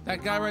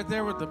 That guy right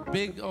there with the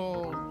big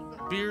old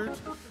beard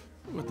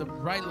with the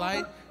bright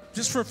light,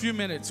 just for a few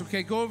minutes.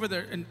 Okay, go over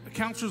there and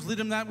counselors lead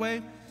him that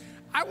way.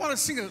 I want to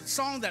sing a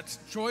song that's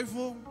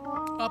joyful,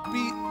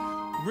 upbeat.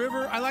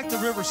 River, I like the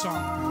river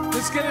song.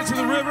 Let's get into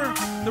the river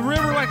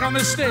like on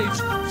this stage.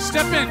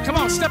 Step in, come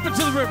on, step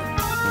into the river.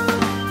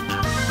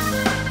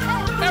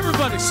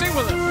 Everybody, sing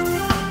with us.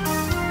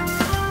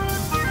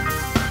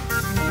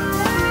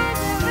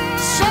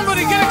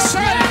 Somebody get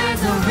excited. There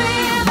is a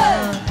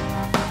river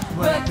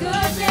where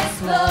goodness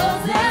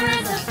flows. There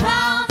is a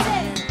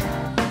fountain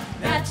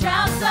that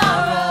drowns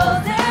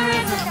sorrow. There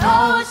is an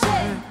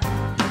ocean.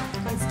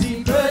 It's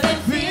deeper than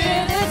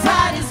fear. The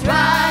tide is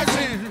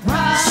rising.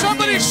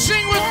 Somebody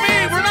sing with me.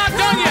 We're not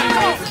done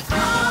yet.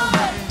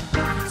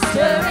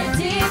 Stirring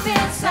deep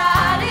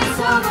inside, it's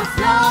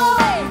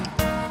overflowing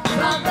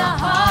from the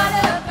heart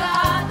of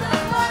God, the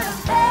Lord of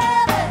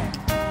heaven,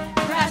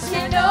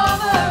 crashing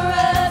over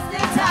us. The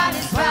tide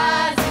is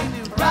rising,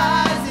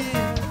 rising.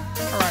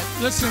 All right,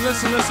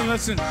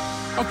 listen.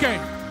 Okay,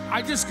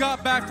 I just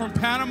got back from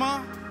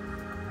Panama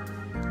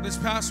this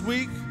past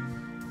week.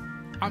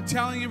 I'm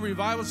telling you,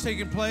 revival's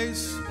taking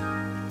place.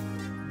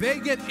 They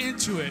get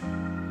into it.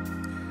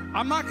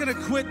 I'm not going to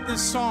quit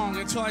this song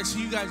until I see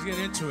you guys get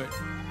into it.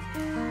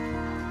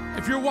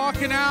 If you're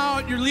walking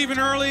out, you're leaving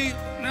early,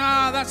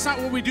 nah, that's not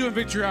what we do in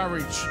Victory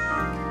Outreach.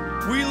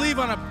 We leave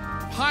on a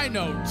high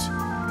note.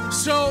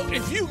 So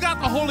if you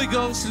got the Holy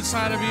Ghost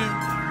inside of you,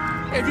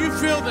 if you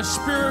feel the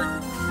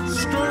Spirit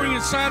stirring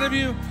inside of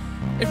you,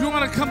 if you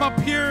want to come up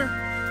here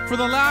for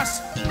the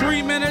last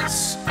 3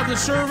 minutes of the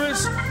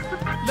service,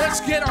 let's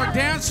get our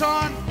dance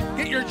on,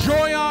 get your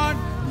joy on.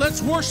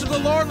 Let's worship the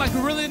Lord like we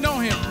really know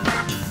him.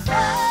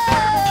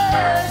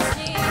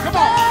 Come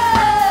on.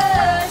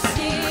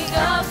 Bursting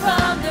up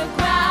from the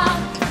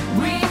ground,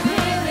 we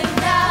feel it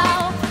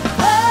now.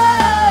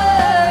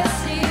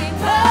 Bursting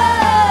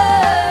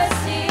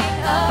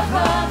up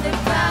from the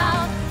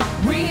ground,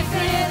 we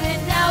feel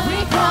it now. We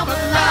come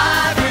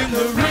alive in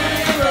the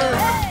river.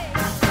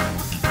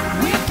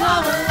 We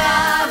come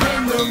alive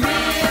in the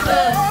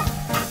river.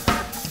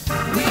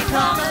 We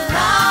come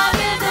alive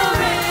in the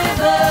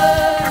river.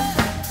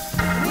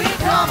 We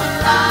come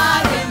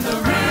alive in the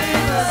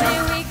river. Say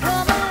we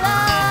come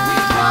alive. We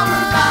come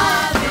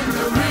alive in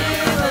the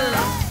river.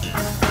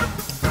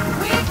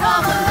 We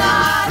come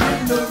alive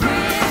in the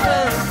river.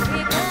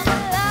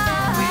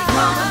 We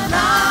come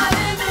alive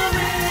in the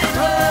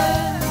river.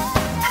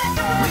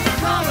 We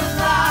come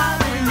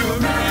alive in the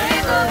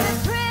river.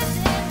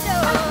 Prison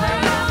door.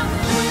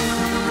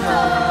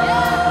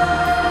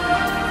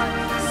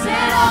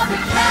 Set all the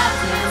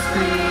captives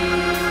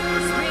free.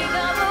 Spring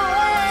up a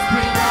way.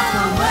 Spring up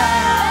a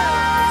way.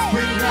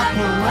 Spring up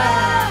a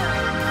way.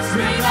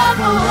 Spring up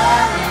a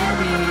well in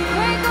me.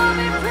 Break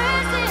open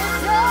prison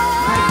doors.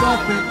 Break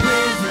open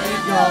prison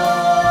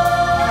doors.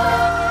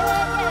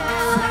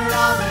 Set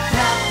all the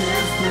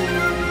captives free.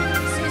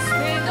 Say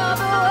spring up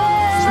a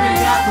well.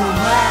 Spring up a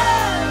well.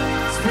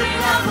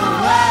 Spring up a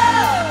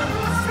well.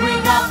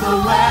 Spring up a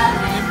well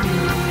in me.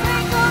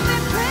 Break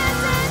open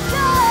prison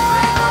doors.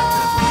 Break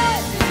open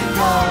prison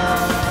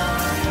doors.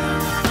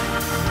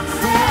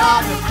 Set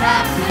all the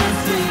captives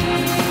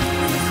free.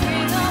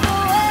 Spring up a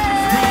well.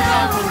 Spring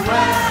up a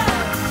well.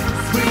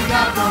 Spring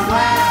up a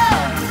well,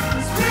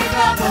 spring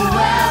up a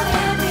well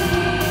in me.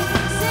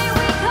 Say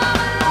we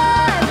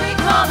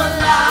come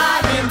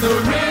alive in the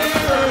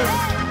river.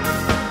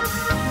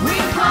 We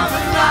come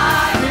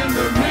alive in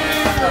the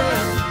river.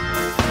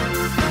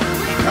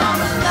 We come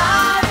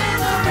alive in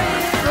the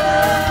river.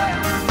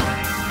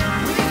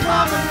 We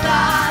come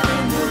alive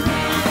in the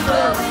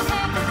river.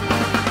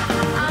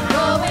 I'm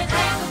going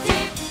ankle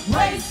deep,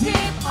 waist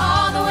deep,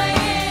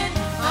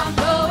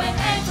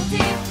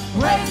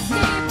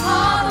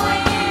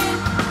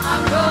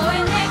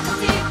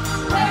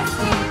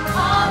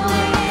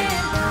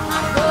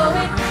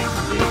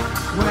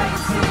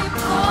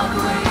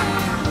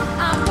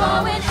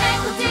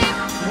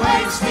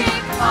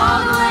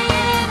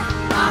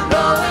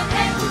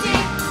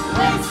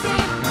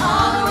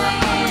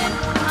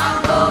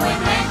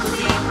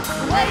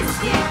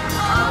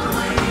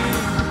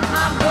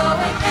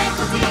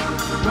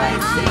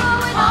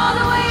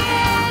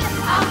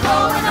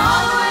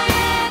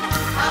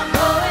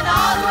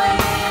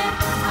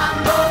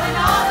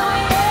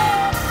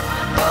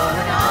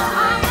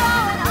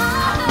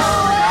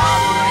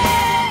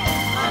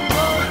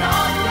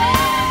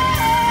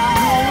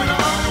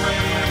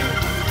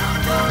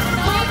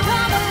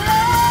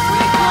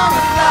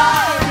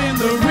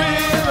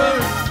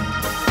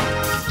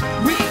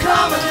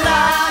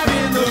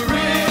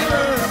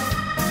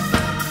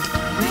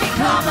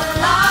 come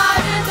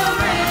alive in the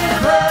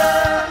river.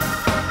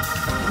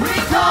 We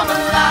come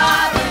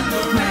alive in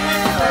the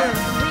river.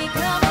 We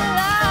come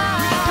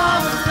alive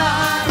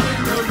in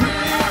the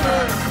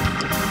river.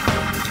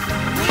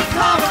 We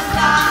come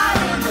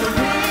alive in the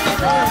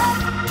river.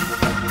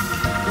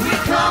 We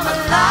come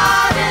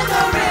alive in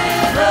the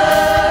river.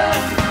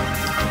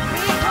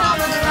 We come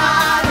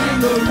alive in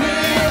the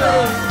river.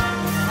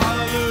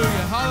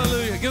 Hallelujah,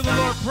 hallelujah. Give the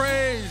Lord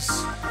praise.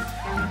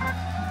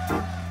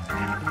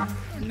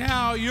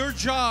 Now, your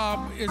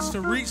job is to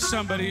reach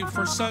somebody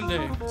for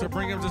Sunday, to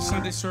bring them to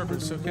Sunday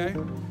service, okay?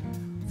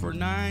 For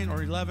 9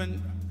 or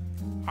 11.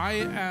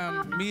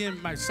 Me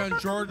and my son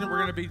Jordan, we're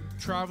going to be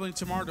traveling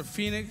tomorrow to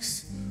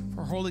Phoenix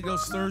for Holy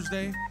Ghost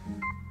Thursday.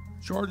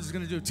 Jordan's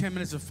going to do 10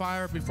 minutes of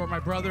fire before my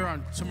brother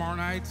on tomorrow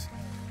night.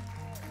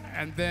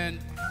 And then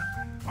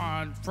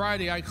on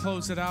Friday, I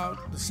close it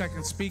out, the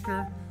second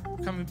speaker,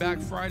 coming back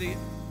Friday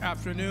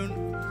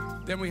afternoon.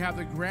 Then we have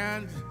the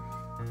grand,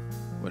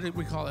 what did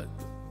we call it?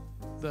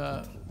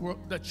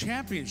 The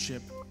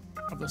championship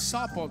of the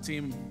softball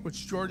team,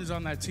 which Jordan's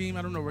on that team.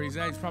 I don't know where he's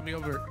at. He's probably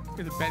over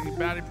in the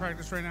batting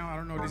practice right now. I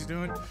don't know what he's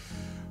doing.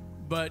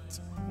 But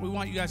we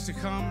want you guys to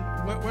come.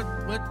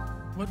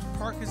 What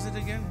park is it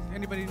again?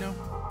 Anybody know?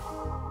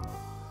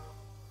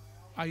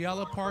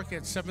 Ayala Park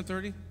at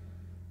 7:30.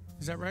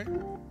 Is that right?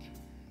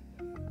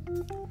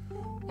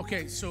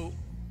 Okay, so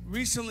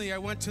recently I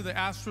went to the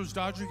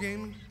Astros-Dodger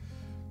game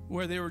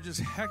where they were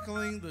just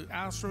heckling the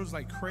Astros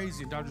like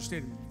crazy in Dodger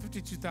Stadium.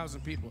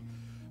 52,000 people.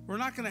 We're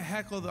not going to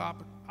heckle the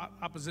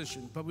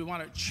opposition, but we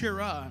want to cheer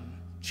on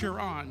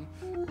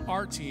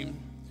our team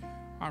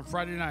on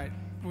Friday night.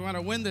 We want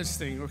to win this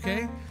thing,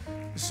 okay?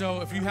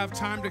 So if you have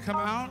time to come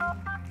out,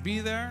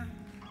 be there,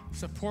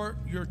 support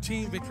your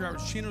team, Victory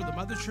Outreach Chino, the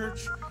Mother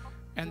Church,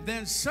 and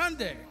then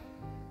Sunday,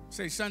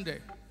 say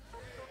Sunday,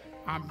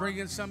 I'm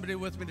bringing somebody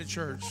with me to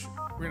church.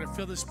 We're going to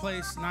fill this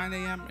place 9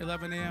 a.m.,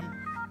 11 a.m.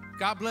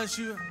 God bless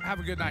you. Have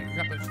a good night.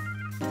 God bless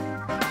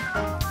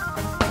you.